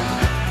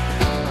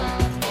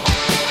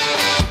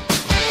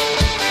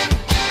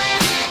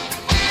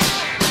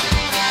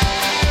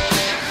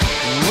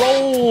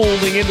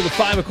 Rolling into the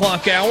 5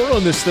 o'clock hour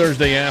on this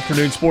Thursday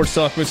afternoon. Sports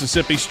Talk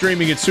Mississippi,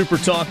 streaming at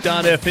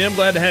supertalk.fm.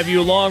 Glad to have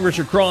you along.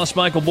 Richard Cross,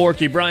 Michael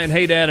Borky, Brian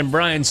Haydad, and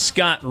Brian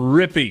Scott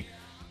Rippey.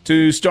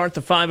 To start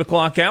the 5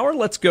 o'clock hour,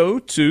 let's go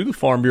to the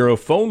Farm Bureau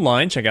phone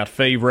line. Check out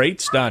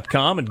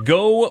favorites.com and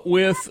go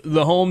with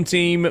the home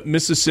team,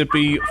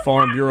 Mississippi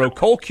Farm Bureau.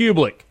 Cole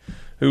Kublik,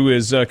 who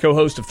is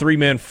co-host of Three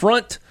Man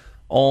Front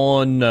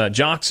on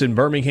Jocks in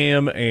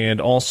Birmingham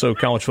and also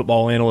college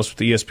football analyst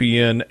with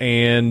ESPN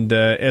and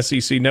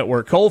SEC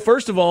Network. Cole,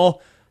 first of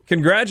all,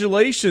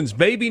 congratulations.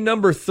 Baby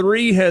number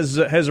 3 has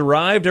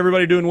arrived.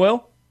 Everybody doing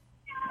well?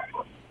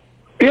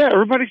 Yeah,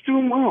 everybody's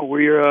doing well.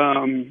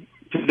 We're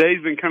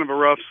today's been kind of a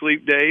rough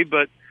sleep day,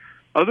 but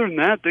other than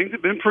that, things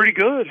have been pretty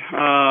good.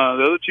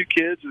 The other 2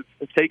 kids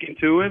have taken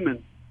to him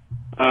and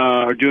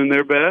are doing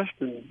their best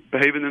and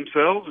behaving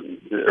themselves,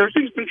 and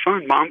everything's been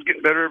fun. Mom's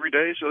getting better every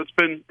day, so it's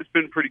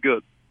been pretty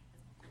good.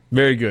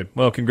 Very good.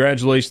 Well,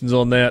 congratulations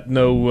on that.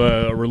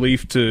 No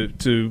relief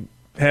to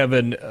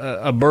having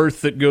a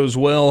birth that goes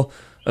well,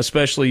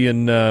 especially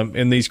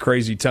in these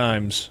crazy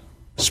times.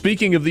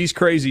 Speaking of these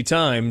crazy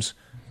times,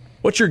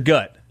 what's your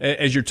gut?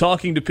 As you're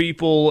talking to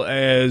people,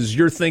 as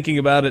you're thinking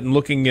about it and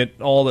looking at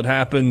all that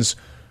happens,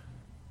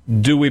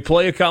 do we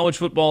play a college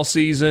football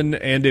season?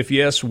 And if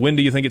yes, when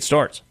do you think it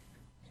starts?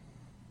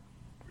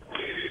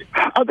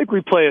 I think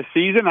we play a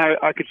season.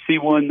 I could see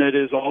one that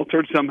is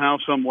altered somehow,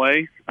 some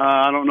way.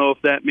 I don't know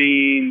if that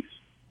means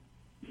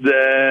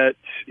that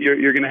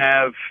you're going to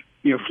have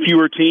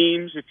fewer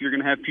teams, if you're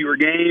going to have fewer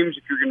games,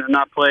 if you're going to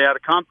not play out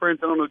of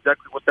conference. I don't know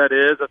exactly what that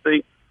is. I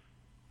think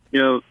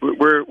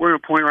we're at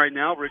a point right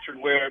now, Richard,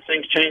 where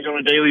things change on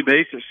a daily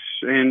basis,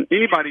 and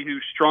anybody who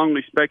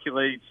strongly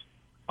speculates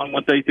on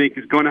what they think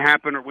is going to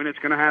happen or when it's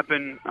going to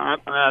happen,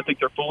 I think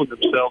they're fooling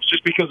themselves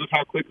just because of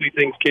how quickly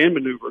things can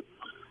maneuver.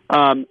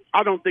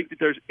 I don't think that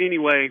there's any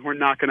way we're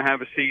not going to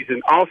have a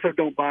season. I also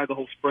don't buy the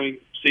whole spring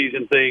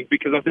season thing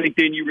because I think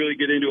then you really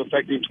get into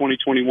affecting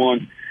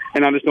 2021,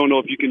 and I just don't know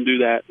if you can do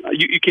that.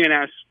 You can't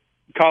ask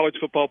college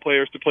football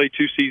players to play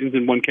 2 seasons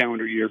in 1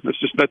 calendar year.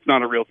 That's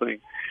not a real thing.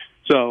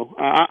 So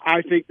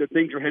I think that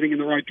things are heading in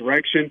the right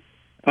direction.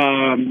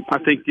 I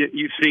think that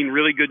you've seen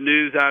really good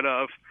news out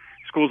of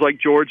schools like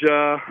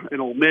Georgia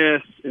and Ole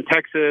Miss and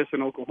Texas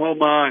and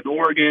Oklahoma and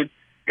Oregon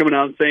coming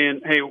out and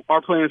saying, hey,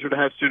 our plans are to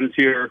have students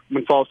here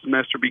when fall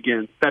semester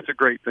begins. That's a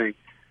great thing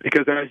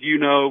because, as you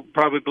know,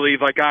 probably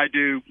believe like I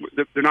do,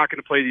 they're not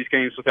going to play these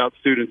games without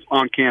students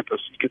on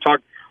campus.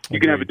 You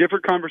can have a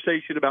different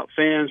conversation about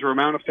fans or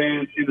amount of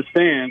fans in the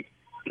stands,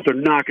 but they're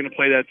not going to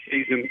play that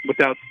season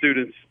without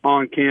students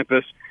on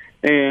campus.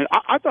 And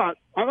I thought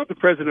the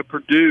president of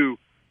Purdue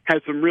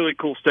had some really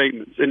cool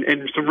statements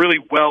and some really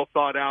well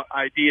thought out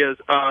ideas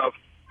of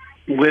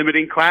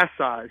limiting class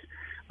size,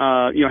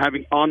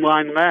 having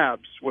online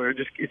labs where it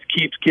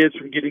keeps kids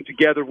from getting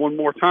together one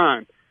more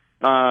time,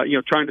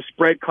 trying to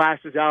spread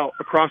classes out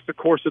across the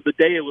course of the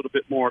day a little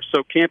bit more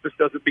so campus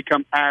doesn't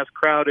become as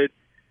crowded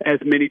as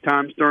many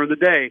times during the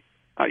day.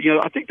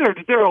 I think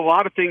there are a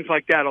lot of things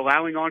like that,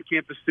 allowing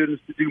on-campus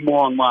students to do more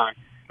online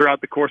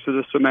throughout the course of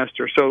the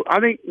semester. So I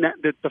think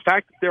that the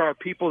fact that there are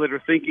people that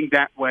are thinking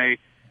that way,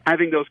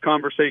 having those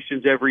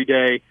conversations every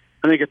day,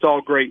 I think it's all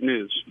great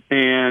news.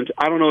 And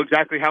I don't know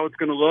exactly how it's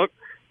going to look.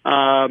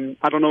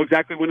 I don't know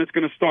exactly when it's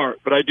going to start,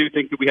 but I do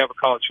think that we have a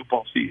college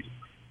football season.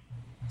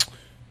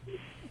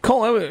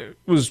 Cole, I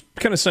was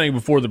kind of saying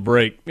before the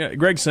break,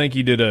 Greg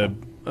Sankey did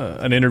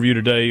an interview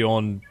today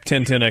on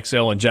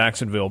 1010XL in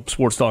Jacksonville,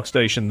 sports talk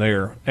station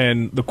there.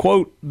 And the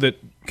quote that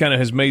kind of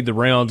has made the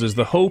rounds is,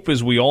 the hope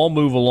is we all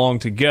move along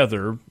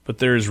together, but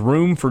there's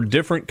room for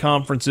different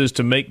conferences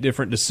to make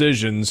different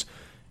decisions.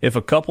 If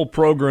a couple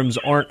programs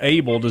aren't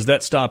able, does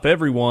that stop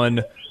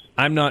everyone?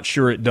 I'm not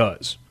sure it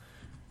does.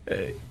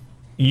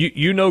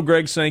 You know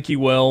Greg Sankey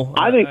well.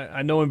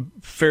 I know him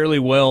fairly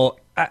well.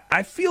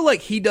 I feel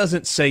like he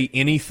doesn't say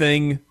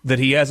anything that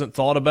he hasn't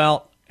thought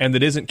about and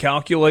that isn't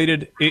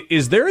calculated.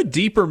 Is there a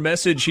deeper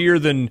message here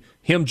than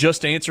him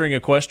just answering a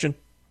question?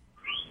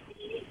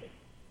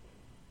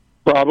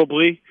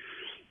 Probably.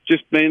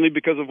 Just mainly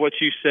because of what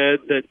you said,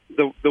 that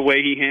the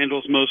way he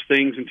handles most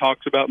things and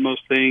talks about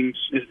most things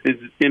is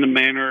in a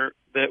manner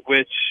that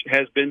which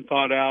has been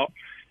thought out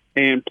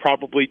and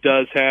probably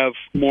does have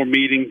more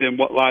meaning than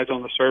what lies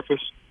on the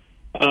surface.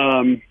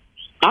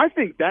 I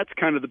think that's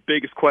kind of the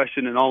biggest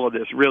question in all of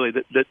this, really,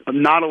 that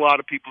not a lot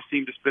of people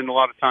seem to spend a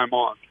lot of time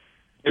on.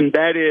 And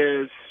that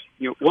is,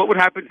 what would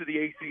happen to the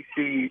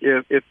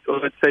ACC if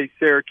let's say,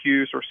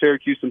 Syracuse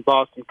and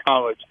Boston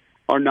College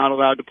are not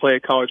allowed to play a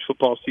college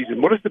football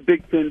season? What does the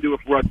Big Ten do if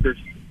Rutgers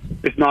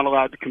is not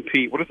allowed to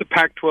compete? What does the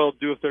Pac-12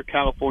 do if their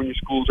California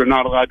schools are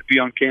not allowed to be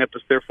on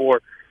campus?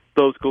 Therefore,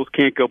 those schools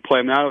can't go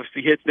play. That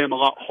obviously hits them a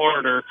lot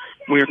harder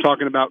when you're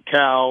talking about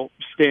Cal,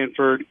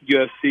 Stanford,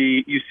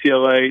 USC,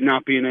 UCLA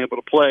not being able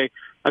to play.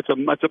 That's a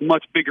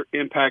much bigger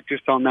impact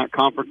just on that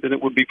conference than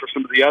it would be for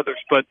some of the others.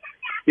 But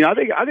I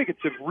think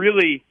it's a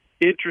really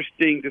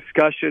interesting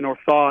discussion or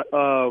thought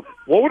of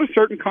what would a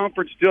certain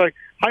conference do? Like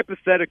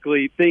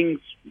hypothetically, things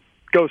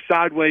go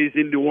sideways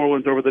in New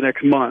Orleans over the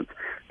next month,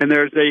 and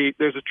there's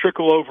a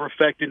trickle over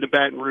effect into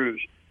Baton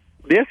Rouge.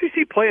 The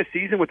SEC play a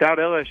season without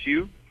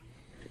LSU,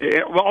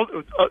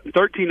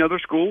 13 other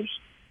schools.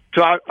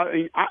 So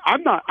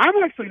I'm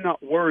actually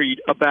not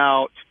worried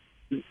about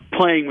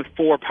playing with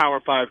 4 Power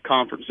 5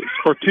 conferences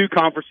or 2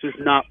 conferences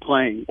not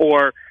playing,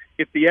 or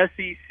if the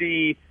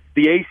SEC,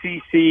 the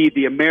ACC,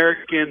 the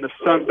American, the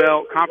Sun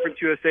Belt, Conference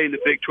USA, and the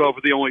Big 12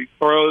 are the only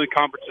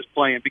conferences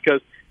playing,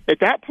 because at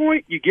that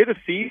point, you get a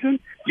season,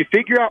 you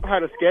figure out how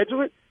to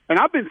schedule it, and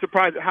I've been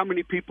surprised at how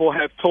many people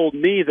have told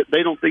me that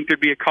they don't think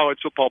there'd be a college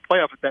football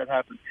playoff if that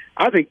happens.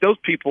 I think those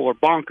people are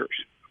bonkers,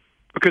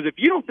 because if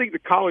you don't think the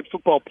college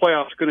football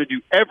playoff is going to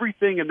do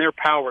everything in their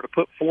power to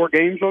put 4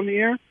 games on the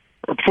air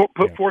or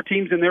put 4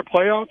 teams in their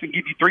playoff and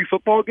give you 3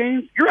 football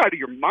games, you're out of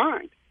your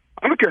mind.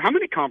 I don't care how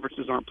many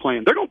conferences aren't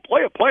playing. They're going to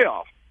play a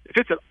playoff if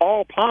it's at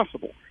all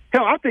possible.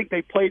 Hell, I think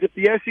they played if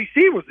the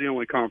SEC was the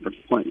only conference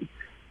playing.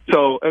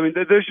 So, I mean,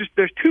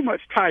 there's too much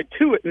tied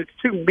to it, and it's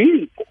too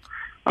meaningful.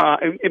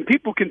 And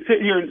people can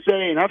sit here and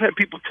say, and I've had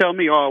people tell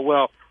me, oh,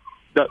 well,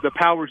 the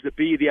powers that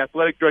be, the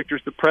athletic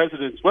directors, the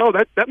presidents, well,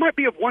 that might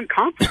be of one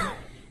conference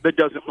that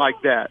doesn't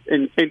like that.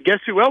 And guess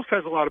who else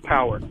has a lot of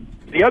power?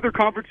 The other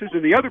conferences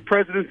and the other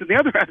presidents and the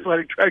other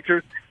athletic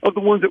directors of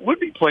the ones that would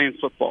be playing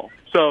football.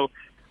 So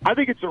I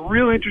think it's a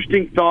real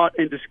interesting thought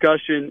and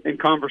discussion and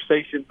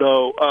conversation,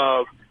 though,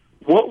 of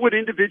what would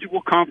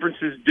individual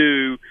conferences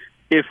do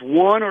if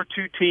 1 or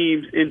 2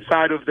 teams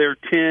inside of their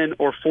 10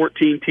 or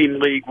 14-team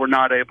league were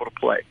not able to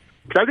play.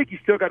 Because I think you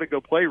still got to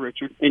go play,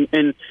 Richard.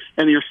 And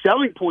your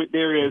selling point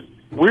there is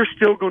we're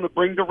still going to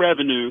bring the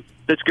revenue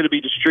that's going to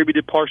be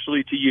distributed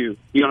partially to you.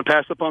 You going to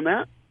pass up on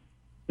that?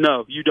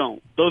 No, you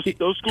don't. Those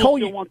schools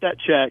still want that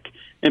check,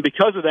 and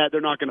because of that, they're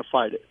not going to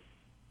fight it.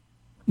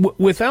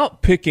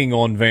 Without picking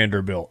on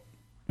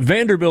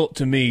Vanderbilt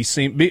to me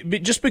seems,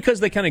 just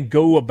because they kind of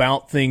go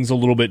about things a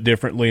little bit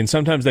differently, and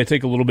sometimes they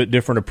take a little bit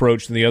different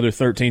approach than the other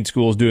 13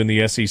 schools do in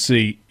the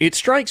SEC, it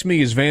strikes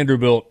me as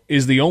Vanderbilt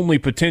is the only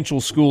potential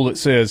school that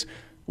says,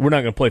 we're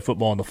not going to play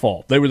football in the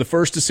fall. They were the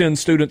first to send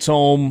students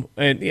home,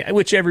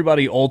 which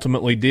everybody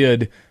ultimately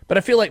did, but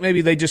I feel like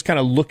maybe they just kind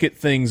of look at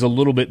things a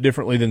little bit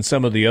differently than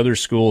some of the other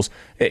schools.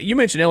 You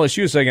mentioned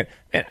LSU a second,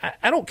 and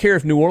I don't care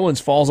if New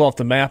Orleans falls off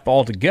the map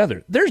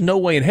altogether. There's no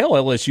way in hell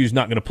LSU's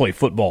not going to play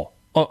football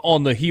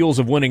on the heels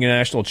of winning a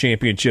national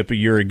championship a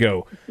year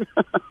ago.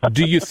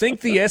 Do you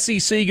think the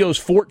SEC goes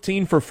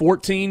 14 for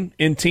 14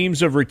 in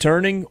teams of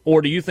returning,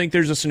 or do you think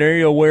there's a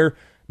scenario where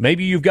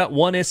maybe you've got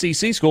one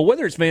SEC school,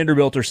 whether it's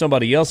Vanderbilt or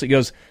somebody else, that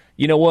goes,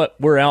 you know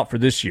what, we're out for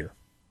this year?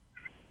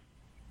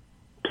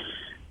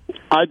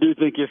 I do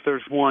think if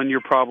there's one,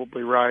 you're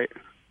probably right.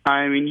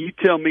 I mean, you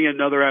tell me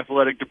another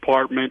athletic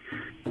department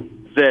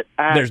that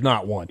acts there's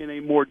not one in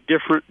a more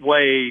different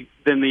way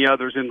than the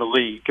others in the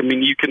league. I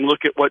mean, you can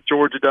look at what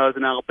Georgia does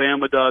and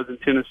Alabama does and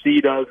Tennessee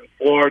does and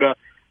Florida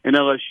and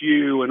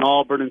LSU and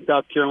Auburn and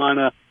South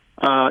Carolina.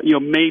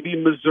 Maybe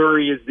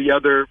Missouri is the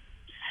other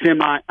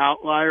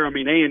semi-outlier. I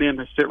mean, A&M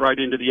has fit right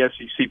into the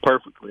SEC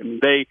perfectly. I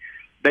mean,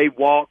 they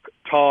walk,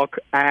 talk,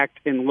 act,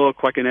 and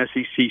look like an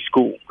SEC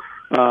school.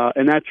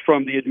 And that's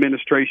from the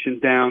administration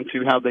down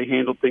to how they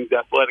handle things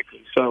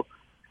athletically. So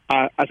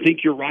I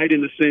think you're right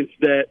in the sense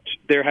that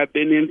there have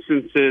been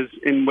instances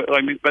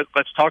but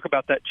let's talk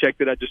about that check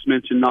that I just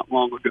mentioned not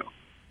long ago.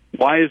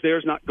 Why is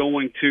theirs not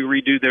going to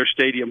redo their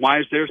stadium? Why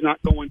is theirs not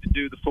going to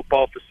do the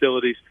football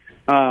facilities?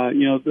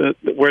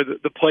 Where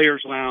the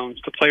players' lounge,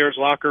 the players'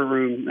 locker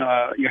room,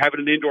 you're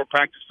having an indoor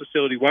practice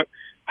facility.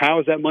 How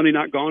has that money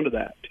not gone to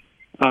that?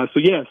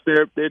 So yes,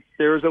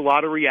 there is a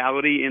lot of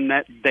reality in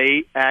that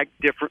they act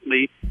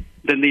differently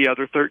than the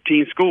other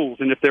 13 schools.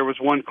 And if there was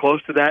one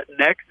close to that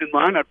next in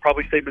line, I'd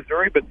probably say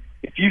Missouri. But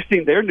if you've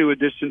seen their new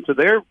addition to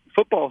their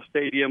football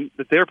stadium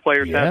that their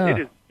players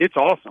have, it's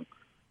awesome.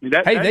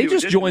 I mean, they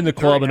just joined the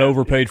club and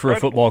overpaid for a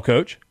football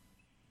coach.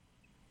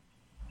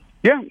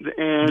 Yeah,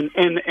 and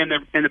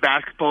the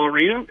basketball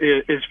arena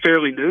is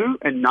fairly new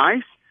and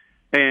nice,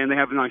 and they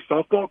have a nice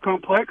softball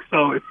complex.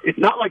 So it's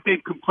not like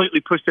they've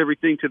completely pushed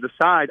everything to the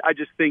side. I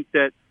just think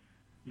that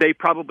they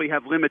probably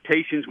have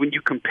limitations when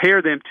you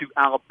compare them to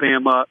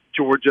Alabama,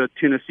 Georgia,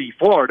 Tennessee,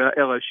 Florida,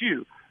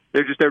 LSU.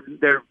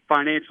 They're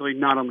financially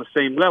not on the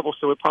same level,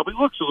 so it probably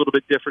looks a little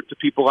bit different to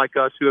people like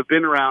us who have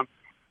been around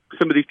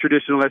some of these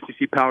traditional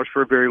SEC powers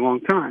for a very long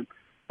time.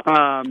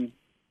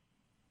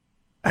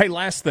 Hey,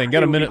 last thing,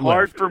 got a minute left.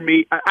 Hard for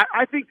me.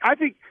 I think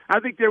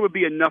there would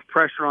be enough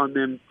pressure on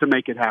them to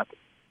make it happen,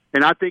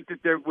 and I think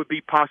that there would be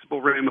possible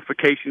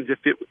ramifications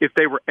if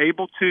they were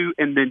able to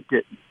and then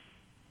didn't.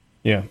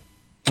 Yeah.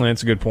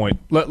 That's a good point.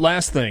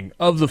 Last thing,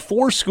 of the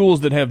 4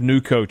 schools that have new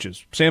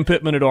coaches, Sam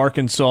Pittman at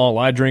Arkansas,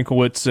 Eli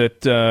Drinkwitz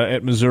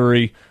at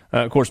Missouri,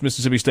 of course,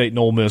 Mississippi State and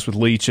Ole Miss with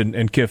Leach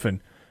and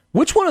Kiffin,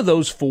 which one of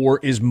those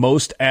 4 is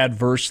most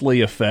adversely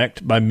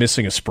affected by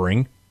missing a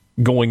spring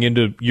going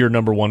into year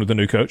number 1 with a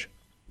new coach?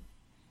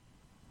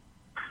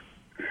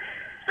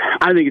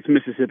 I think it's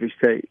Mississippi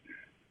State,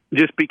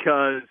 just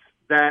because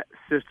that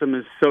system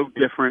is so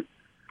different.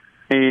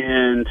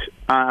 And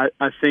I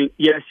think,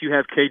 yes, you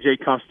have KJ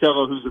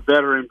Costello, who's a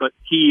veteran, but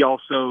he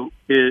also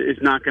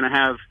is not going to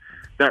have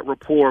that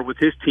rapport with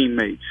his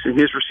teammates and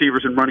his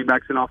receivers and running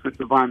backs and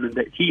offensive linemen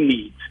that he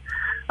needs.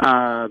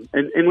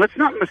 And let's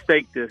not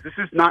mistake this. This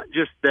is not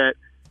just that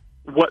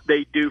what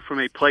they do from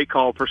a play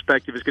call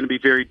perspective is going to be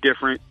very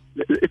different.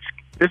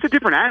 There's a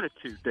different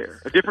attitude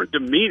there, a different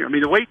demeanor. I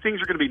mean, the way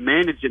things are going to be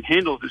managed and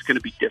handled is going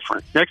to be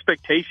different. The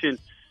expectation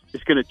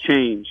is going to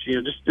change.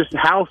 Just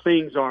how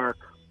things are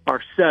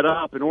set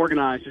up and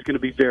organized is going to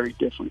be very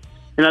different.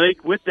 And I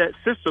think with that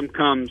system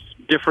comes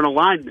different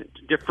alignment,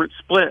 different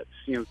splits,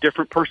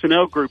 different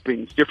personnel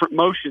groupings, different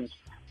motions.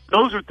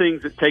 Those are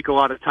things that take a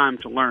lot of time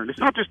to learn. It's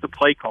not just the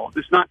play calls.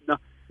 It's not.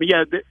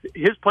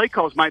 His play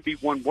calls might be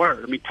one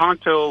word. I mean,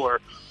 Tonto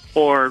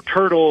or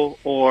Turtle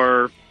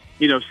or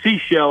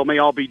Seashell may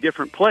all be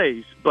different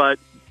plays, but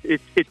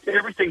it's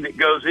everything that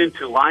goes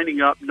into lining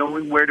up,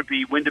 knowing where to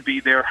be, when to be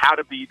there, how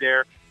to be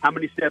there, how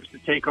many steps to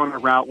take on a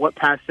route, what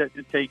pass set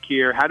to take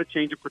here, how to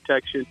change a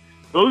protection.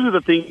 Those are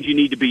the things you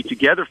need to be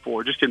together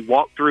for, just in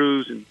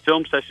walkthroughs and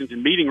film sessions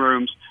and meeting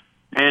rooms.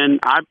 And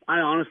I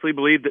honestly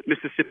believe that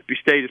Mississippi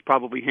State is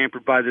probably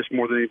hampered by this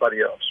more than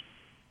anybody else.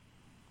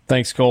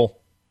 Thanks, Cole.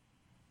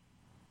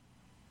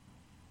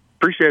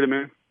 Appreciate it,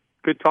 man.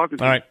 Good talking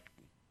to you. All right.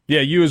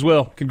 Yeah, you as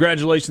well.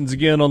 Congratulations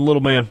again on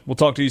Little Man. We'll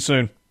talk to you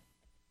soon.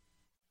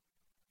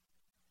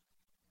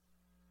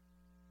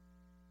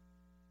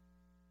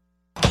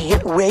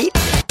 Can't wait.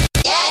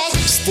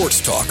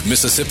 Sports Talk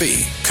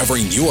Mississippi,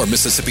 covering your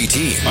Mississippi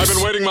teams. I've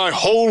been waiting my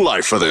whole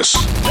life for this.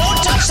 Don't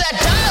touch that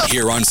dial.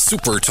 Here on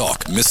Super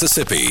Talk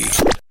Mississippi.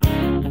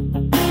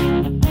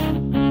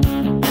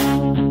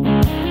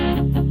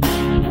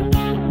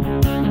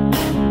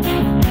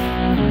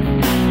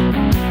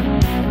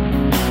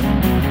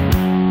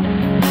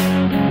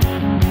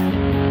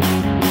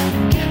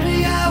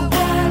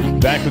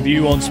 Back with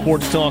you on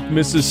Sports Talk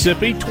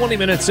Mississippi, 20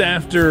 minutes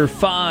after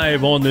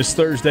 5 on this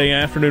Thursday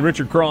afternoon.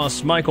 Richard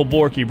Cross, Michael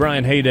Borky,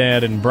 Brian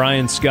Haydad, and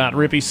Brian Scott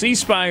Rippey. C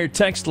Spire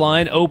text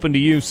line open to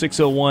you,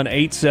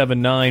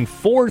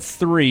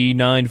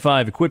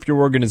 601-879-4395. Equip your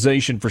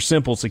organization for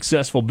simple,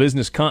 successful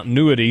business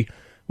continuity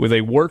with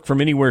a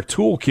work-from-anywhere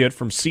toolkit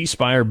from C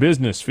Spire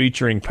Business,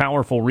 featuring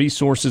powerful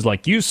resources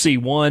like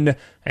UC1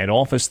 and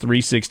Office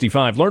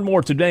 365. Learn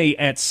more today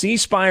at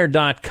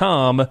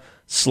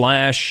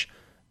cspire.com/business.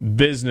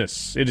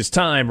 It is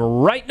time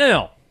right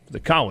now for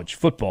the College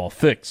Football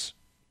Fix.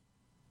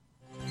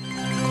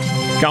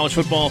 College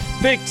Football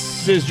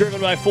Fix is driven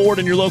by Ford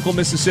and your local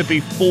Mississippi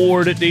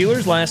Ford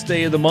dealers. Last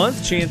day of the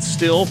month, chance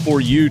still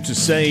for you to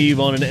save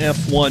on an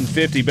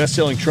F-150,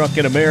 best-selling truck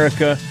in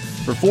America.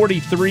 For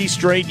 43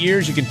 straight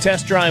years, you can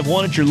test drive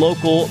one at your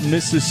local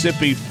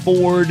Mississippi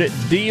Ford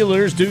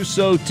dealers. Do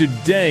so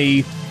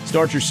today.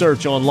 Start your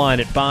search online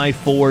at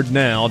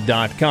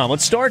buyfordnow.com.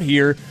 Let's start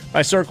here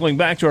by circling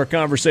back to our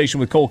conversation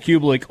with Cole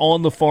Cubelic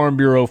on the Farm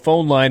Bureau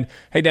phone line.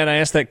 Hey, Dad, I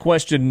asked that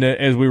question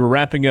as we were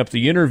wrapping up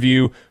the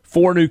interview.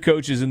 4 new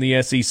coaches in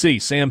the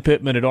SEC. Sam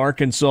Pittman at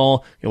Arkansas,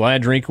 Eli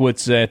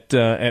Drinkwitz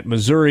at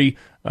Missouri,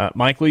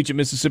 Mike Leach at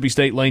Mississippi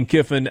State, Lane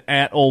Kiffin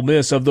at Ole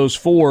Miss. Of those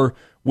 4,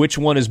 which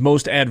one is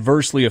most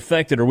adversely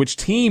affected, or which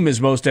team is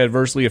most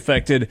adversely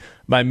affected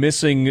by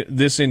missing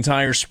this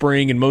entire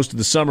spring and most of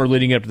the summer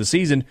leading up to the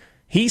season?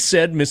 He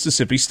said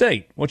Mississippi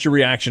State. What's your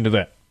reaction to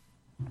that?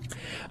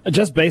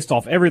 Just based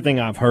off everything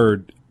I've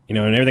heard, and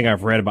everything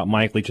I've read about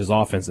Mike Leach's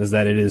offense, is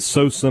that it is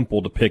so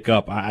simple to pick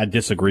up. I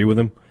disagree with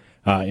him.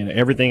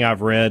 Everything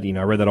I've read,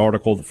 I read that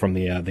article from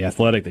the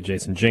Athletic that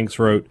Jason Jenks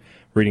wrote,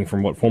 reading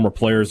from what former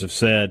players have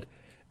said,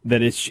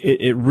 that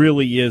it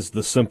really is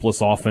the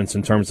simplest offense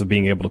in terms of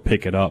being able to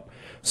pick it up.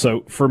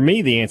 So for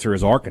me, the answer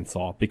is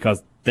Arkansas,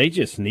 because they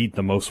just need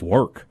the most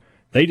work.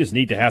 They just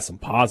need to have some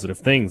positive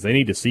things. They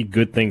need to see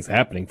good things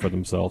happening for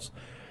themselves.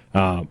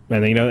 And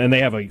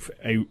they have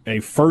a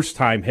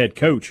first-time head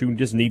coach who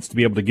just needs to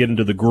be able to get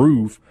into the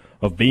groove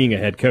of being a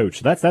head coach.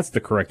 That's the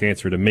correct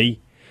answer to me.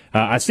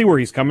 I see where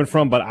he's coming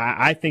from, but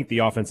I think the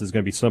offense is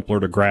going to be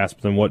simpler to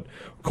grasp than what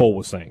Cole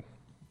was saying.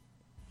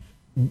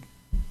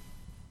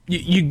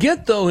 You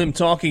get, though, him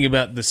talking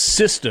about the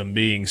system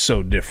being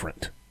so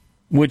different.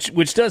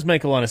 Which does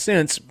make a lot of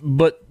sense,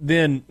 but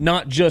then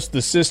not just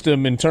the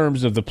system in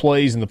terms of the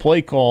plays and the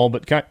play call,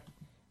 but kind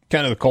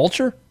of the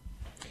culture?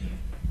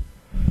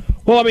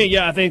 Well, I mean,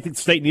 yeah, I think the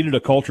state needed a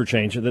culture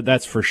change,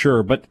 that's for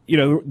sure. But,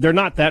 they're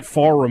not that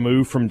far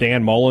removed from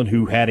Dan Mullen,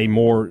 who had a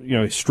more,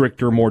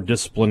 stricter, more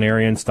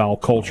disciplinarian-style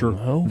culture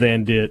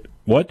than did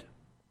 – what?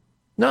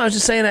 No, I was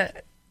just saying,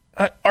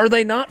 are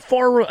they not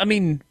far – I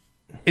mean,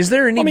 is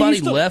there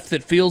anybody left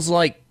that feels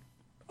like,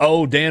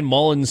 Dan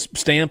Mullen's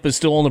stamp is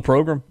still on the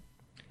program?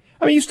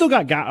 I mean, you still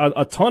got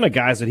a ton of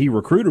guys that he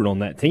recruited on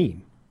that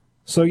team.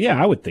 So,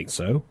 yeah, I would think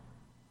so.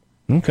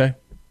 Okay.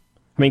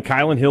 I mean,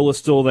 Kylan Hill is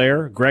still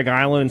there. Greg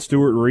Island and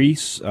Stuart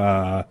Reese.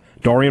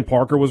 Darian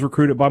Parker was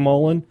recruited by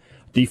Mullen.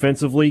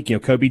 Defensively,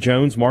 Kobe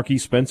Jones,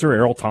 Marquise Spencer,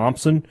 Errol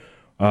Thompson,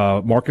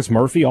 Marcus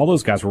Murphy. All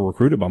those guys were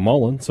recruited by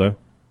Mullen. So,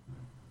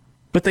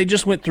 but they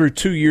just went through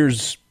 2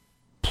 years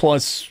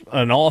plus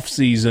an off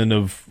season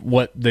of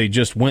what they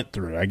just went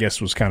through, I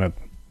guess was kind of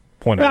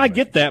point. Well, I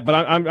get that, but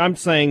I'm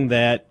saying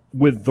that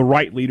with the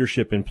right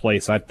leadership in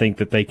place, I think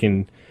that they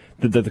can,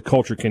 that the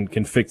culture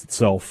can fix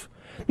itself.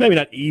 Maybe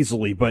not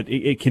easily, but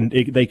they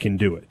can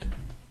do it.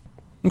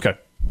 Okay,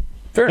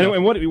 fair enough.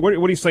 And what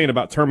are you saying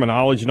about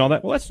terminology and all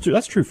that? Well,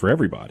 that's true for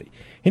everybody.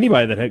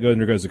 Anybody that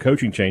undergoes a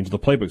coaching change, the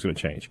playbook's going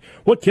to change.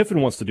 What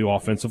Kiffin wants to do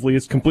offensively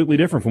is completely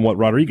different from what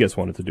Rodriguez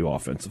wanted to do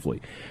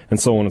offensively, and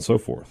so on and so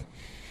forth.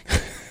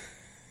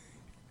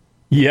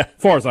 Yeah,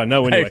 as far as I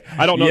know, anyway.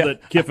 I don't know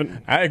that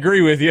Kiffin. I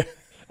agree with you.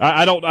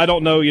 I don't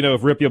know,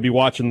 if Rippey will be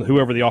watching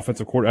whoever the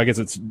offensive coordinator. I guess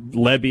it's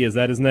Lebby, is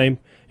that his name?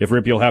 If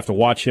Rippey will have to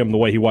watch him the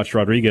way he watched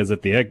Rodriguez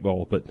at the Egg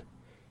Bowl, but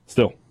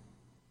still.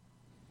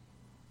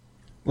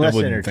 Less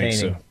entertaining,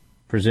 so.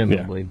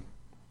 Presumably. Yeah.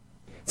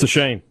 It's a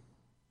shame.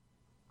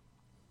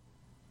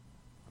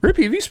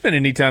 Rippey, have you spent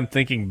any time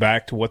thinking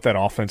back to what that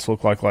offense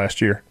looked like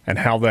last year and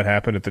how that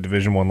happened at the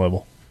Division I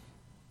level?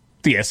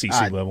 The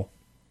SEC level?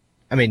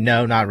 I mean,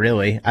 no, not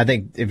really. I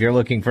think if you're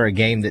looking for a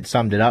game that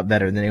summed it up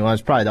better than it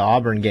was, probably the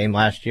Auburn game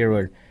last year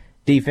where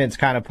defense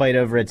kind of played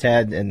over its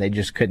head and they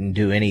just couldn't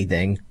do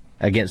anything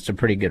against a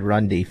pretty good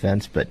run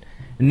defense. But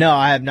no,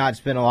 I have not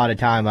spent a lot of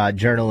time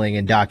journaling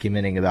and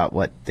documenting about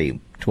what the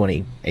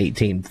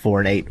 2018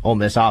 4-8 Ole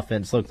Miss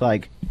offense looked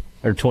like,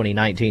 or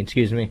 2019,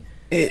 excuse me.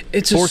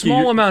 It's a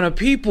small amount of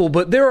people,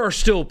 but there are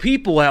still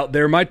people out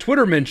there. My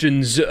Twitter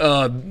mentions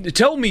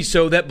tell me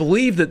so that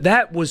believe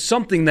that was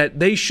something that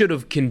they should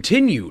have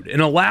continued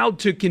and allowed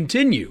to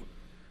continue.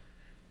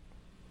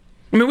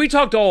 I mean, we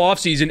talked all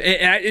offseason,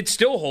 and it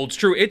still holds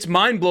true. It's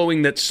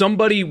mind-blowing that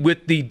somebody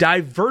with the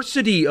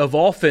diversity of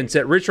offense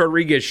that Rich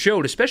Rodriguez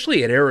showed,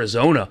 especially at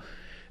Arizona,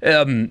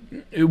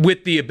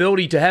 with the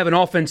ability to have an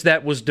offense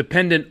that was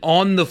dependent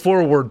on the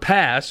forward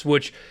pass,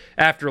 which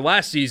after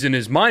last season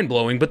is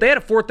mind-blowing, but they had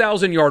a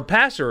 4,000-yard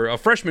passer, a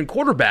freshman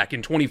quarterback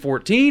in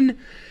 2014,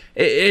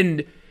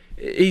 and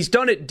he's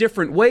done it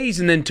different ways,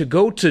 and then to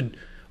go to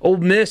Ole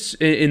Miss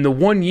in the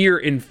 1 year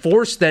and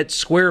force that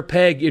square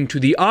peg into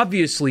the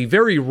obviously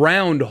very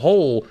round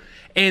hole,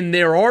 and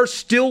there are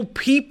still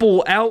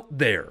people out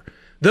there,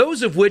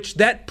 those of which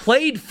that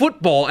played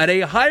football at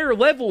a higher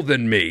level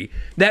than me,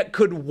 that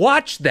could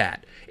watch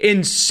that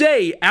and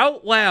say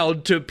out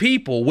loud to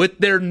people with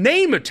their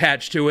name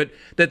attached to it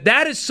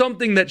that is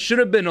something that should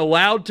have been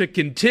allowed to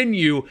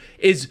continue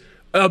is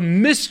a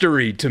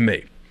mystery to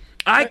me.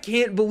 I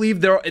can't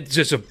believe it's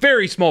just a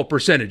very small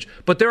percentage,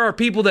 but there are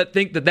people that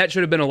think that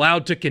should have been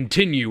allowed to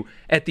continue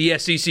at the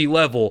SEC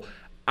level.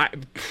 I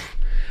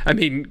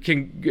mean,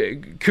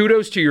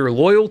 kudos to your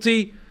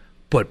loyalty,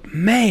 but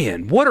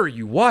man, what are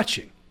you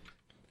watching?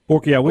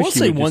 Borky, I wish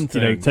you would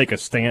just, take a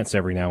stance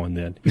every now and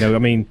then. I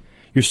mean,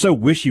 you're so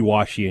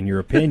wishy-washy in your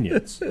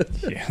opinions.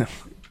 Yeah.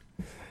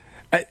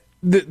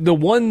 The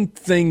one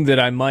thing that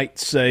I might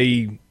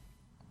say,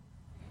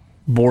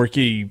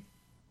 Borky,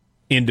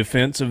 in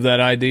defense of that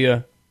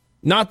idea,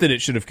 not that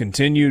it should have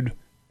continued,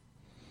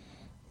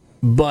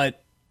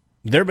 but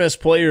their best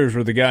players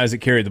were the guys that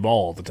carried the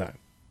ball all the time.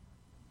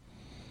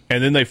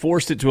 And then they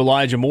forced it to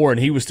Elijah Moore,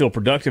 and he was still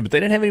productive, but they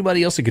didn't have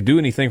anybody else that could do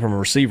anything from a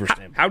receiver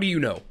standpoint. How do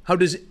you know? How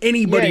does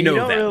anybody know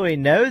that? You don't really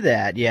know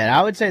that yet.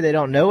 I would say they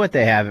don't know what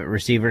they have at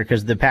receiver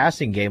because the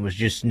passing game was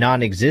just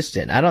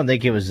non-existent. I don't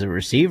think it was the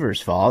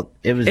receiver's fault.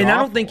 It was, and awful.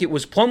 I don't think it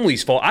was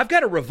Plumlee's fault. I've got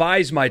to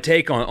revise my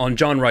take on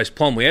John Rice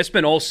Plumlee. I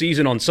spent all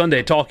season on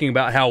Sunday talking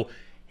about how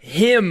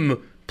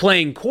him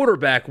playing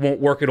quarterback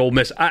won't work at Ole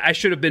Miss. I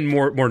should have been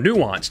more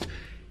nuanced.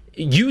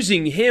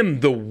 Using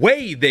him the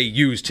way they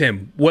used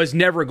him was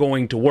never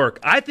going to work.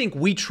 I think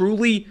we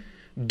truly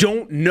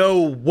don't know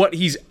what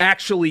he's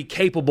actually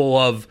capable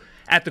of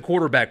at the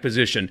quarterback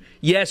position.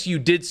 Yes, you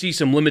did see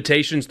some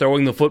limitations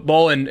throwing the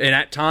football, and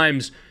at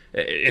times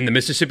in the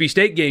Mississippi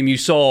State game, you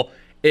saw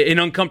an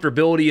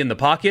uncomfortability in the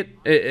pocket,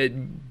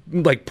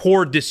 like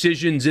poor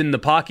decisions in the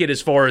pocket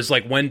as far as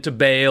like when to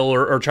bail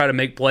or try to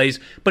make plays.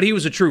 But he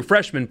was a true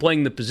freshman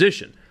playing the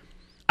position.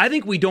 I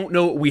think we don't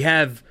know what we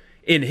have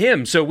in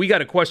him. So we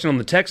got a question on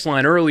the text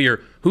line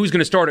earlier, who's going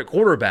to start at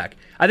quarterback?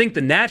 I think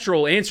the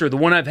natural answer, the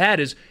one I've had,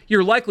 is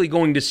you're likely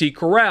going to see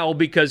Corral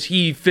because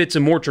he fits a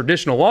more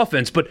traditional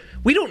offense. But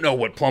we don't know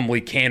what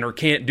Plumlee can or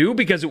can't do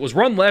because it was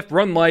run left,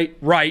 run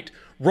right,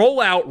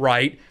 roll out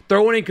right,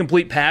 throw an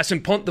incomplete pass,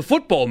 and punt the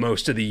football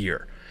most of the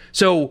year.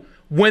 So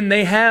when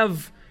they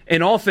have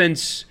an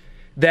offense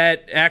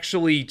that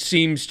actually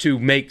seems to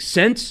make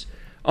sense,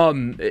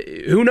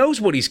 who knows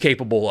what he's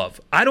capable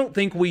of? I don't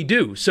think we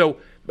do. So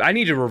I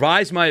need to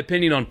revise my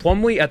opinion on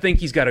Plumlee. I think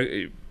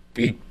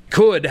he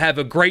could have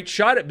a great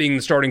shot at being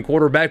the starting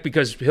quarterback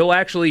because he'll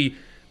actually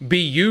be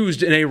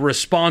used in a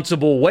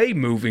responsible way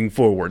moving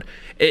forward.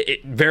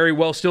 It very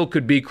well still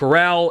could be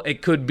Corral,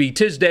 it could be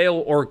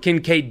Tisdale or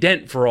Kincaid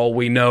Dent for all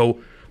we know,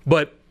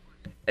 but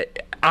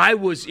I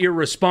was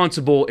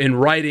irresponsible in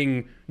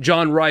writing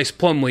John Rhys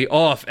Plumlee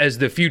off as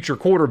the future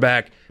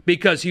quarterback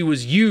because he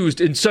was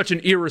used in such an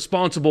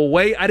irresponsible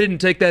way. I didn't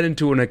take that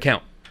into an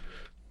account.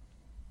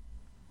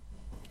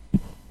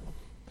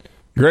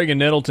 Greg in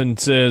Nettleton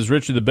says,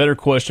 Richard, the better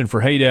question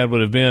for Haydad would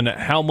have been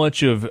how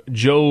much of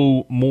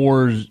Joe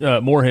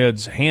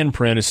Moorhead's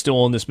handprint is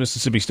still on this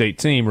Mississippi State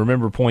team?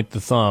 Remember, point the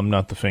thumb,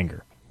 not the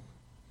finger.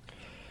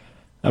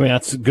 I mean,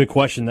 that's a good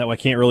question that I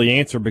can't really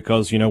answer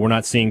because, we're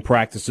not seeing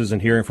practices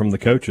and hearing from the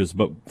coaches.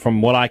 But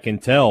from what I can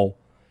tell,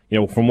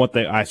 from what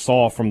I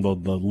saw from the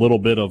little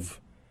bit of,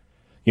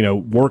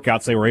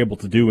 workouts they were able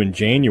to do in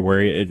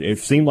January, it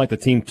seemed like the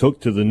team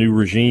took to the new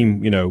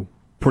regime,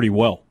 pretty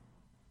well.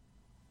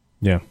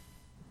 Yeah.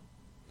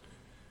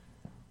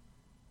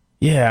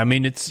 Yeah, I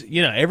mean, it's,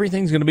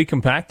 everything's going to be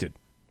compacted.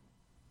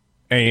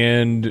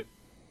 And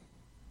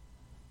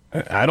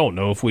I don't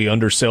know if we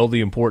undersell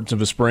the importance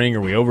of a spring or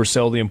we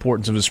oversell the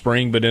importance of a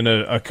spring, but in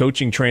a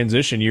coaching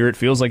transition year, it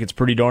feels like it's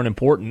pretty darn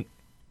important.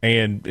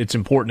 And it's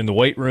important in the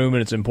weight room,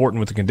 and it's important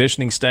with the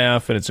conditioning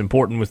staff, and it's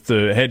important with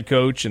the head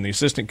coach and the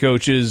assistant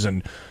coaches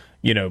and,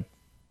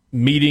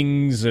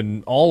 meetings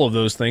and all of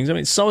those things. I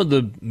mean, some of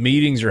the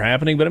meetings are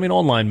happening, but,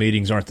 online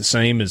meetings aren't the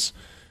same as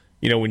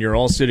when you're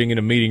all sitting in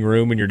a meeting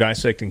room and you're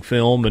dissecting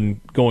film and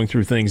going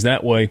through things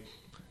that way.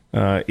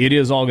 It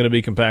is all going to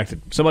be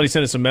compacted. Somebody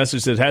sent us a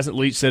message that hasn't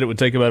Leach said it would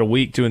take about a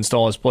week to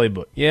install his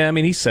playbook. Yeah,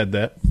 he said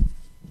that.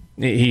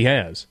 He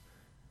has.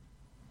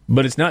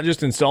 But it's not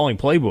just installing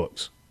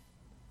playbooks.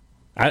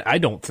 I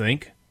don't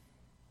think.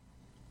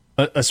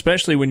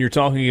 Especially when you're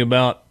talking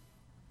about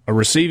a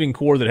receiving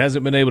core that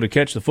hasn't been able to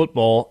catch the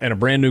football and a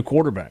brand new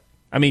quarterback.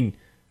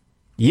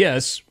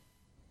 Yes,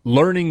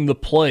 learning the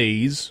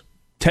plays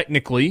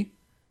technically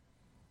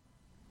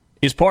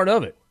is part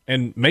of it.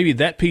 And maybe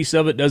that piece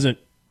of it doesn't,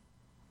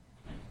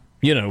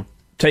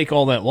 take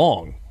all that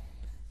long.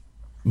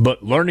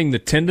 But learning the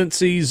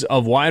tendencies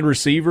of wide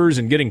receivers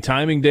and getting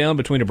timing down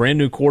between a brand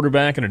new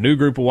quarterback and a new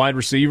group of wide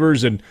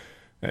receivers and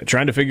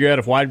trying to figure out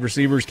if wide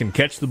receivers can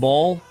catch the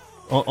ball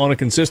on a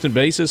consistent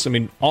basis.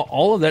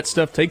 All of that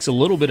stuff takes a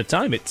little bit of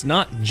time. It's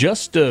not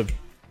just to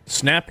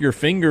snap your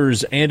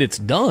fingers and it's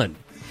done.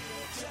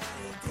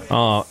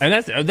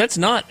 And that's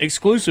not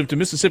exclusive to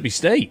Mississippi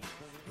State.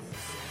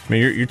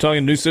 You're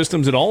talking new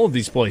systems at all of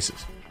these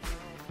places.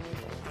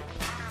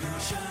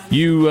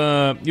 You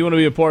want to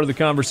be a part of the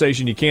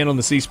conversation, you can on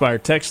the C Spire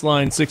text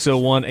line,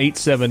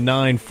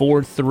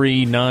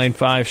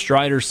 601-879-4395.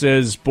 Strider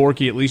says,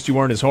 Borky, at least you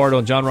weren't as hard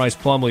on John Rhys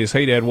Plumlee as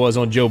Haydad was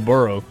on Joe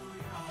Burrow.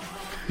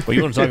 Well,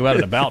 you want to talk about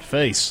an about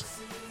face.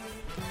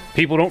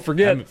 People don't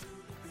forget.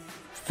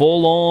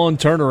 Full-on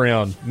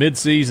turnaround,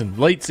 mid-season,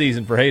 late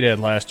season for Haydad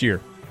last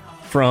year.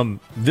 From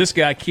this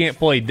guy can't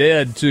play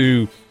dead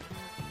to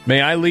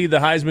may I lead the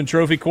Heisman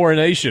Trophy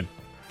coronation.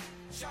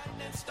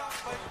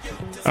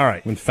 All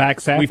right. When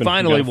facts happen, you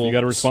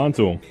got to respond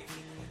to them.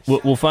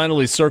 We'll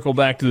finally circle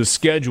back to the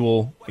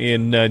schedule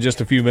in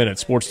just a few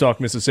minutes. Sports Talk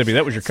Mississippi.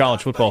 That was your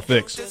college football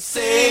fix.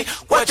 Say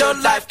what your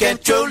life can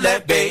truly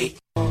be.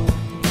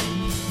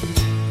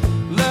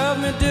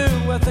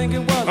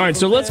 All right,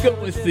 so let's go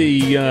with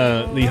the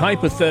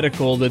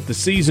hypothetical that the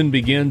season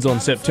begins on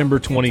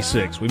September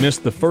 26th. We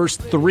missed the first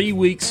 3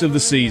 weeks of the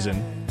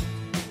season,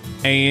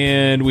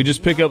 and we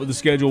just pick up with the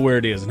schedule where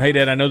it is. And, hey,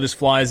 Dad, I know this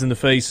flies in the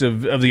face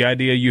of the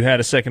idea you had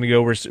a second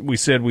ago where we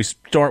said we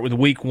start with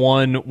week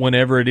one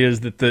whenever it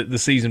is that the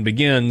season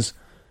begins,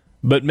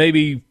 but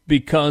maybe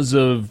because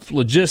of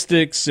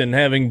logistics and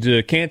having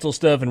to cancel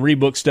stuff and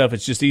rebook stuff,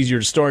 it's just easier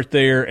to start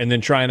there and then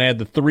try and add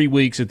the 3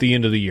 weeks at the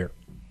end of the year.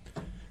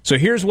 So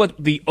here's what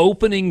the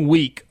opening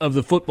week of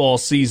the football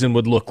season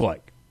would look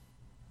like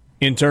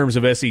in terms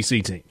of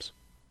SEC teams.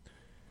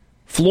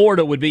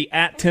 Florida would be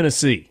at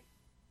Tennessee.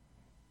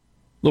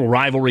 Little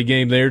rivalry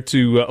game there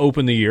to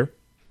open the year.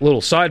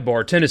 Little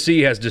sidebar,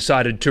 Tennessee has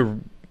decided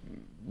to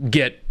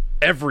get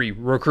every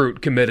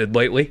recruit committed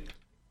lately.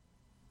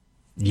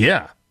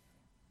 Yeah.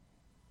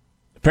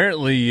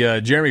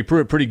 Apparently, Jeremy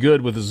Pruitt pretty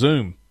good with a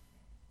Zoom.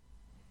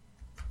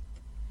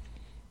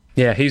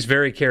 Yeah, he's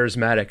very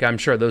charismatic. I'm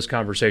sure those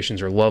conversations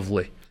are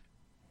lovely.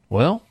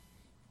 Well,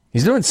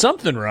 he's doing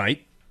something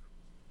right.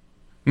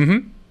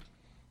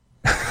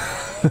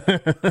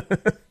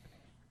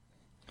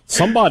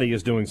 Somebody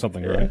is doing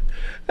something right.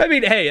 I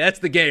mean, hey, that's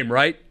the game,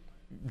 right?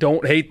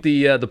 Don't hate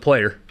the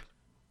player.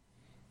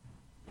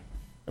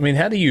 I mean,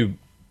 how do you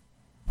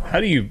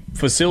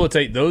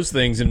facilitate those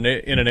things in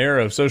an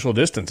era of social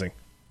distancing?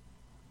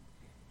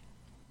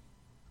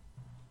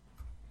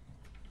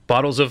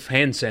 Bottles of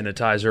hand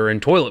sanitizer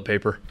and toilet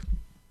paper.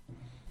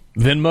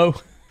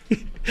 Venmo?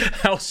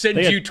 I'll send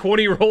you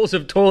 20 rolls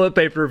of toilet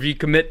paper if you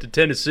commit to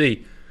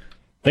Tennessee.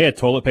 They had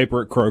toilet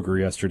paper at Kroger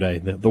yesterday.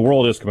 The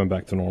world is coming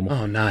back to normal.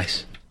 Oh,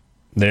 nice.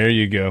 There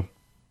you go.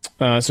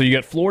 So you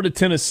got Florida,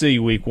 Tennessee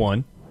week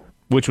 1,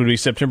 which would be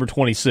September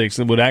 26th.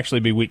 It would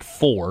actually be week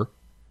 4.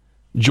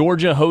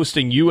 Georgia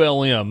hosting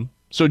ULM.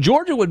 So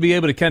Georgia would be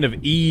able to kind of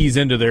ease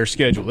into their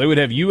schedule. They would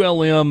have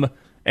ULM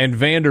and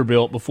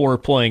Vanderbilt before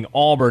playing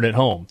Auburn at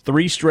home.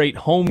 3 straight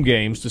home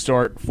games to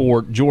start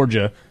for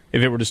Georgia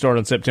if it were to start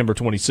on September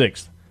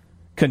 26th.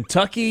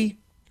 Kentucky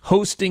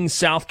hosting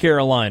South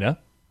Carolina.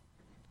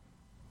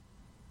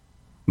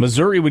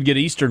 Missouri would get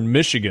Eastern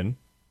Michigan.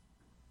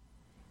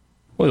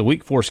 Well, the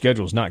week 4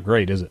 schedule is not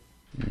great, is it?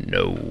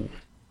 No.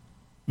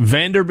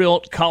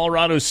 Vanderbilt,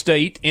 Colorado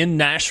State in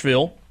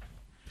Nashville.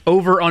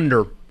 Over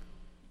under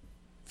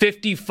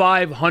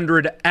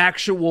 5,500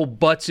 actual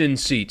butts in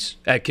seats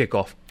at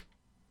kickoff.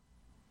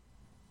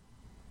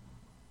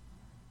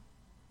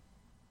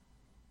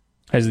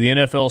 Has the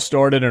NFL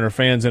started and are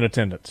fans in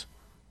attendance?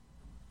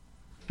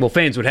 Well,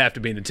 fans would have to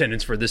be in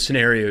attendance for this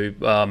scenario.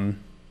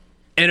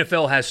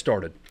 NFL has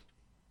started.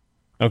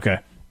 Okay.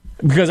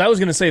 Because I was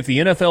going to say if the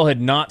NFL had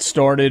not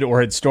started or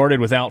had started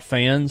without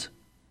fans,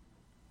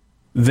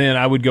 then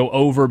I would go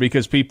over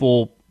because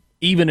people,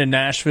 even in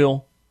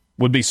Nashville,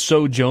 would be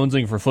so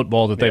jonesing for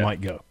football that they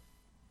might go.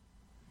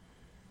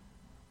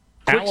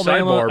 Quick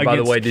sidebar, by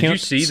the way, did you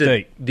see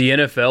that the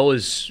NFL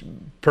is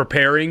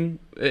preparing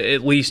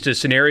at least a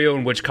scenario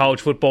in which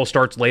college football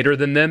starts later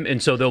than them,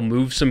 and so they'll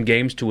move some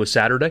games to a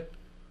Saturday?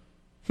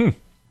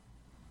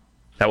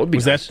 That would be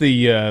Was nice.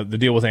 that the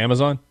deal with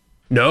Amazon?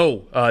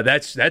 No,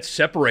 that's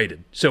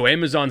separated. So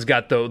Amazon's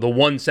got the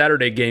one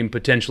Saturday game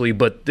potentially,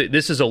 but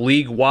this is a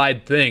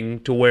league-wide thing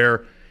to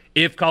where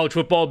if college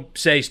football,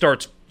 say,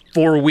 starts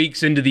 4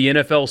 weeks into the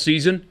NFL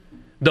season,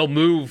 they'll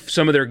move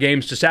some of their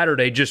games to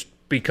Saturday just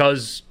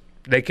because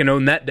they can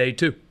own that day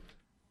too.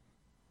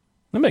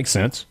 That makes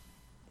sense.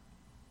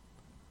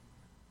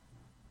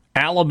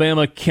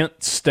 Alabama,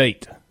 Kent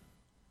State.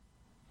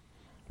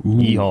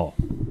 Yeehaw.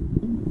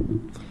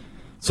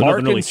 So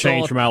nothing really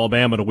changed from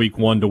Alabama to week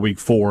 1 to week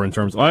 4 in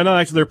terms of... Oh, no,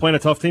 actually, they're playing a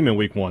tough team in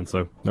week 1,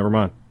 so never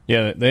mind.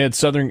 Yeah, they had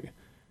Southern...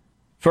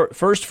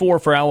 First 4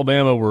 for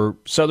Alabama were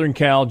Southern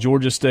Cal,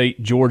 Georgia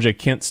State, Georgia,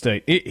 Kent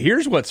State.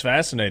 Here's what's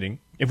fascinating.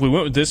 If we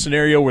went with this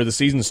scenario where the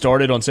season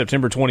started on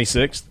September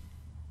 26th,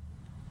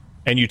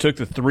 and you took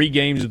the 3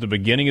 games at the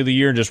beginning of the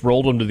year and just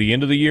rolled them to the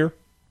end of the year,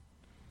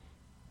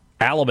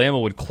 Alabama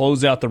would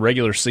close out the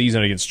regular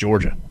season against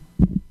Georgia.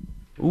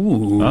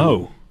 Ooh.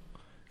 Oh.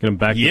 Get them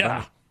back to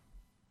back.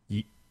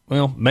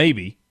 Well,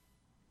 maybe.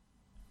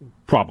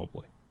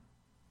 Probably.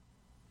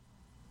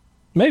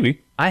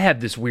 Maybe. I have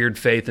this weird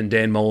faith in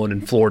Dan Mullen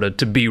in Florida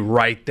to be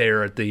right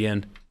there at the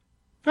end.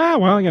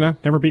 Well,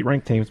 never beat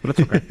ranked teams, but it's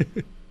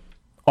okay.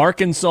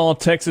 Arkansas,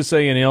 Texas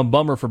A&M,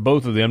 bummer for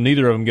both of them.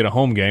 Neither of them get a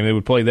home game. They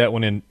would play that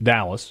one in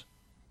Dallas.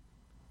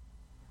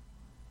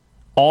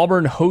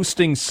 Auburn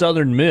hosting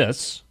Southern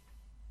Miss.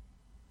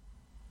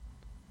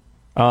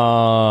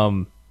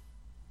 LSU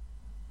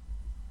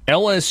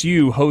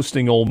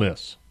hosting Ole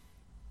Miss.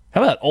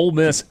 How about Ole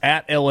Miss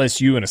at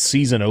LSU in a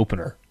season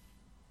opener?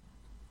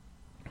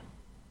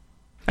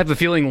 I have a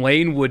feeling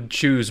Lane would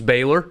choose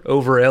Baylor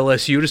over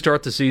LSU to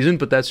start the season,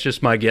 but that's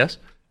just my guess.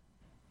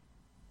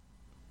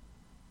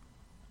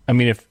 I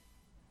mean,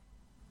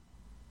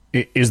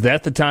 is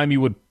that the time you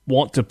would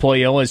want to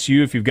play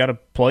LSU if you've got to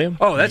play them?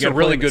 Oh, that's a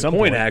really good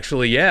point,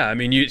 actually. Yeah, I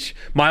mean,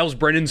 Miles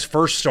Brennan's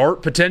first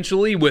start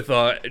potentially with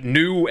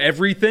new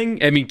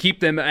everything. I mean, keep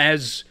them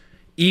as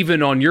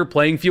even on your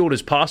playing field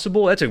as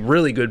possible. That's a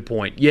really good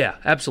point. Yeah,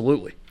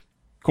 absolutely.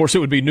 Of course, it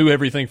would be new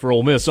everything for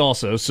Ole Miss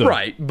also. So.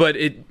 Right, but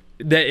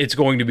it's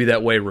going to be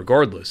that way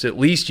regardless. At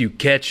least you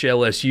catch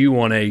LSU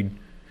on a...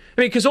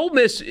 I mean, because Ole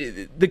Miss,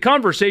 the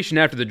conversation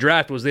after the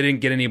draft was they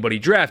didn't get anybody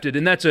drafted,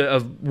 and that's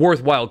a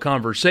worthwhile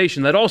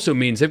conversation. That also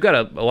means they've got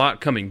a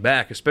lot coming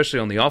back, especially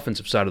on the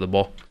offensive side of the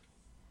ball.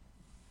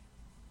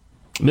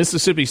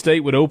 Mississippi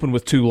State would open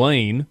with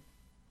Tulane,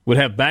 would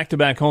have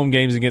back-to-back home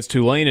games against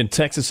Tulane and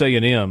Texas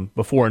A&M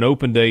before an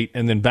open date,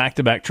 and then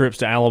back-to-back trips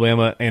to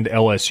Alabama and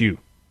LSU.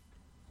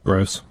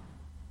 Gross.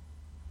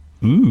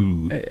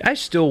 Ooh. I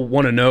still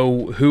want to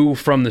know who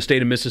from the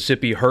state of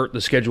Mississippi hurt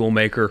the schedule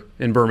maker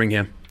in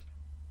Birmingham.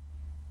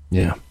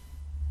 Yeah.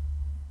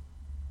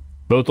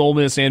 Both Ole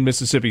Miss and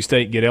Mississippi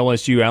State get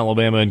LSU,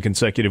 Alabama in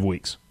consecutive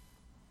weeks.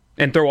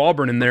 And throw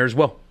Auburn in there as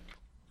well.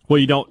 Well,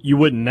 you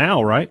wouldn't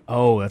now, right?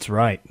 Oh, that's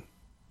right.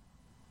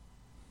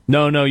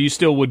 No, you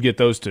still would get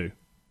those two.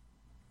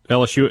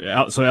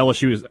 LSU,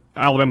 so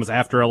Alabama's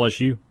after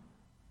LSU?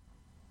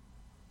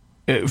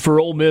 For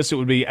Ole Miss, it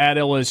would be at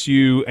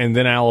LSU and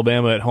then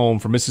Alabama at home.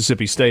 For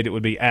Mississippi State, it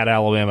would be at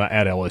Alabama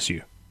at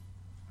LSU.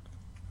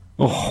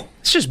 Oh,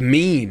 it's just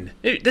mean.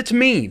 That's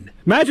mean.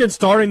 Imagine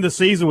starting the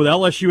season with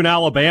LSU and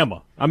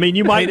Alabama. I mean,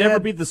 you might never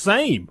be the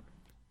same.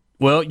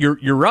 Well,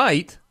 you're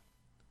right.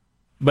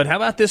 But how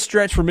about this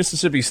stretch for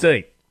Mississippi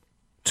State?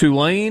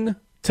 Tulane,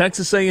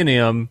 Texas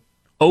A&M,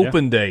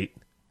 open date,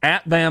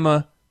 at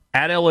Bama,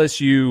 at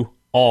LSU,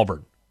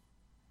 Auburn.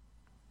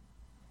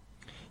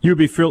 You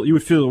would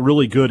feel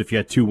really good if you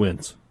had 2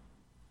 wins.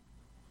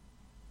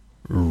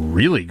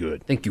 Really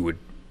good. I think you would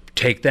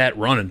take that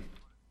running.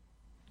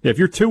 If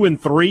you're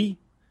 2-3,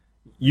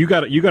 you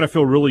got to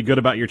feel really good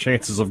about your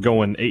chances of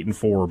going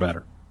 8-4 or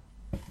better.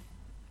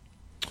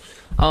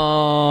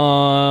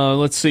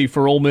 Let's see.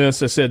 For Ole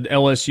Miss, I said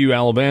LSU,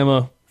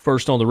 Alabama,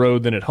 first on the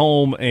road, then at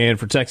home, and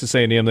for Texas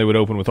A&M, they would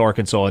open with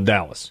Arkansas and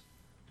Dallas.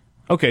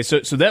 Okay,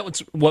 so that was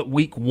what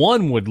Week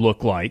 1 would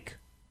look like.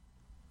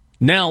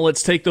 Now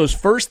let's take those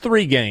first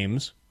 3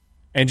 games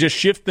and just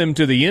shift them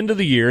to the end of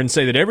the year and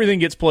say that everything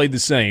gets played the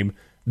same.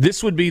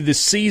 This would be the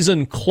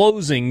season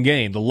closing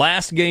game, the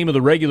last game of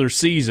the regular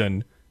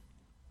season.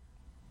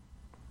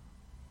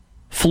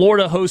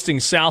 Florida hosting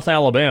South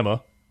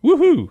Alabama.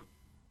 Woohoo!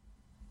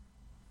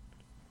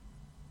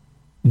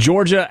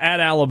 Georgia at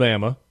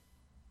Alabama.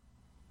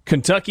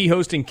 Kentucky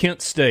hosting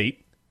Kent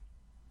State.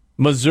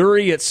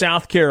 Missouri at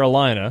South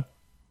Carolina.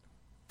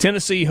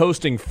 Tennessee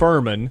hosting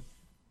Furman.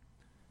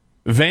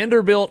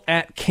 Vanderbilt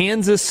at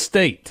Kansas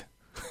State.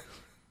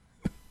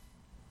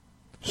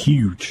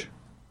 Huge.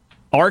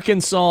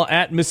 Arkansas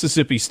at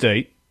Mississippi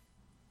State.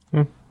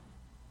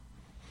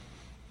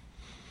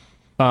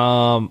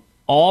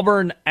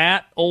 Auburn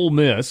at Ole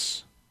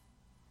Miss.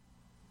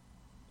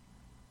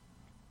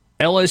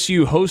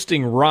 LSU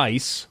hosting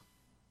Rice.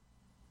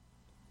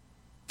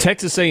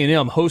 Texas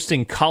A&M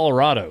hosting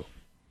Colorado.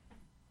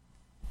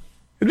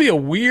 It'd be a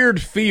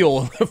weird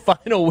feel the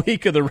final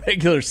week of the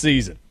regular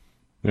season.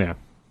 Yeah.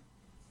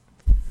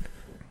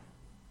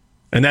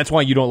 And that's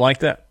why you don't like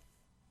that?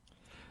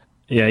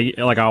 Yeah,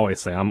 like I always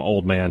say, I'm an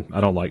old man.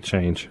 I don't like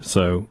change.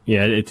 So,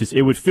 yeah,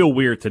 it would feel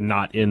weird to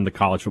not end the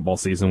college football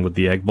season with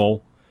the Egg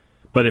Bowl.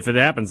 But if it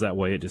happens that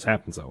way, it just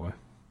happens that way.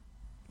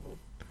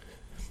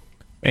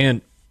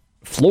 And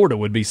Florida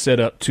would be set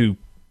up to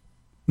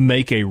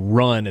make a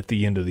run at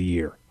the end of the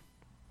year.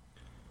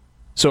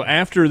 So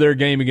after their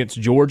game against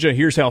Georgia,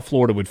 here's how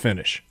Florida would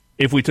finish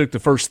if we took the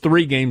first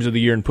 3 games of the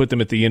year and put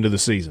them at the end of the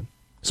season.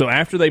 So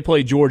after they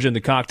play Georgia in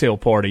the cocktail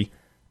party,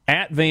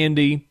 at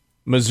Vandy,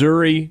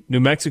 Missouri, New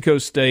Mexico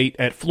State,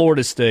 at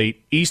Florida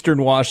State,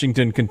 Eastern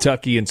Washington,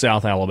 Kentucky, and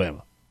South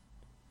Alabama.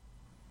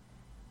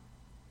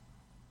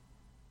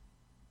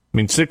 I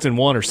mean, 6-1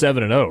 or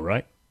 7-0,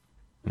 right?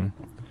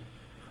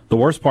 The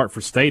worst part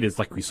for State is,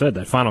 like we said,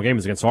 that final game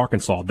is against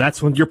Arkansas.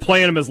 That's when you're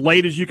playing them as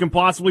late as you can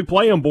possibly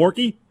play them,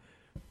 Borky.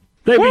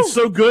 They'd be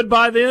so good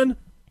by then.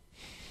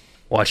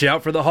 Watch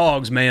out for the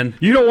Hogs, man.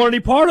 You don't want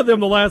any part of them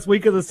the last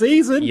week of the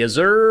season. Yes,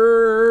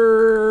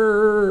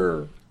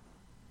 sir.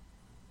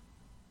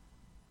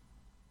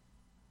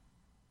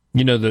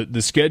 You know,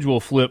 the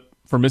schedule flip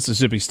for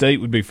Mississippi State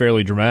would be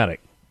fairly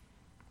dramatic.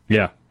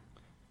 Yeah.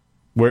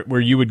 Where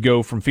you would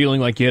go from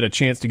feeling like you had a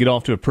chance to get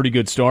off to a pretty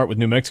good start with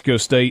New Mexico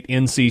State,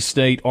 NC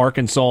State,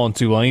 Arkansas, and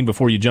Tulane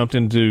before you jumped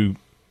into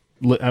 –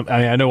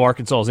 I know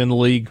Arkansas is in the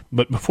league,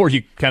 but before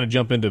you kind of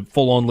jump into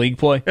full-on league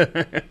play.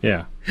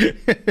 Yeah.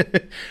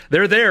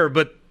 They're there,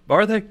 but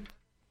are they?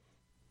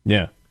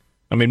 Yeah.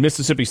 I mean,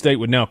 Mississippi State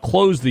would now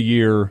close the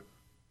year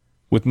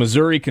with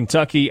Missouri,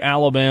 Kentucky,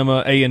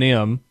 Alabama,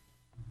 A&M,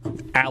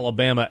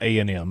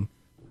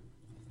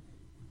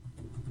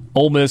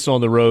 Ole Miss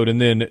on the road,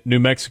 and then New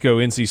Mexico,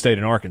 NC State,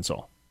 and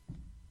Arkansas.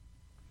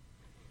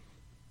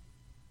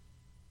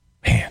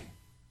 Man.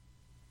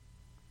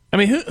 I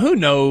mean, who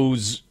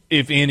knows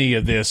if any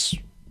of this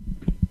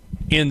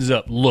ends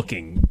up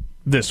looking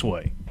this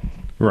way?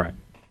 Right.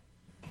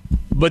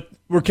 But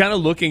we're kind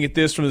of looking at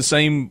this from the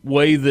same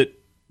way that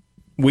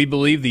we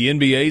believe the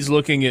NBA is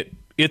looking at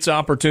its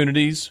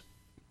opportunities.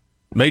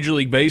 Major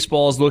League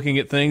Baseball is looking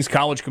at things.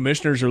 College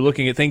commissioners are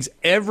looking at things.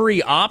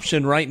 Every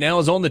option right now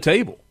is on the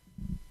table.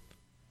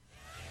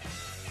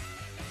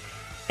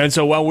 And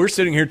so while we're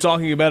sitting here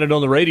talking about it on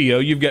the radio,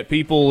 you've got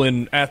people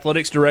in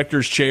athletics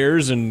directors'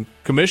 chairs and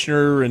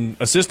commissioner and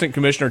assistant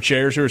commissioner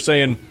chairs who are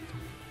saying,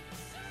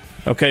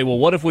 okay, well,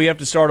 what if we have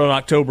to start on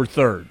October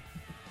 3rd?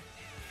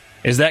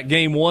 Is that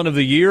game 1 of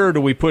the year, or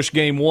do we push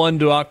game 1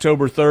 to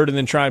October 3rd and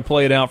then try and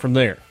play it out from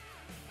there?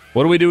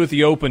 What do we do with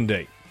the open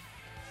date?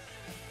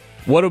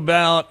 What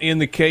about in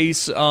the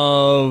case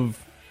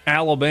of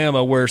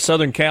Alabama, where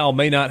Southern Cal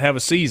may not have a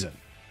season?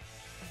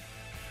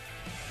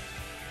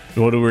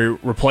 Well, do we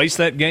replace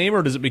that game,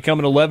 or does it become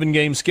an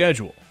 11-game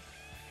schedule?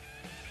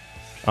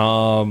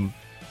 Man,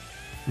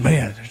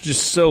 there's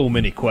just so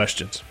many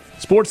questions.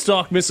 Sports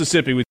Talk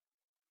Mississippi with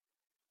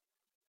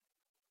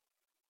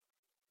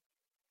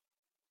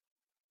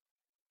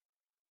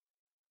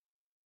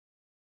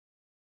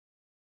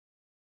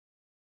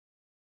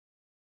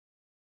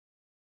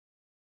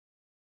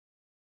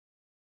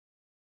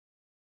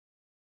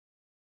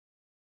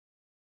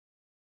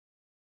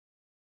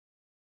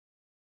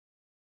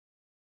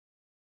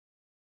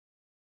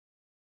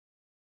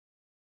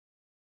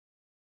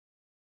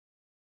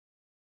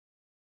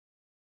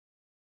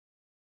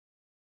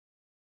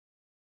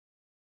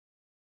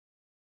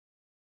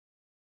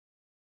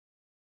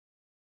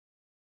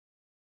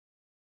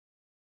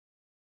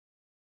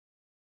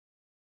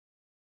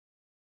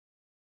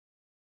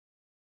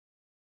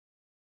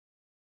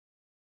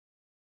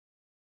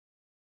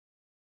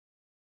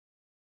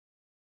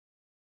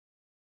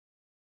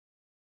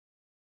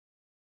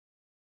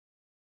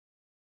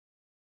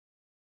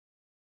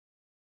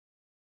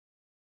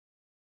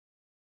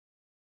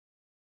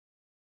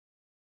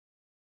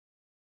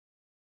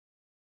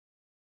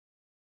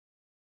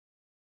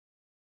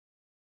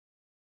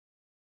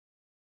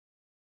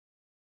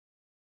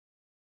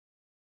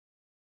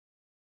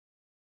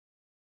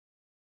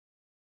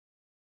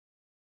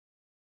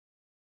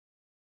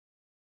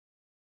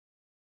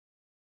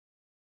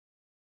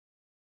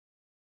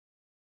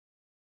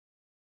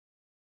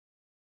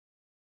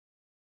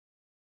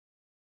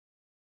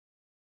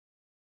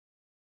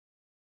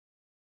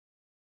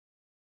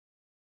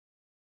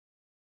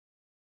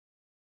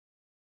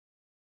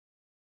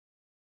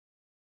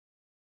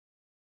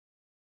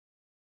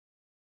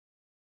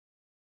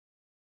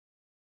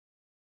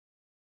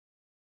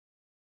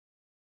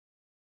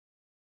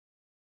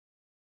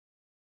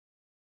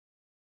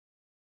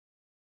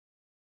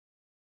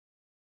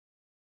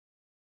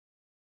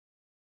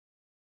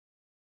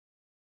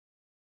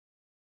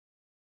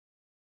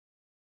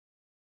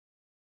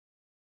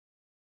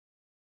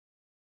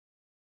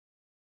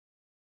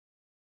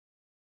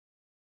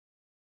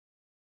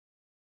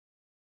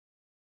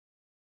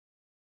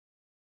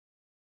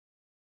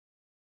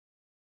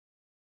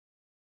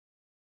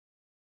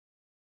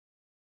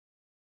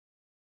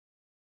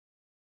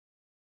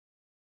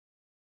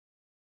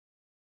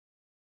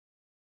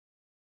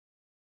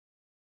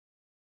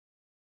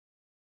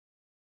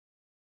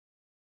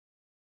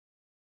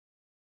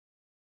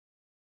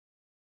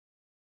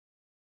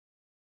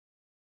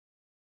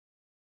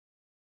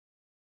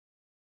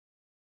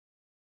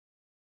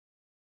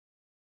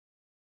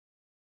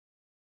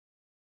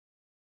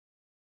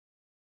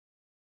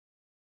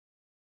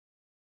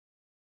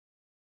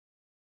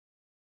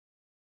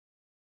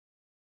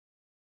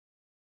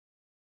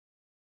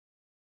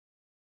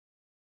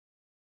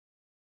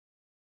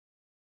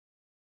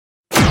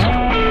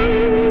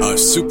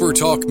Super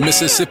Talk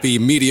Mississippi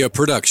media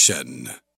production.